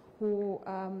teams who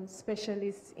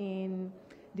specialists in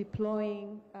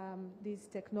deploying these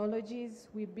technologies.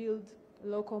 We build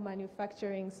local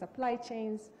manufacturing supply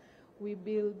chains. We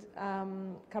build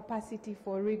capacity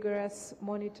for rigorous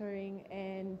monitoring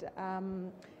and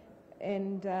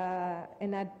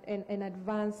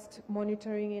advanced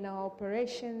monitoring in our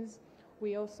operations.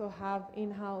 We also have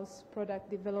in-house product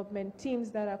development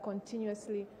teams that are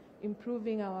continuously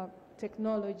improving our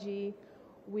technology.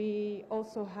 We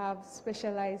also have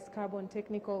specialized carbon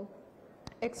technical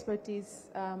expertise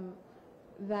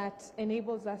that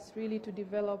enables us really to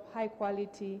develop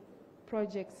high-quality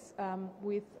projects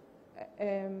with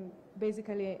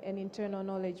basically an internal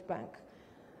knowledge bank.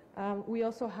 We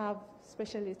also have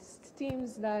specialist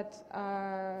teams that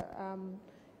are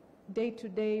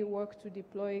day-to-day work to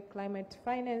deploy climate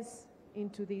finance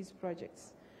into these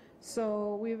projects.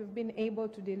 So we've been able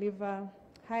to deliver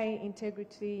high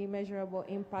integrity, measurable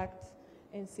impact,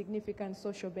 and significant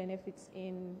social benefits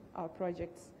in our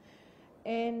projects.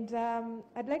 And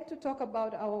I'd like to talk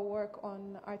about our work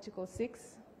on Article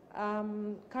 6.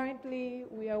 Currently,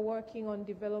 we are working on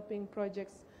developing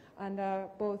projects under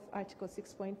both Article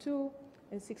 6.2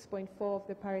 and 6.4 of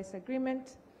the Paris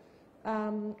Agreement.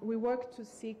 We work to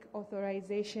seek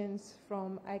authorizations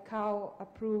from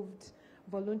ICAO-approved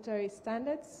voluntary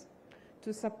standards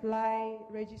to supply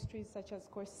registries such as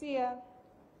CORSIA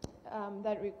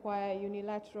that require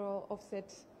unilateral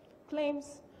offset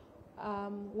claims.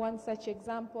 One such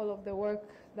example of the work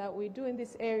that we do in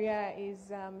this area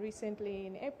is recently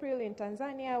in April in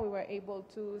Tanzania, we were able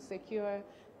to secure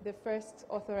the first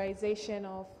authorization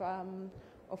of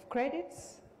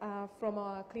credits from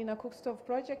our Cleaner Cookstove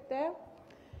project there.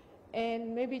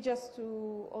 And maybe just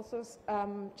to also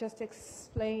just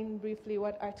explain briefly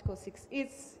what Article 6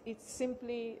 is. It's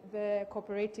simply the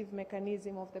cooperative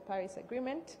mechanism of the Paris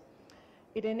Agreement.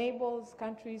 It enables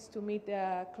countries to meet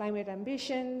their climate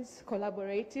ambitions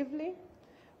collaboratively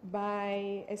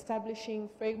by establishing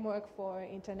framework for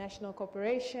international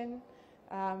cooperation.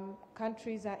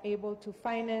 Countries are able to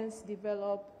finance,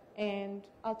 develop, and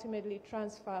ultimately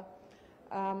transfer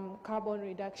carbon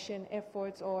reduction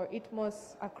efforts or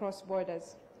ITMOS across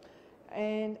borders.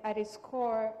 And at its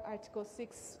core, Article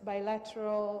 6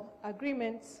 bilateral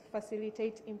agreements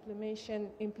facilitate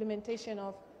implementation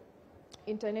of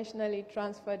internationally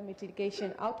transferred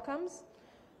mitigation outcomes.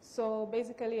 So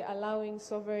basically allowing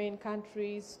sovereign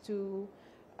countries to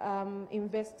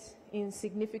invest in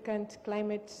significant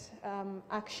climate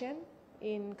action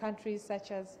in countries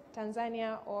such as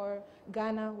Tanzania or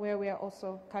Ghana, where we are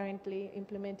also currently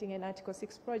implementing an Article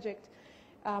 6 project,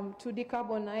 to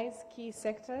decarbonize key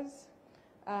sectors,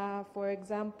 for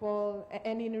example,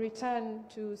 and in return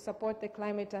to support the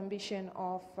climate ambition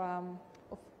of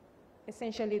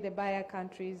essentially the buyer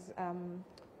country's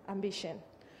ambition.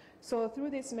 So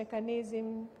through this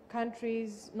mechanism,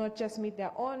 countries not just meet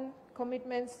their own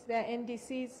commitments, their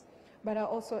NDCs, but are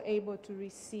also able to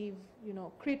receive,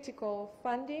 critical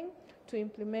funding to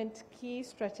implement key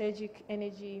strategic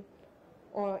energy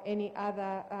or any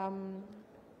other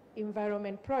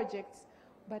environment projects,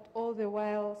 but all the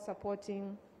while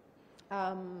supporting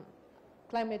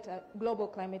global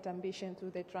climate ambition through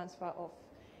the transfer of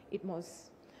ITMOS.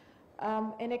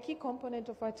 And a key component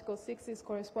of Article 6 is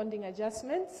corresponding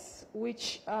adjustments,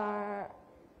 which are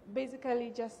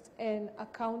basically just an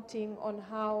accounting on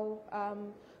how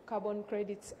carbon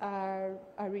credits are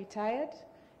retired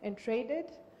and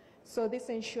traded. So this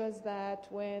ensures that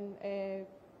when a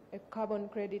carbon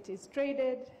credit is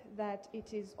traded, that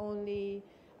it is only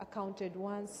accounted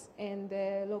once and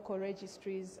the local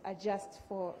registries adjust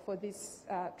for this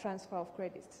transfer of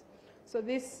credits. So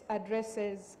this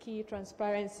addresses key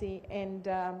transparency and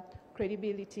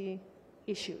credibility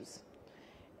issues.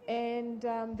 And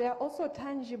there are also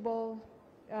tangible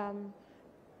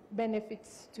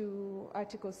benefits to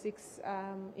Article 6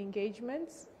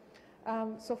 engagements.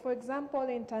 So for example,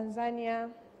 in Tanzania,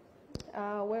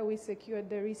 where we secured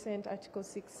the recent Article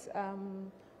 6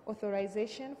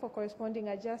 authorization for corresponding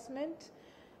adjustment,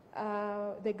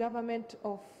 the government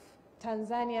of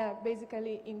Tanzania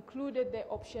basically included the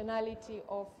optionality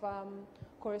of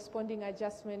corresponding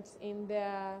adjustments in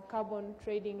their carbon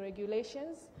trading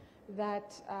regulations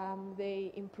that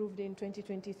they improved in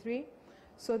 2023.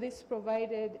 So this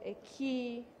provided a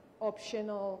key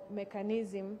optional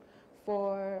mechanism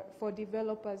for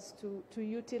developers to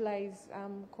utilize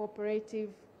cooperative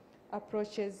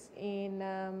approaches in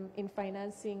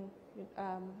financing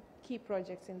key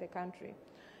projects in the country.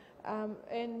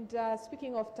 And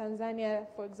speaking of Tanzania,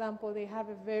 for example, they have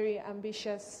a very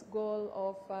ambitious goal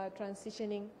of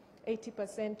transitioning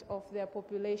 80% of their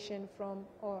population from,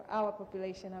 or our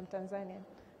population, I'm Tanzanian,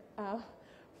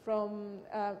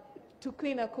 to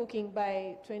cleaner cooking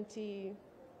by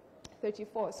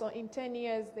 2034. So in 10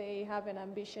 years, they have an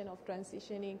ambition of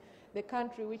transitioning the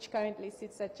country, which currently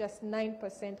sits at just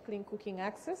 9% clean cooking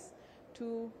access,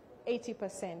 to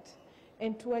 80%.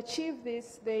 And to achieve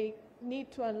this, they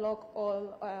need to unlock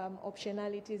all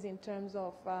optionalities in terms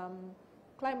of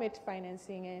climate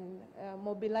financing and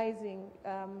mobilizing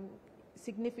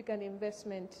significant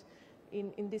investment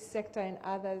in this sector and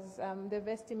others. They've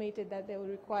estimated that they will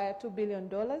require $2 billion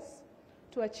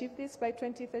to achieve this by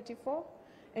 2034.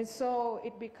 And so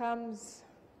it becomes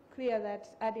clear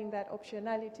that adding that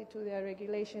optionality to their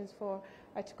regulations for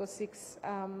Article 6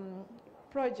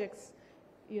 projects,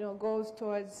 goes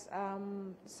towards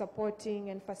supporting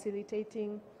and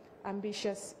facilitating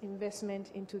ambitious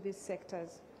investment into these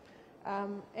sectors.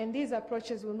 And these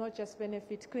approaches will not just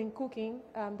benefit clean cooking,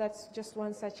 that's just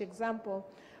one such example,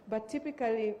 but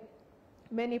typically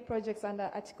many projects under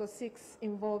Article 6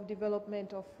 involve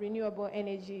development of renewable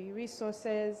energy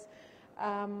resources,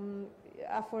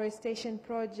 afforestation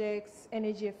projects,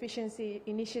 energy efficiency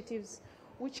initiatives,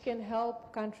 which can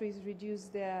help countries reduce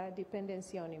their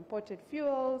dependency on imported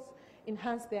fuels,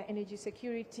 enhance their energy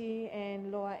security,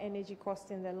 and lower energy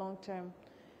costs in the long term.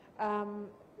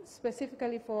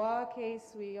 Specifically for our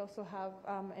case, we also have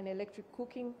an electric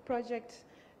cooking project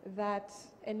that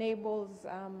enables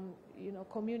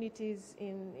communities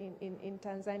in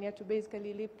Tanzania to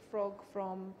basically leapfrog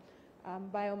from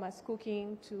biomass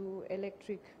cooking to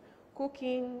electric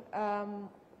cooking,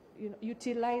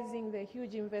 utilizing the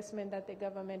huge investment that the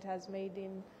government has made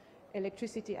in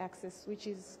electricity access, which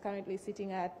is currently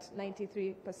sitting at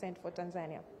 93% for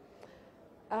Tanzania.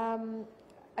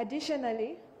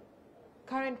 Additionally,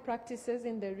 current practices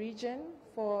in the region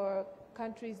for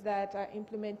countries that are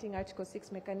implementing Article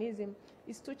 6 mechanism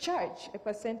is to charge a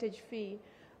percentage fee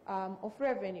of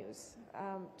revenues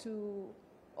to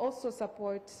also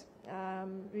support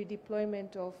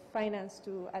redeployment of finance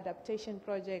to adaptation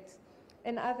projects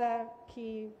and other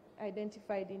key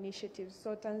identified initiatives.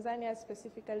 So Tanzania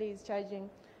specifically is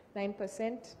charging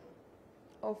 9%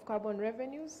 of carbon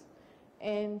revenues,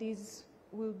 and these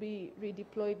will be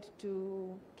redeployed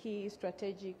to key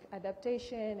strategic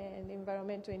adaptation and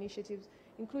environmental initiatives,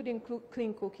 including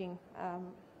clean cooking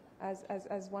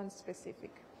as one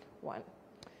specific one.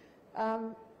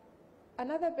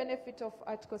 Another benefit of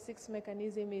Article 6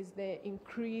 mechanism is the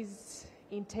increased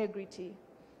integrity.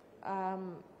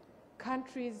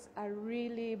 Countries are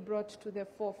really brought to the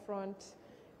forefront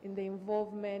in the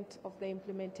involvement of the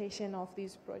implementation of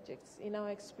these projects. In our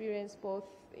experience, both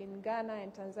in Ghana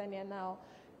and Tanzania now,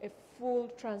 a full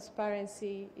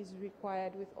transparency is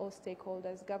required with all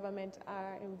stakeholders. Government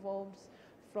are involved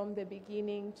from the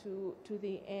beginning to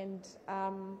the end.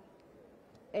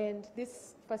 And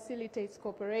this facilitates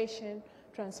cooperation,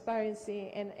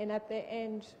 transparency, and at the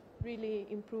end really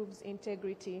improves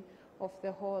integrity of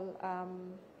the whole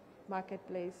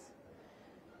marketplace.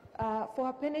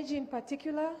 For Apenergy in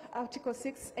particular, Article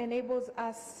 6 enables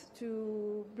us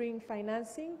to bring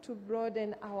financing to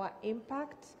broaden our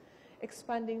impact,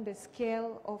 expanding the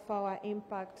scale of our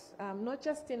impact, not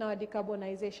just in our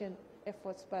decarbonization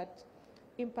efforts, but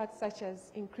impacts such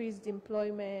as increased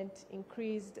employment,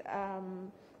 increased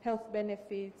health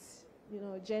benefits,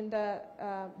 gender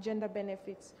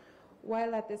benefits,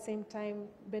 while at the same time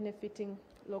benefiting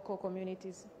local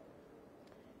communities.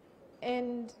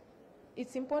 And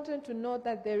it's important to note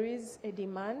that there is a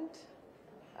demand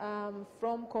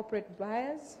from corporate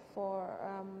buyers for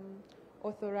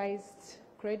authorized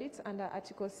credits under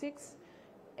Article 6,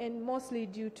 and mostly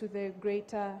due to the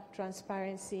greater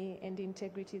transparency and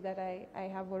integrity that I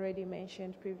have already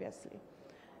mentioned previously.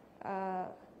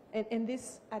 And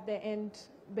this, at the end,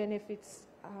 benefits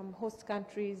host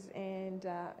countries and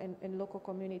local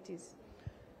communities.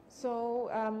 So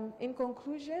in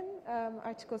conclusion,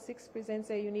 Article 6 presents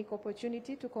a unique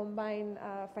opportunity to combine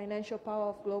financial power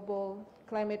of global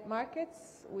climate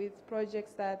markets with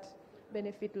projects that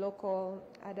benefit local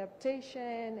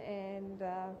adaptation and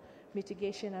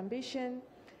mitigation ambition.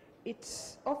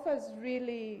 It offers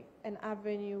really an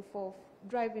avenue for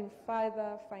driving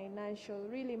further financial,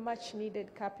 really much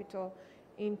needed capital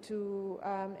into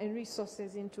and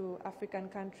resources into African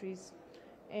countries.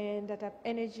 And at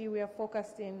Apenergy, we are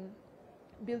focused in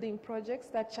building projects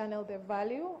that channel the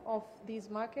value of these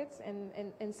markets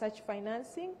and such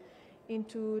financing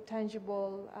into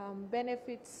tangible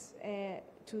benefits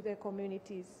to the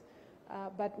communities.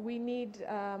 But we need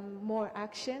more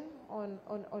action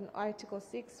on Article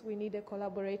 6. We need a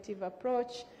collaborative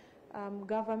approach.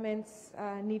 Governments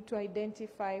need to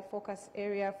identify focus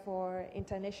area for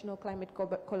international climate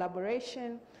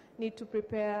collaboration, need to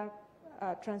prepare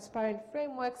transparent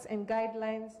frameworks and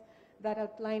guidelines that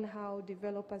outline how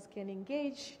developers can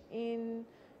engage in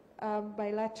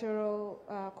bilateral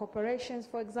cooperations,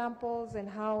 for examples, and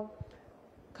how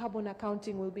carbon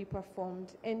accounting will be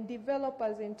performed. And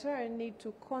developers, in turn, need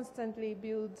to constantly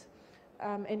build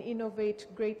and innovate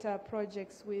greater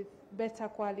projects with better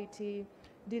quality,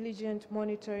 diligent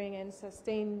monitoring and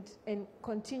sustained and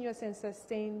continuous and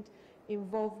sustained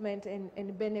involvement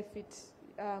and benefit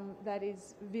that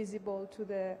is visible to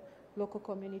the local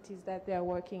communities that they are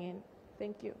working in.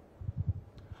 Thank you.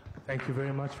 Thank you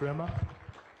very much, Rema.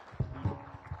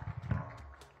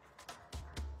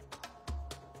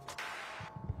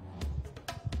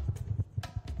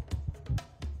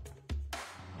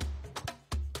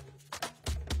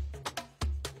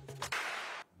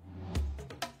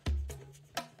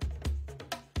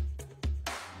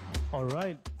 All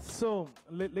right, so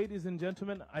ladies and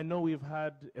gentlemen, I know we've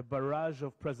had a barrage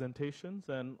of presentations,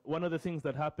 and one of the things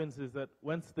that happens is that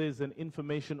once there's an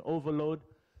information overload,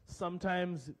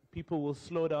 sometimes people will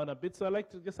slow down a bit. So I'd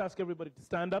like to just ask everybody to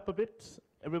stand up a bit.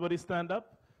 Everybody stand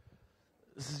up.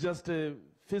 This is just a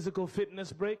physical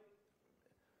fitness break.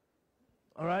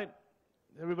 All right,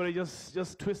 everybody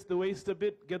just twist the waist a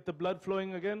bit, get the blood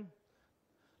flowing again.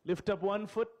 Lift up one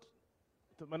foot,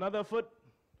 to another foot.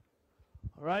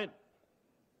 All right.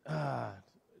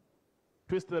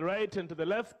 Twist to the right and to the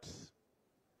left.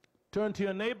 Turn to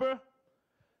your neighbor.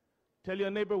 Tell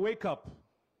your neighbor, wake up.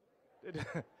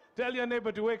 Tell your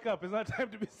neighbor to wake up. It's not time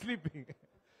to be sleeping.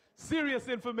 Serious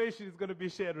information is going to be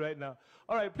shared right now.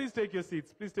 All right, please take your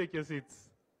seats. Please take your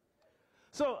seats.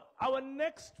 So our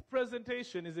next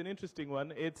presentation is an interesting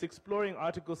one. It's exploring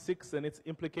Article 6 and its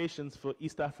implications for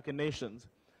East African nations.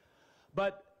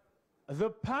 But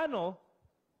the panel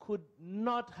could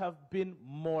not have been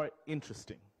more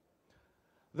interesting.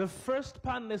 The first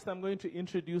panelist I'm going to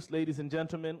introduce, ladies and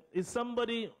gentlemen, is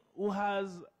somebody who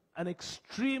has an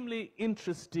extremely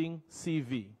interesting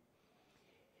CV.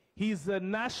 He's a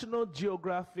National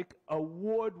Geographic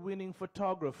award-winning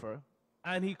photographer,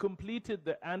 and he completed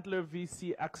the Antler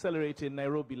VC Accelerator in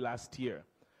Nairobi last year.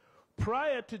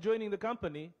 Prior to joining the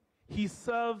company, he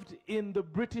served in the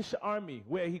British Army,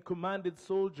 where he commanded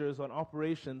soldiers on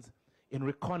operations in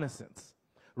reconnaissance.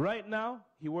 Right now,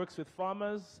 he works with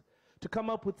farmers to come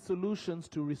up with solutions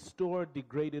to restore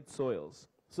degraded soils.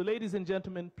 So ladies and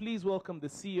gentlemen, please welcome the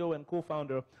CEO and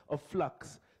co-founder of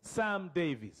Flux, Sam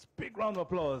Davies. Big round of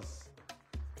applause.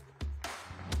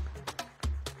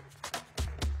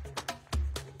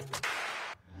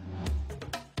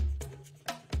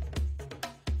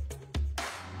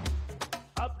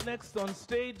 Up next on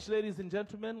stage, ladies and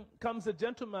gentlemen, comes a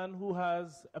gentleman who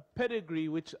has a pedigree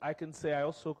which I can say I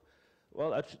also,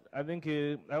 well, I think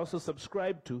I also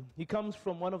subscribe to. He comes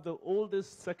from one of the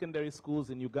oldest secondary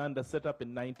schools in Uganda, set up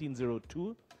in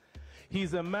 1902.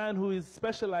 He's a man who is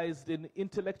specialized in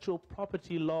intellectual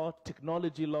property law,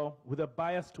 technology law, with a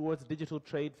bias towards digital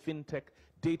trade, fintech,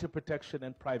 data protection,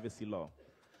 and privacy law.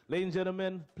 Ladies and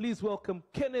gentlemen, please welcome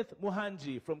Kenneth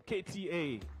Muhanji from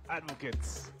KTA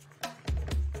Advocates.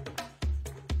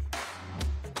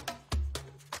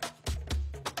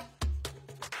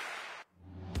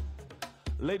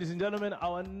 Ladies and gentlemen,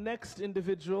 our next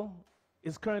individual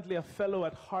is currently a fellow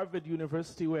at Harvard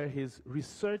University, where his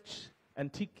research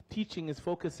and teaching is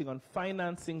focusing on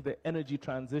financing the energy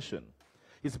transition.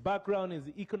 His background is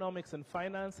economics and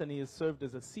finance, and he has served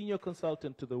as a senior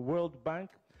consultant to the World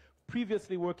Bank,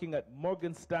 previously working at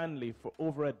Morgan Stanley for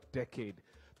over a decade.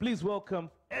 Please welcome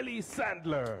Ellie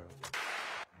Sandler.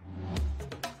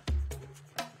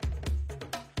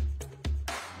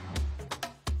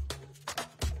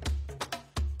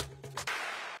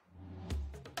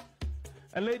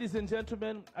 And ladies and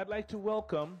gentlemen, I'd like to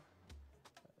welcome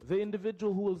the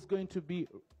individual who is going to be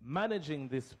managing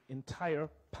this entire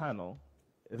panel.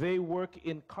 They work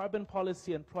in carbon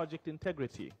policy and project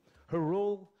integrity. Her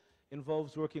role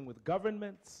involves working with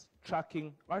governments,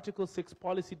 tracking Article 6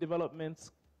 policy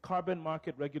developments, carbon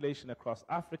market regulation across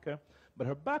Africa, but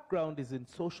her background is in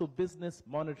social business,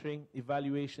 monitoring,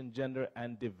 evaluation, gender,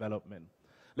 and development.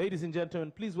 Ladies and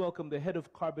gentlemen, please welcome the head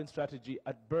of carbon strategy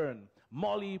at Bern,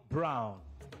 Molly Brown.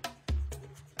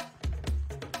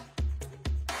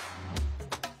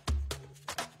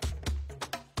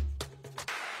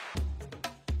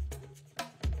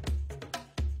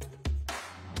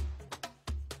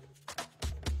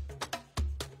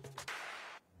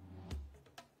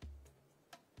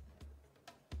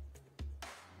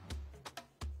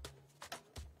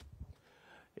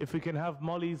 If we can have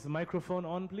Molly's microphone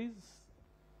on, please.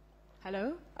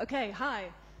 Hello. Okay, hi.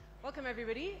 Welcome,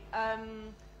 everybody. I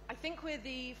think we're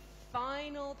the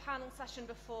final panel session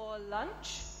before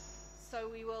lunch, so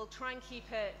we will try and keep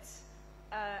it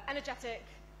energetic,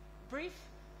 brief,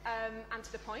 and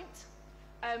to the point.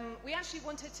 We actually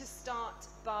wanted to start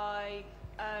by...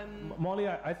 Molly,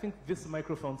 I think this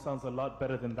microphone sounds a lot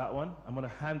better than that one. I'm going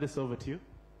to hand this over to you.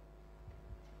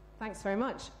 Thanks very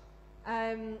much.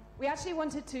 We actually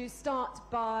wanted to start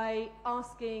by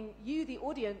asking you, the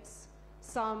audience,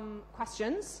 some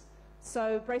questions.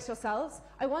 So brace yourselves.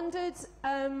 I wondered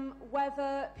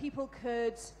whether people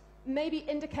could maybe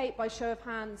indicate by show of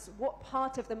hands what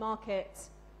part of the market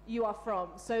you are from.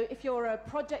 So if you're a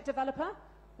project developer,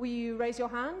 will you raise your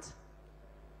hand?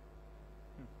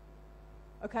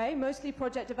 Okay, mostly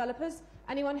project developers.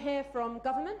 Anyone here from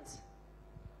government?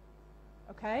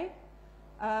 Okay.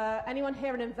 Anyone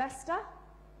here an investor?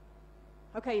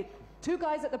 Okay, two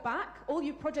guys at the back, all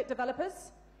you project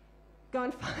developers, go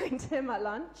and find him at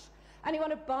lunch.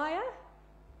 Anyone a buyer?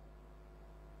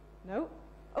 No?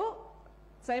 Oh,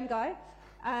 same guy.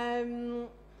 And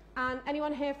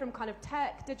anyone here from kind of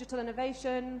tech, digital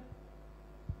innovation,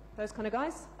 those kind of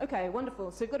guys? Okay,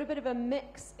 wonderful. So we've got a bit of a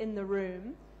mix in the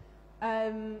room.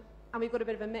 And we've got a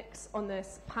bit of a mix on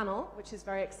this panel, which is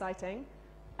very exciting.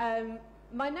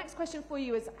 My next question for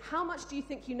you is, how much do you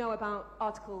think you know about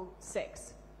Article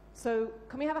 6? So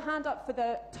can we have a hand up for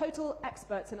the total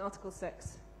experts in Article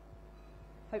 6?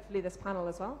 Hopefully this panel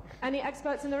as well. Any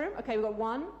experts in the room? Okay, we've got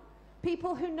one.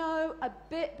 People who know a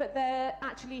bit, but they're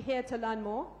actually here to learn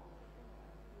more?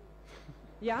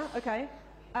 Yeah, okay.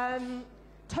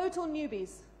 Total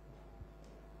newbies.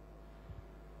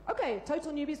 Okay,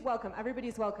 total newbies, welcome.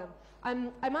 Everybody's welcome.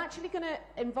 I'm actually going to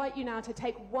invite you now to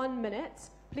take 1 minute.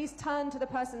 Please turn to the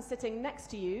person sitting next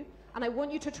to you, and I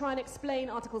want you to try and explain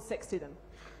Article 6 to them.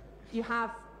 You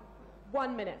have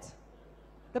 1 minute.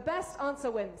 The best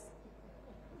answer wins.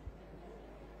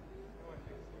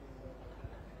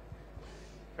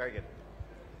 Very good.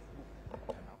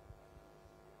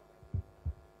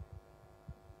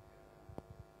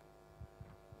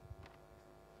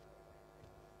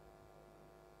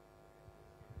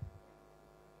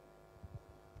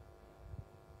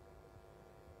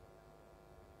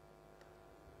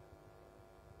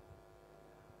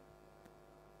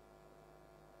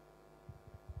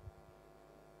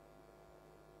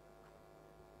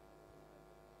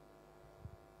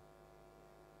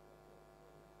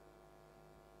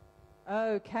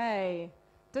 Okay.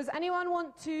 Does anyone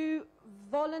want to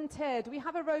volunteer? Do we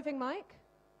have a roving mic?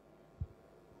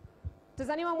 Does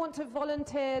anyone want to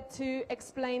volunteer to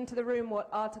explain to the room what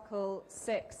Article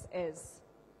 6 is?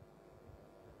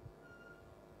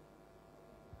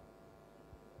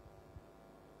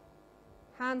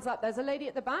 Hands up. There's a lady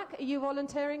at the back. Are you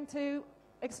volunteering to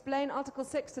explain Article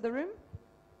 6 to the room?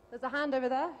 There's a hand over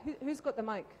there. Who's got the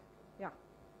mic? Yeah.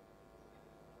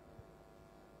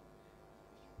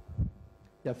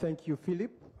 Yeah, thank you,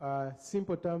 Philip.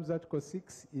 Simple terms, Article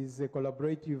 6 is a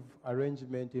collaborative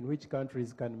arrangement in which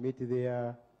countries can meet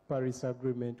their Paris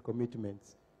Agreement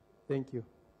commitments. Thank you.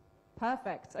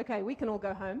 Perfect. Okay, we can all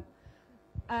go home.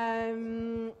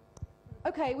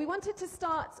 Okay, we wanted to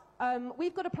start,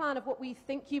 we've got a plan of what we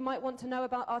think you might want to know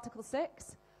about Article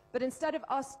 6, but instead of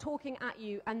us talking at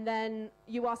you and then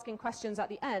you asking questions at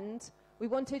the end, we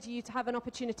wanted you to have an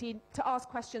opportunity to ask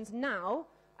questions now,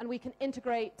 and we can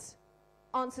integrate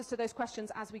answers to those questions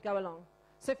as we go along.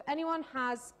 So if anyone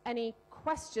has any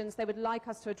questions they would like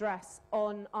us to address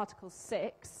on Article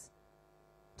 6,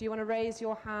 do you want to raise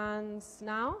your hands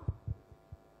now?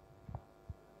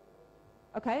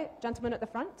 Okay, gentleman at the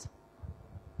front.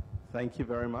 Thank you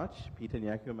very much, Peter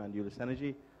Nyakum and Ulyss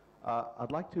Energy.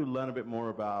 I'd like to learn a bit more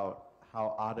about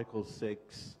how Article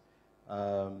 6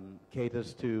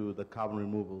 caters to the carbon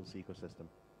removals ecosystem.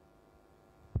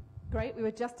 Great, we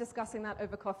were just discussing that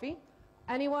over coffee.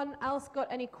 Anyone else got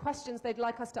any questions they'd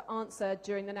like us to answer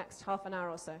during the next half an hour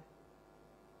or so?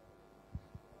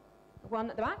 One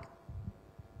at the back.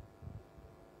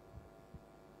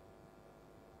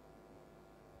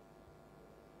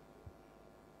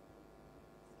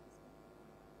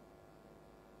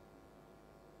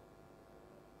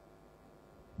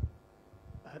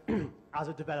 As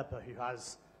a developer who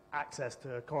has access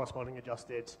to corresponding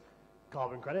adjusted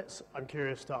carbon credits, I'm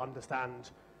curious to understand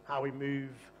how we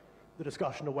move the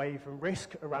discussion away from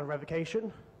risk around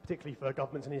revocation, particularly for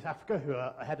governments in East Africa who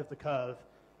are ahead of the curve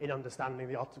in understanding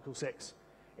the Article 6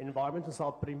 environment, and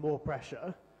start putting more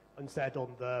pressure instead on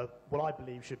what I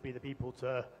believe should be the people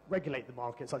to regulate the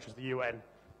market, such as the UN,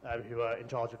 who are in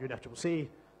charge of UNFCCC,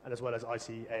 and as well as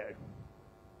ICAO.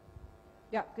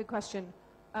 Yeah, good question.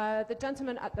 The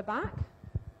gentleman at the back.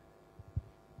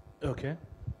 Okay.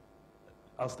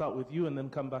 I'll start with you and then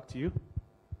come back to you.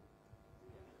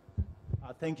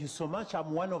 Thank you so much.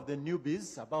 I'm one of the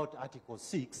newbies about Article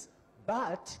 6,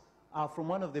 but from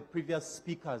one of the previous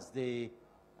speakers, the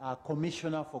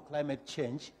Commissioner for Climate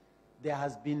Change, there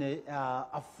has been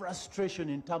a frustration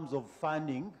in terms of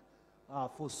funding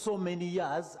for so many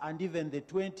years, and even the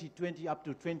 2020 up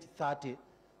to 2030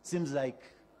 seems like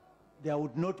there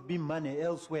would not be money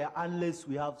elsewhere unless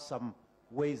we have some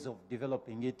ways of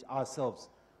developing it ourselves.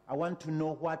 I want to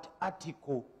know what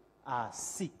Article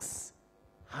 6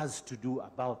 has to do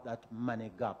about that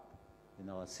money gap in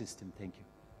our system. Thank you.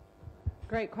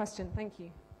 Great question. Thank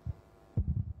you.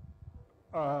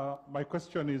 My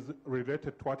question is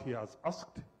related to what he has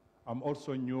asked. I'm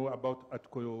also new about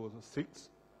Article 6.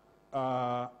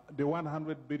 The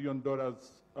 $100 billion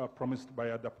promised by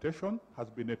adaptation has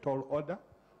been a tall order,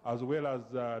 as well as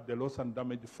the loss and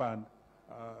damage fund.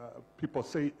 People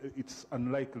say it's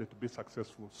unlikely to be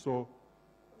successful. So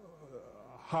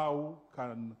how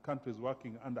can countries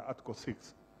working under Article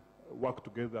 6 work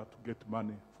together to get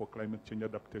money for climate change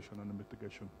adaptation and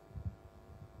mitigation?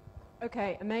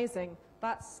 Okay, amazing.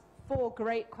 That's 4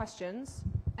 great questions.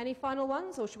 Any final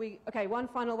ones, or should we? Okay, one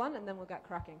final one, and then we'll get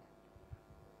cracking.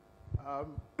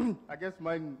 I guess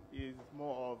mine is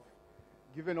more of,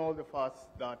 given all the fuss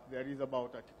that there is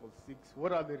about Article 6,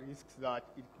 what are the risks that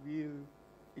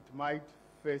it might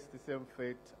face the same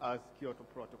fate as Kyoto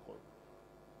Protocol?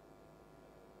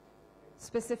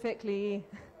 Specifically,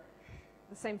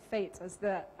 the same fate as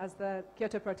the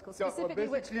Kyoto Protocol. Specifically,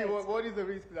 so which basically, what is the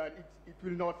risk that it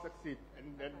will not succeed,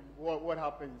 and then what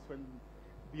happens when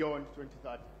beyond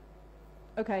 2030?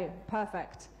 Okay,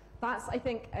 perfect. That's, I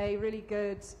think, a really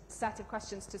good set of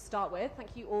questions to start with.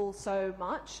 Thank you all so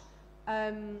much.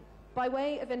 By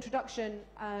way of introduction,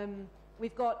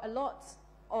 we've got a lot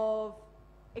of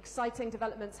exciting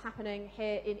developments happening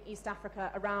here in East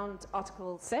Africa around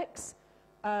Article 6.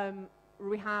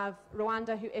 We have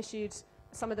Rwanda, who issued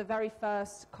some of the very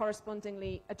first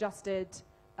correspondingly adjusted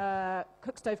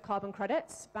cook stove carbon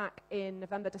credits back in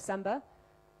November, December.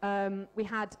 We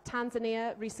had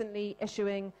Tanzania recently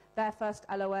issuing their first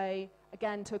LOA,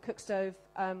 again, to a cook stove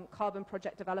carbon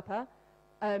project developer.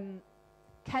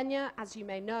 Kenya, as you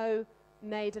may know,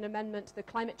 made an amendment to the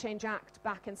Climate Change Act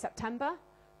back in September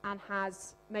and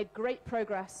has made great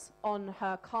progress on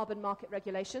her carbon market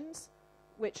regulations,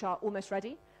 which are almost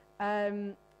ready.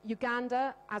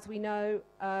 Uganda, as we know,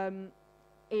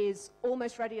 is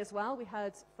almost ready as well. We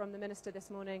heard from the minister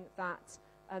this morning that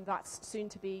that's soon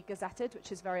to be gazetted,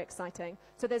 which is very exciting.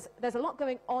 So there's a lot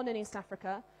going on in East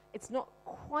Africa. It's not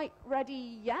quite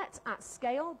ready yet at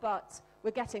scale, but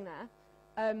we're getting there.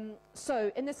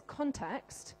 So in this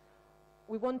context,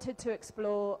 we wanted to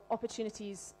explore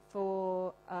opportunities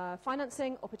for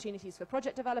financing, opportunities for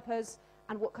project developers,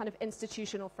 and what kind of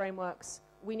institutional frameworks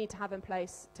we need to have in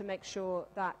place to make sure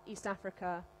that East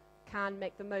Africa can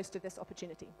make the most of this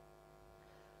opportunity.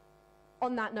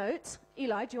 On that note,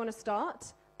 Eli, do you want to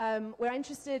start? We're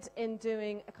interested in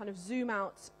doing a kind of zoom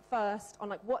out first on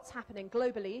like what's happening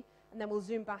globally, and then we'll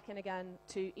zoom back in again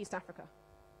to East Africa.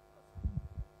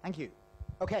 Thank you.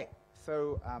 Okay,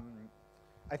 so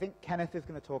I think Kenneth is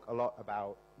going to talk a lot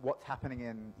about what's happening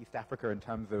in East Africa in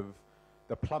terms of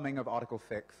the plumbing of Article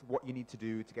 6, what you need to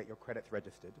do to get your credits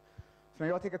registered. So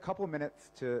maybe I'll take a couple of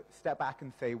minutes to step back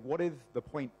and say, what is the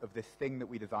point of this thing that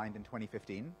we designed in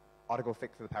 2015, Article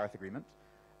 6 of the Paris Agreement,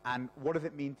 and what does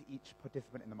it mean to each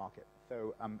participant in the market?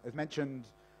 So as mentioned,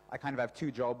 I kind of have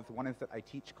 2 jobs. One is that I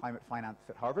teach climate finance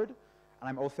at Harvard, and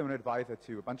I'm also an advisor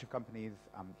to a bunch of companies.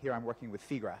 Here I'm working with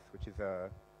Seagrass, which is a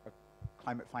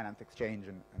climate finance exchange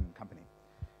and company.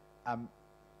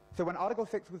 So when Article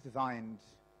 6 was designed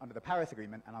under the Paris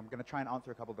Agreement, and I'm going to try and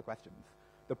answer a couple of the questions,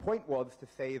 the point was to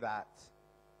say that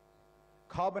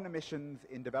carbon emissions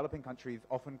in developing countries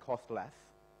often cost less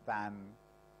than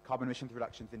carbon emissions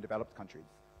reductions in developed countries.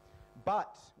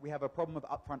 But we have a problem of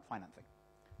upfront financing.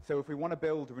 So if we want to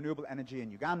build renewable energy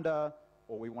in Uganda,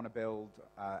 or we want to build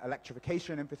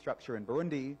electrification infrastructure in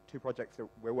Burundi, 2 projects that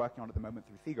we're working on at the moment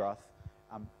through Seagrass,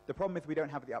 the problem is we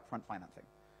don't have the upfront financing.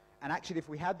 And actually, if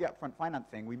we had the upfront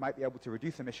financing, we might be able to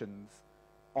reduce emissions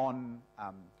on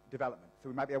development. So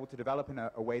we might be able to develop in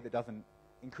a way that doesn't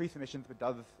increase emissions, but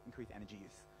does increase energy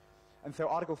use. And so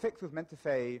Article 6 was meant to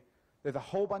say there's a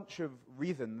whole bunch of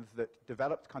reasons that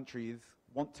developed countries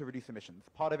want to reduce emissions.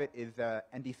 Part of it is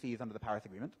NDCs under the Paris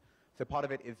Agreement. So part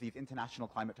of it is these international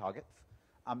climate targets.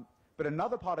 But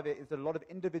another part of it is that a lot of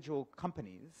individual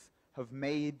companies have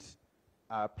made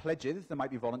pledges that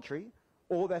might be voluntary,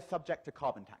 or they're subject to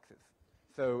carbon taxes.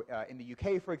 So in the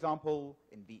UK, for example,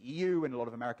 in the EU, in a lot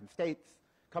of American states,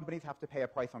 companies have to pay a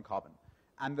price on carbon.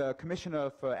 And the Commissioner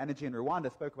for Energy in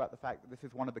Rwanda spoke about the fact that this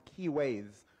is one of the key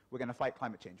ways we're going to fight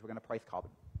climate change. We're going to price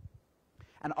carbon.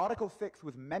 And Article 6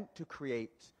 was meant to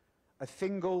create a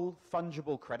single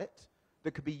fungible credit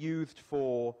that could be used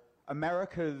for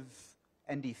America's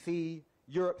NDC,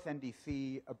 Europe's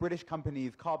NDC, a British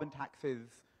company's carbon taxes,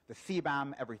 the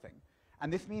CBAM, everything.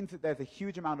 And this means that there's a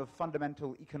huge amount of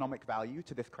fundamental economic value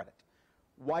to this credit.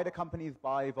 why do companies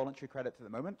buy voluntary credits at the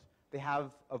moment? They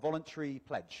have a voluntary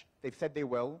pledge. They've said they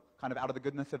will, kind of out of the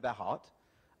goodness of their heart.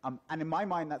 And in my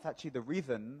mind, that's actually the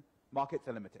reason markets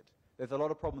are limited. There's a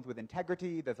lot of problems with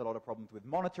integrity, there's a lot of problems with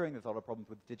monitoring, there's a lot of problems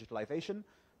with digitalization,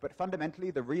 but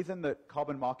fundamentally the reason that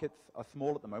carbon markets are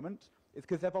small at the moment is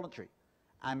because they're voluntary.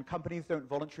 And companies don't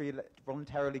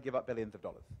voluntarily give up billions of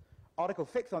dollars. Article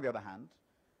 6, on the other hand,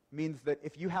 means that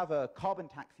if you have a carbon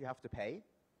tax you have to pay,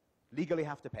 legally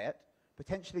have to pay it,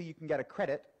 potentially you can get a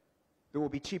credit that will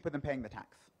be cheaper than paying the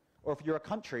tax. Or if you're a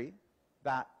country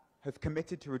that has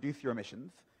committed to reduce your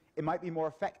emissions, it might be more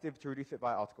effective to reduce it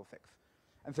via Article 6.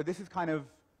 And so this is kind of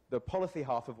the policy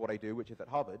half of what I do, which is at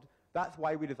Harvard. That's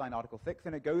why we designed Article 6,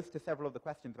 and it goes to several of the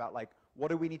questions about, like, what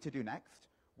do we need to do next?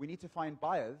 We need to find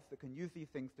buyers that can use these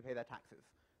things to pay their taxes.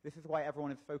 This is why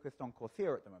everyone is focused on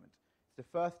Corsair at the moment. It's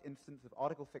the first instance of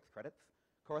Article 6 credits,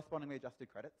 correspondingly adjusted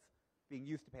credits, being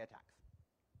used to pay a tax.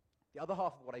 The other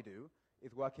half of what I do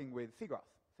is working with seagrass.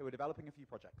 So we're developing a few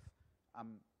projects.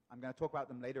 I'm going to talk about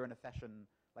them later in a session,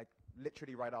 like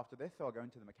literally right after this, so I'll go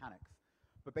into the mechanics.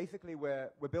 But basically, we're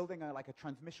building a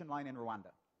transmission line in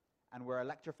Rwanda, and we're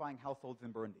electrifying households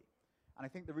in Burundi. And I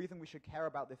think the reason we should care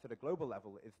about this at a global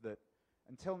level is that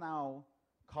until now,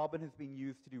 carbon has been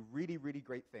used to do really, really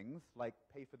great things, like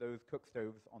pay for those cook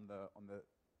stoves on the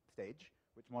stage,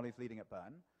 which Molly's leading at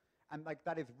Bern. And like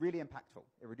that is really impactful.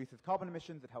 It reduces carbon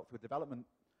emissions, it helps with development,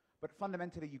 but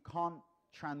fundamentally you can't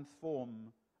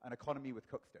transform an economy with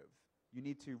cook stoves. You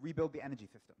need to rebuild the energy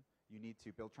system. You need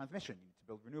to build transmission. You need to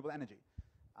build renewable energy.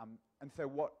 And so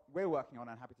what we're working on,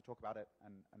 and I'm happy to talk about it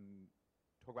and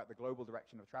talk about the global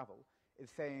direction of travel, is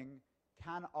saying,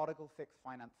 can Article 6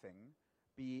 financing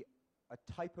be a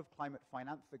type of climate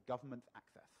finance that governments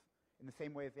access? In the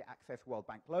same way as they access World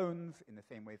Bank loans, in the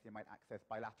same way as they might access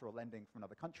bilateral lending from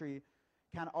another country,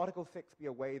 can Article 6 be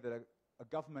a way that a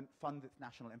government funds its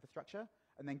national infrastructure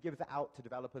and then gives it out to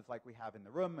developers like we have in the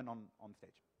room and on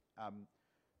stage?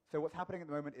 So what's happening at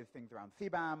the moment is things around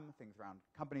CBAM, things around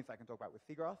companies I can talk about with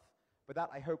Seagrass, but that,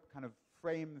 I hope, kind of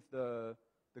frames the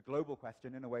global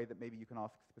question in a way that maybe you can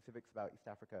ask specifics about East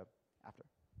Africa after.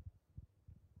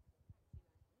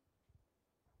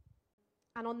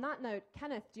 And on that note,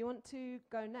 Kenneth, do you want to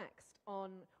go next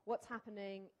on what's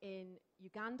happening in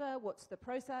Uganda? What's the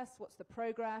process? What's the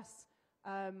progress?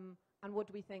 And what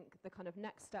do we think the kind of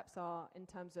next steps are in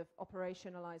terms of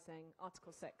operationalizing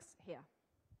Article 6 here?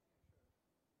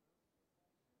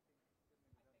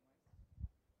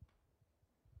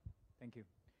 Thank you.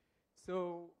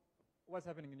 So what's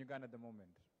happening in Uganda at the moment?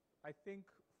 I think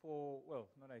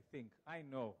I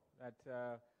know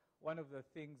that one of the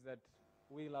things that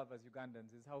we love as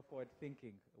Ugandans is how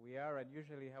forward-thinking we are, and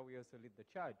usually how we also lead the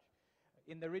charge.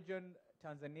 In the region,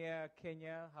 Tanzania,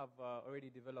 Kenya have already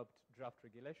developed draft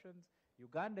regulations.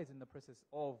 Uganda is in the process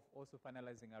of also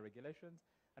finalizing our regulations,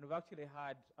 and we've actually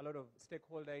had a lot of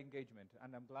stakeholder engagement,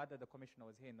 and I'm glad that the Commissioner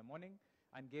was here in the morning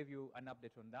and gave you an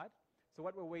update on that. So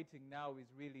what we're waiting now is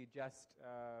really just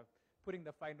putting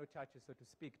the final touches, so to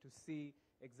speak, to see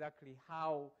exactly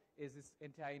how is this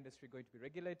entire industry going to be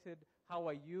regulated, how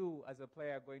are you as a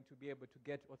player going to be able to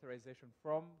get authorization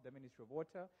from the Ministry of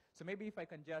Water. So maybe if I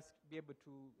can just be able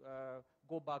to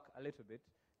go back a little bit,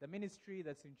 the ministry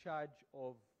that's in charge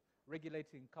of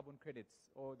regulating carbon credits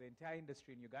or the entire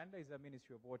industry in Uganda is the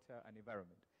Ministry of Water and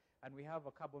Environment. And we have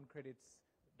a carbon credits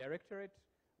directorate,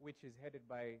 which is headed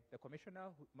by the Commissioner,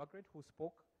 Margaret, who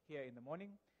spoke here in the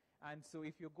morning. And so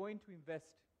if you're going to invest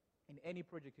in any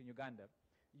project in Uganda,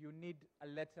 you need a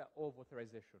letter of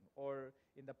authorization, or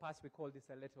in the past we called this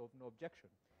a letter of no objection.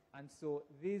 And so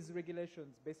these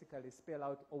regulations basically spell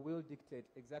out or will dictate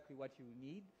exactly what you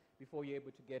need before you're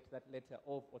able to get that letter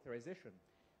of authorization.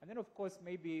 And then, of course,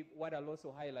 maybe what I'll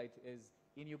also highlight is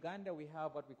in Uganda we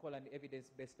have what we call an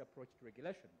evidence-based approach to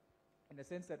regulation, in the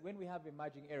sense that when we have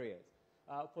emerging areas,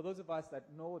 for those of us that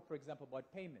know, for example, about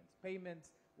payments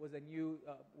was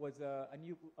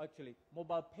actually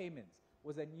mobile payments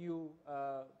was a new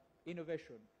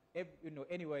innovation,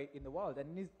 anyway in the world.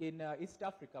 And in East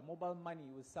Africa, mobile money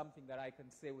was something that I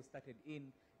can say was started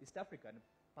in East Africa. And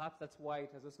perhaps that's why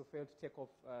it has also failed to take off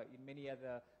in many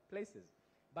other places.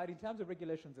 But in terms of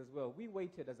regulations as well, we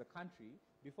waited as a country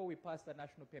before we passed the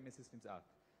National Payment Systems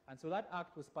Act. And so that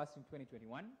act was passed in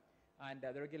 2021, and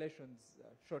the regulations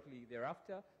shortly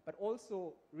thereafter. But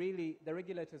also, really, the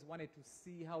regulators wanted to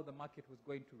see how the market was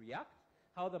going to react,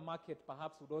 how the market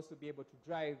perhaps would also be able to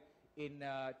drive in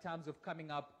terms of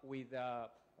coming up with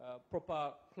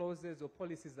proper clauses or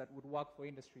policies that would work for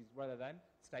industries rather than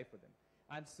stifle them.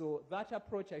 And so that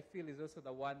approach, I feel, is also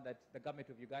the one that the government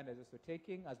of Uganda is also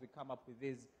taking as we come up with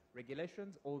these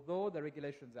regulations. Although the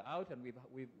regulations are out, and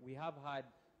we have had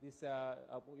this,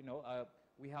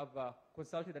 we have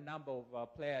consulted a number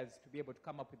of players to be able to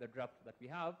come up with the draft that we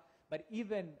have. But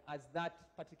even as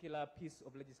that particular piece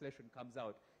of legislation comes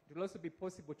out, it will also be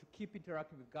possible to keep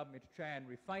interacting with government to try and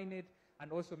refine it,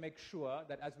 and also make sure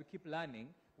that as we keep learning,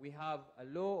 we have a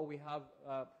law or we have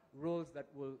rules that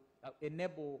will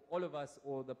enable all of us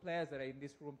or the players that are in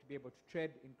this room to be able to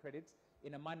trade in credits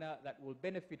in a manner that will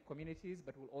benefit communities,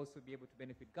 but will also be able to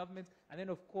benefit governments, and then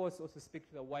of course also speak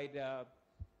to the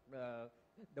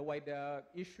wider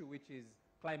issue, which is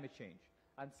climate change.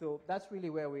 And so that's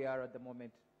really where we are at the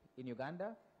moment in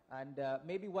Uganda. And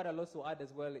maybe what I'll also add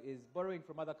as well is borrowing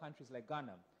from other countries like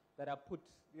Ghana that are put,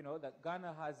 that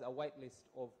Ghana has a whitelist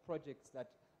of projects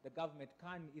that the government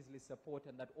can easily support,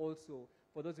 and that also,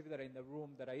 for those of you that are in the room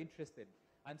that are interested.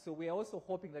 And so we are also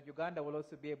hoping that Uganda will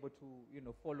also be able to,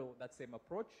 follow that same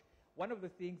approach. One of the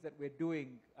things that we're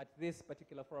doing at this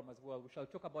particular forum as well, we shall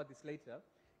talk about this later,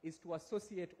 is to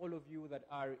associate all of you that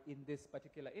are in this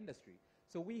particular industry.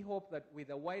 So we hope that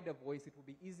with a wider voice, it will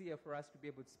be easier for us to be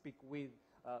able to speak with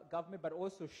government, but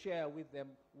also share with them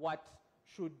what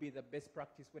should be the best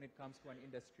practice when it comes to an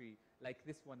industry like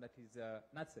this one that is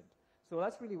nascent. So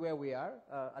that's really where we are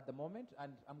at the moment,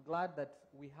 and I'm glad that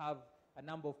we have a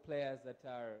number of players that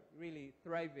are really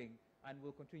thriving and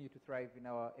will continue to thrive in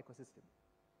our ecosystem.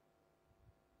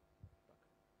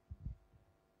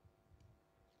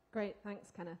 Great,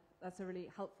 thanks, Kenneth. That's a really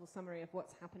helpful summary of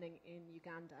what's happening in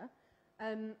Uganda.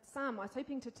 Sam, I was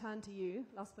hoping to turn to you,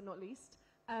 last but not least.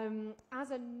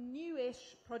 As a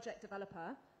newish project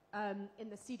developer in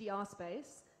the CDR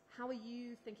space, how are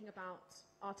you thinking about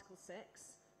Article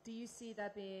 6? Do you see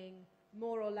there being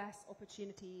more or less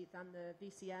opportunity than the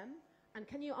VCM? And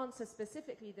can you answer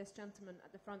specifically this gentleman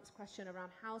at the front's question around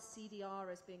how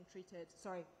CDR is being treated,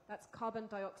 sorry, that's carbon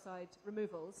dioxide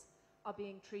removals, are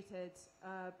being treated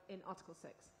in Article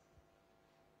 6?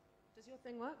 Does your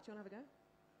thing work? Do you want to have a go?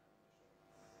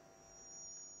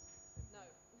 No.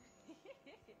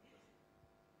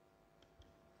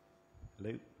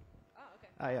 Hello? Oh,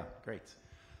 okay. Yeah, great.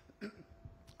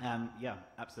 Yeah,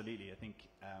 absolutely. I think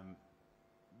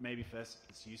maybe first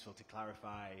it's useful to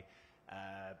clarify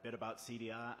a bit about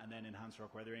CDR and then enhanced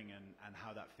rock weathering and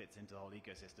how that fits into the whole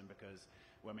ecosystem, because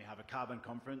when we have a carbon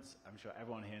conference, I'm sure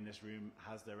everyone here in this room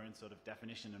has their own sort of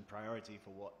definition and priority for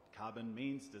what carbon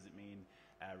means. Does it mean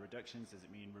reductions? Does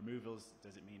it mean removals?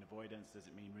 Does it mean avoidance? Does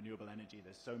it mean renewable energy?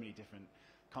 There's so many different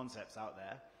concepts out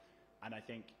there, and I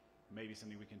think maybe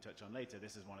something we can touch on later,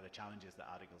 this is one of the challenges that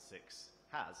Article 6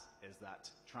 has, is that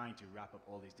trying to wrap up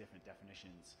all these different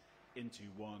definitions into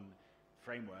one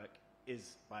framework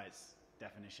is, by its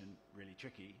definition, really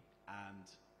tricky and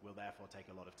will therefore take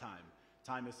a lot of time.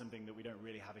 Time is something that we don't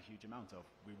really have a huge amount of.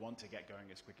 We want to get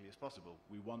going as quickly as possible.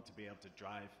 We want to be able to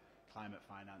drive climate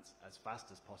finance as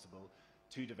fast as possible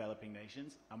to developing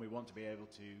nations, and we want to be able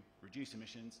to reduce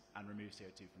emissions and remove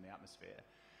CO2 from the atmosphere.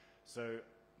 So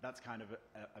that's kind of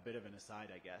a bit of an aside,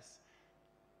 I guess.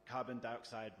 Carbon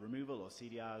dioxide removal, or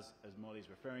CDRs, as Molly's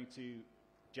referring to,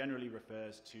 generally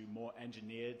refers to more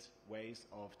engineered ways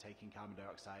of taking carbon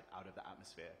dioxide out of the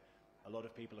atmosphere. A lot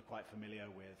of people are quite familiar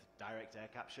with direct air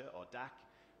capture, or DAC,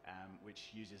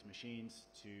 which uses machines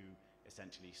to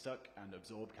essentially suck and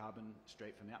absorb carbon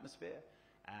straight from the atmosphere.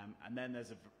 And then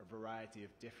there's a variety of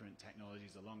different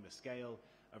technologies along the scale,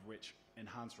 of which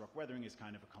enhanced rock weathering is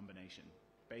kind of a combination.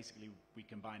 Basically, we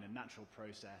combine a natural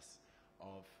process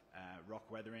of rock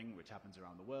weathering, which happens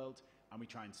around the world, and we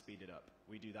try and speed it up.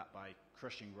 We do that by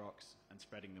crushing rocks and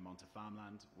spreading them onto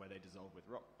farmland, where they dissolve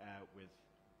with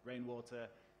rainwater,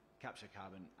 capture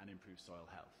carbon, and improve soil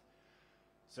health.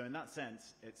 So in that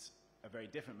sense, it's a very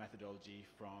different methodology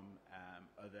from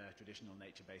other traditional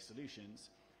nature-based solutions.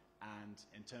 And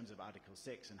in terms of Article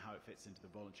 6 and how it fits into the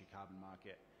voluntary carbon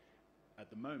market, at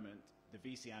the moment, the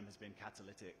VCM has been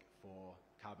catalytic for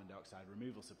carbon dioxide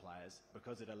removal suppliers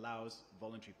because it allows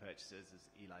voluntary purchasers, as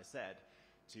Eli said,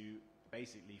 to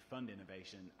basically fund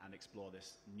innovation and explore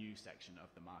this new section of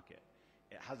the market.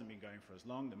 It hasn't been going for as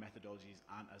long, the methodologies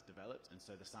aren't as developed, and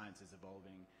so the science is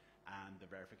evolving and the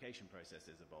verification process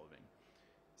is evolving.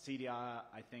 CDR,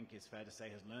 I think it's fair to say,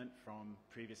 has learnt from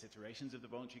previous iterations of the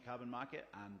voluntary carbon market,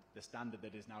 and the standard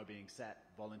that is now being set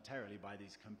voluntarily by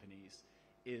these companies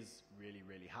is really,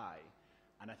 really high.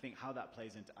 And I think how that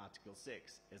plays into Article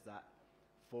 6 is that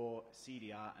for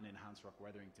CDR and enhanced rock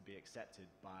weathering to be accepted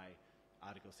by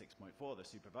Article 6.4, the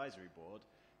supervisory board,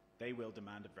 they will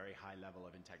demand a very high level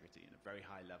of integrity and a very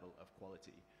high level of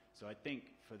quality. So I think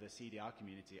for the CDR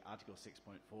community, Article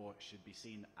 6.4 should be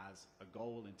seen as a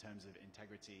goal in terms of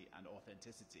integrity and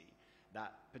authenticity,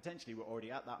 that potentially we're already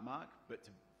at that mark, but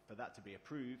for that to be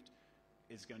approved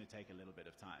is going to take a little bit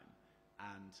of time.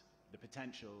 And the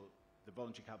potential, the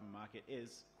voluntary carbon market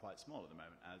is quite small at the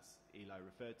moment, as Eli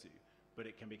referred to, but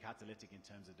it can be catalytic in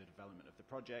terms of the development of the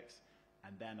projects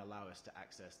and then allow us to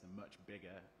access the much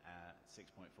bigger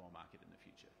 6.4 market in the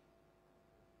future.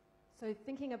 So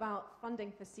thinking about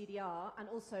funding for CDR and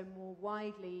also more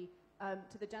widely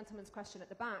to the gentleman's question at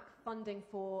the back, funding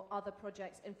for other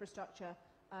projects, infrastructure,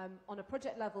 on a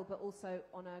project level but also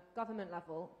on a government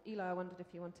level. Eli, I wondered if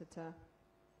you wanted to...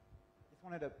 I just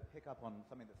wanted to pick up on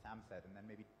something that Sam said and then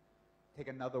maybe take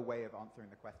another way of answering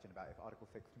the question about if Article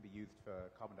 6 can be used for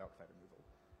carbon dioxide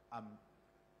removal.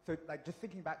 So like, just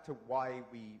thinking back to why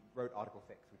we wrote Article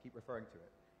 6, we keep referring to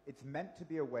it. It's meant to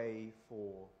be a way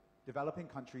for developing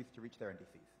countries to reach their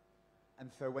NDCs.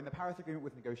 And so when the Paris Agreement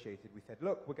was negotiated, we said,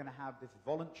 look, we're going to have this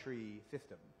voluntary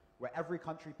system where every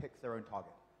country picks their own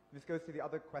target. And this goes to the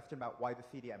other question about why the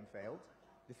CDM failed.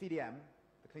 The CDM,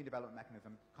 the Clean Development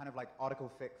Mechanism, kind of like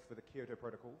Article 6 for the Kyoto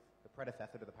Protocols, the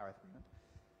predecessor to the Paris Agreement,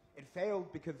 it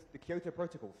failed because the Kyoto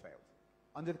Protocols failed.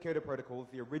 Under the Kyoto Protocols,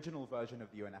 the original version of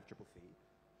the UNFCCC,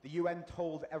 the UN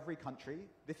told every country,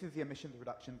 this is the emissions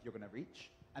reductions you're going to reach,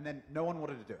 and then no one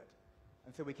wanted to do it.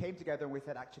 And so we came together and we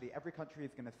said, actually, every country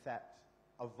is going to set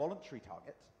a voluntary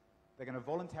target. They're going to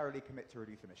voluntarily commit to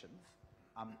reduce emissions,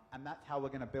 and that's how we're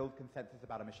going to build consensus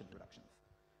about emissions reductions.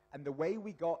 And the way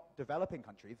we got developing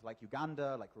countries, like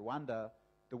Uganda, like Rwanda,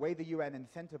 the way the UN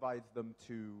incentivized them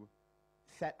to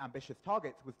set ambitious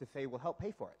targets was to say, we'll help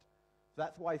pay for it. So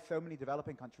that's why so many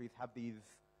developing countries have these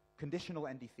conditional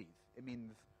NDCs. It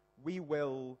means we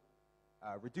will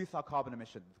reduce our carbon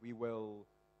emissions, we will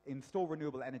install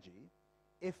renewable energy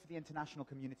if the international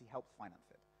community helps finance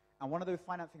it. And one of those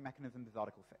financing mechanisms is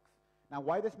Article 6. Now,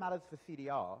 why this matters for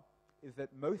CDR is that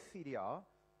most CDR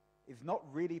is not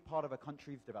really part of a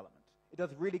country's development. It does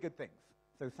really good things.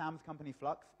 So Sam's company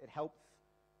Flux, it helps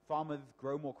farmers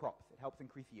grow more crops, it helps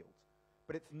increase yields.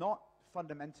 But it's not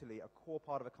fundamentally a core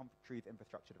part of a country's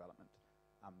infrastructure development.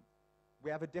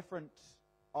 We have a different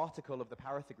article of the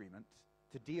Paris Agreement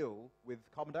to deal with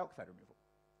carbon dioxide removal.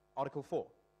 Article 4,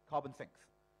 carbon sinks.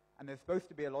 And there's supposed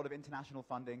to be a lot of international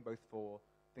funding, both for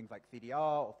things like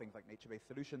CDR or things like nature-based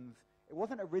solutions. It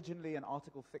wasn't originally an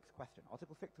Article 6 question.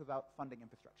 Article 6 was about funding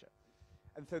infrastructure.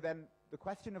 And so then the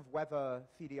question of whether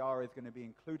CDR is going to be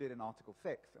included in Article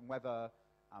 6 and whether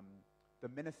the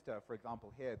minister, for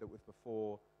example, here that was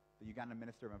before the Ugandan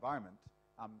Minister of Environment,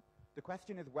 the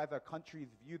question is whether countries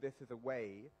view this as a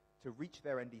way to reach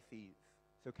their NDCs.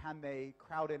 So can they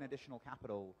crowd in additional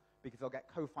capital because they'll get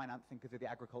co-financing because of the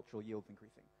agricultural yields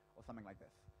increasing or something like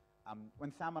this.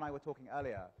 When Sam and I were talking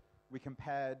earlier, we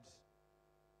compared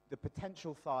the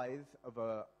potential size of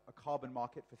a carbon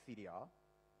market for CDR.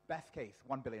 Best case,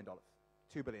 $1 billion,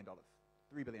 $2 billion,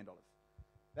 $3 billion.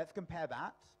 Let's compare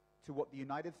that to what the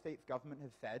United States government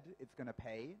has said it's going to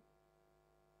pay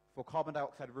for carbon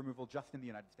dioxide removal just in the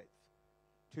United States.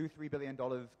 $2–3 billion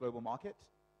global market,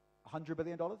 $100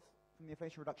 billion from the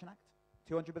Inflation Reduction Act,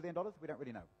 $200 billion, we don't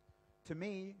really know. To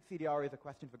me, CDR is a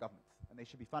question for governments, and they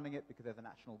should be funding it because there's a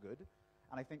national good.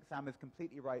 And I think Sam is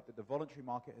completely right that the voluntary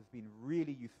market has been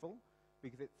really useful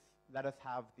because it's let us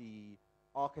have the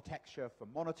architecture for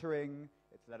monitoring,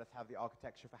 it's let us have the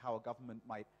architecture for how a government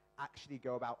might actually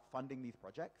go about funding these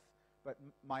projects. But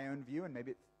my own view, and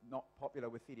maybe it's not popular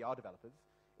with CDR developers,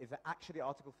 is that actually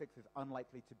Article 6 is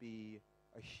unlikely to be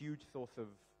a huge source of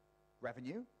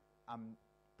revenue.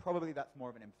 Probably that's more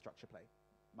of an infrastructure play,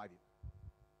 my view.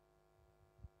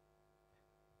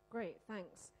 Great,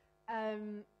 thanks.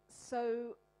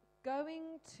 So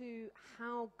going to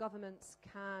how governments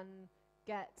can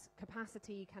get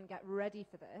capacity, can get ready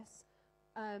for this,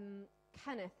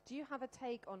 Kenneth, do you have a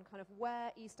take on kind of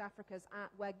where East Africa's at,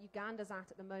 where Uganda's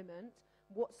at the moment,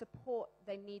 what support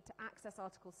they need to access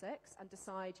Article 6 and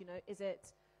decide, you know, is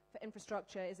it for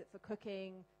infrastructure, is it for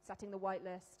cooking, setting the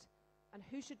whitelist, and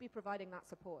who should be providing that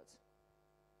support?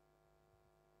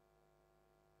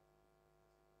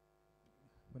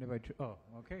 Whenever oh,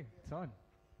 okay, it's on.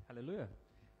 Hallelujah.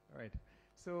 All right.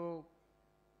 So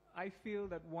I feel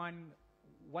that one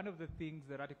of the things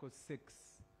that Article 6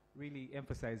 really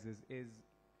emphasizes is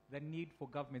the need for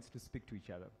governments to speak to each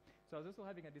other. So I was also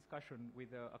having a discussion with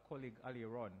a colleague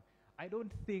earlier on. I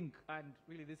don't think, and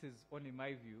really this is only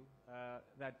my view,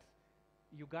 that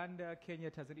Uganda, Kenya,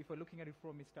 Tanzania, if we're looking at it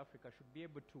from East Africa, should be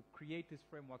able to create these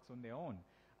frameworks on their own.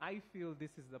 I feel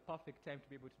this is the perfect time to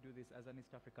be able to do this as an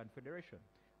East African federation.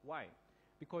 Why?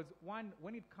 Because one,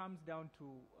 when it comes down to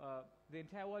the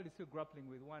entire world is still grappling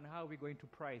with one, how are we going to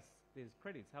price these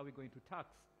credits? How are we going to tax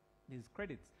these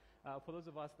credits? For those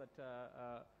of us that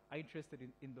are interested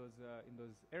in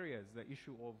those areas, the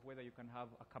issue of whether you can have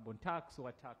a carbon tax or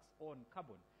a tax on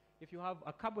carbon. If you have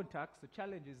a carbon tax, the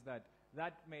challenge is that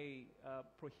that may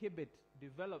prohibit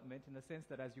development in the sense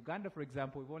that as Uganda, for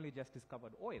example, we've only just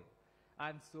discovered oil.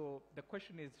 And so the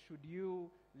question is, should you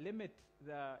limit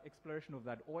the exploration of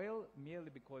that oil merely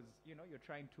because, you know, you're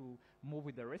trying to move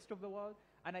with the rest of the world?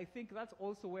 And I think that's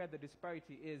also where the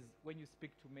disparity is when you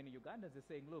speak to many Ugandans. They're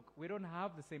saying, look, we don't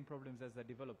have the same problems as the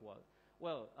developed world.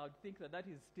 Well, I would think that that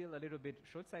is still a little bit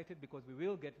short-sighted because we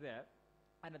will get there.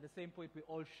 And at the same point, we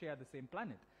all share the same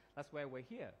planet. That's why we're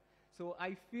here. So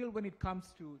I feel when it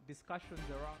comes to discussions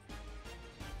around...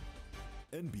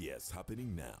 NBS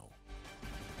happening now.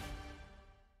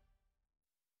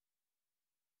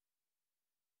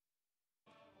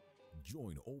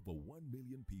 Join over 1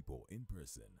 million people in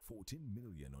person, 14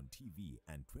 million on TV,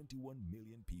 and 21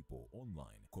 million people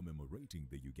online commemorating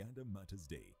the Uganda Matters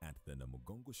Day at the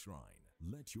Namugongo Shrine.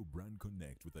 Let your brand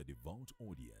connect with a devout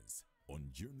audience. On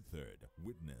June 3rd,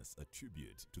 witness a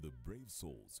tribute to the brave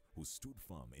souls who stood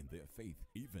firm in their faith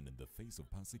even in the face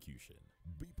of persecution.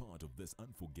 Be part of this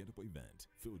unforgettable event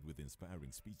filled with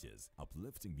inspiring speeches,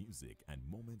 uplifting music, and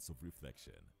moments of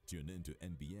reflection. Tune in to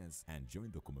NBS and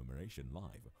join the commemoration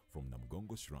live from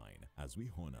Namugongo Shrine as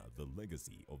we honor the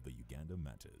legacy of the Uganda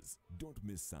Matters. Don't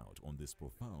miss out on this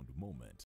profound moment.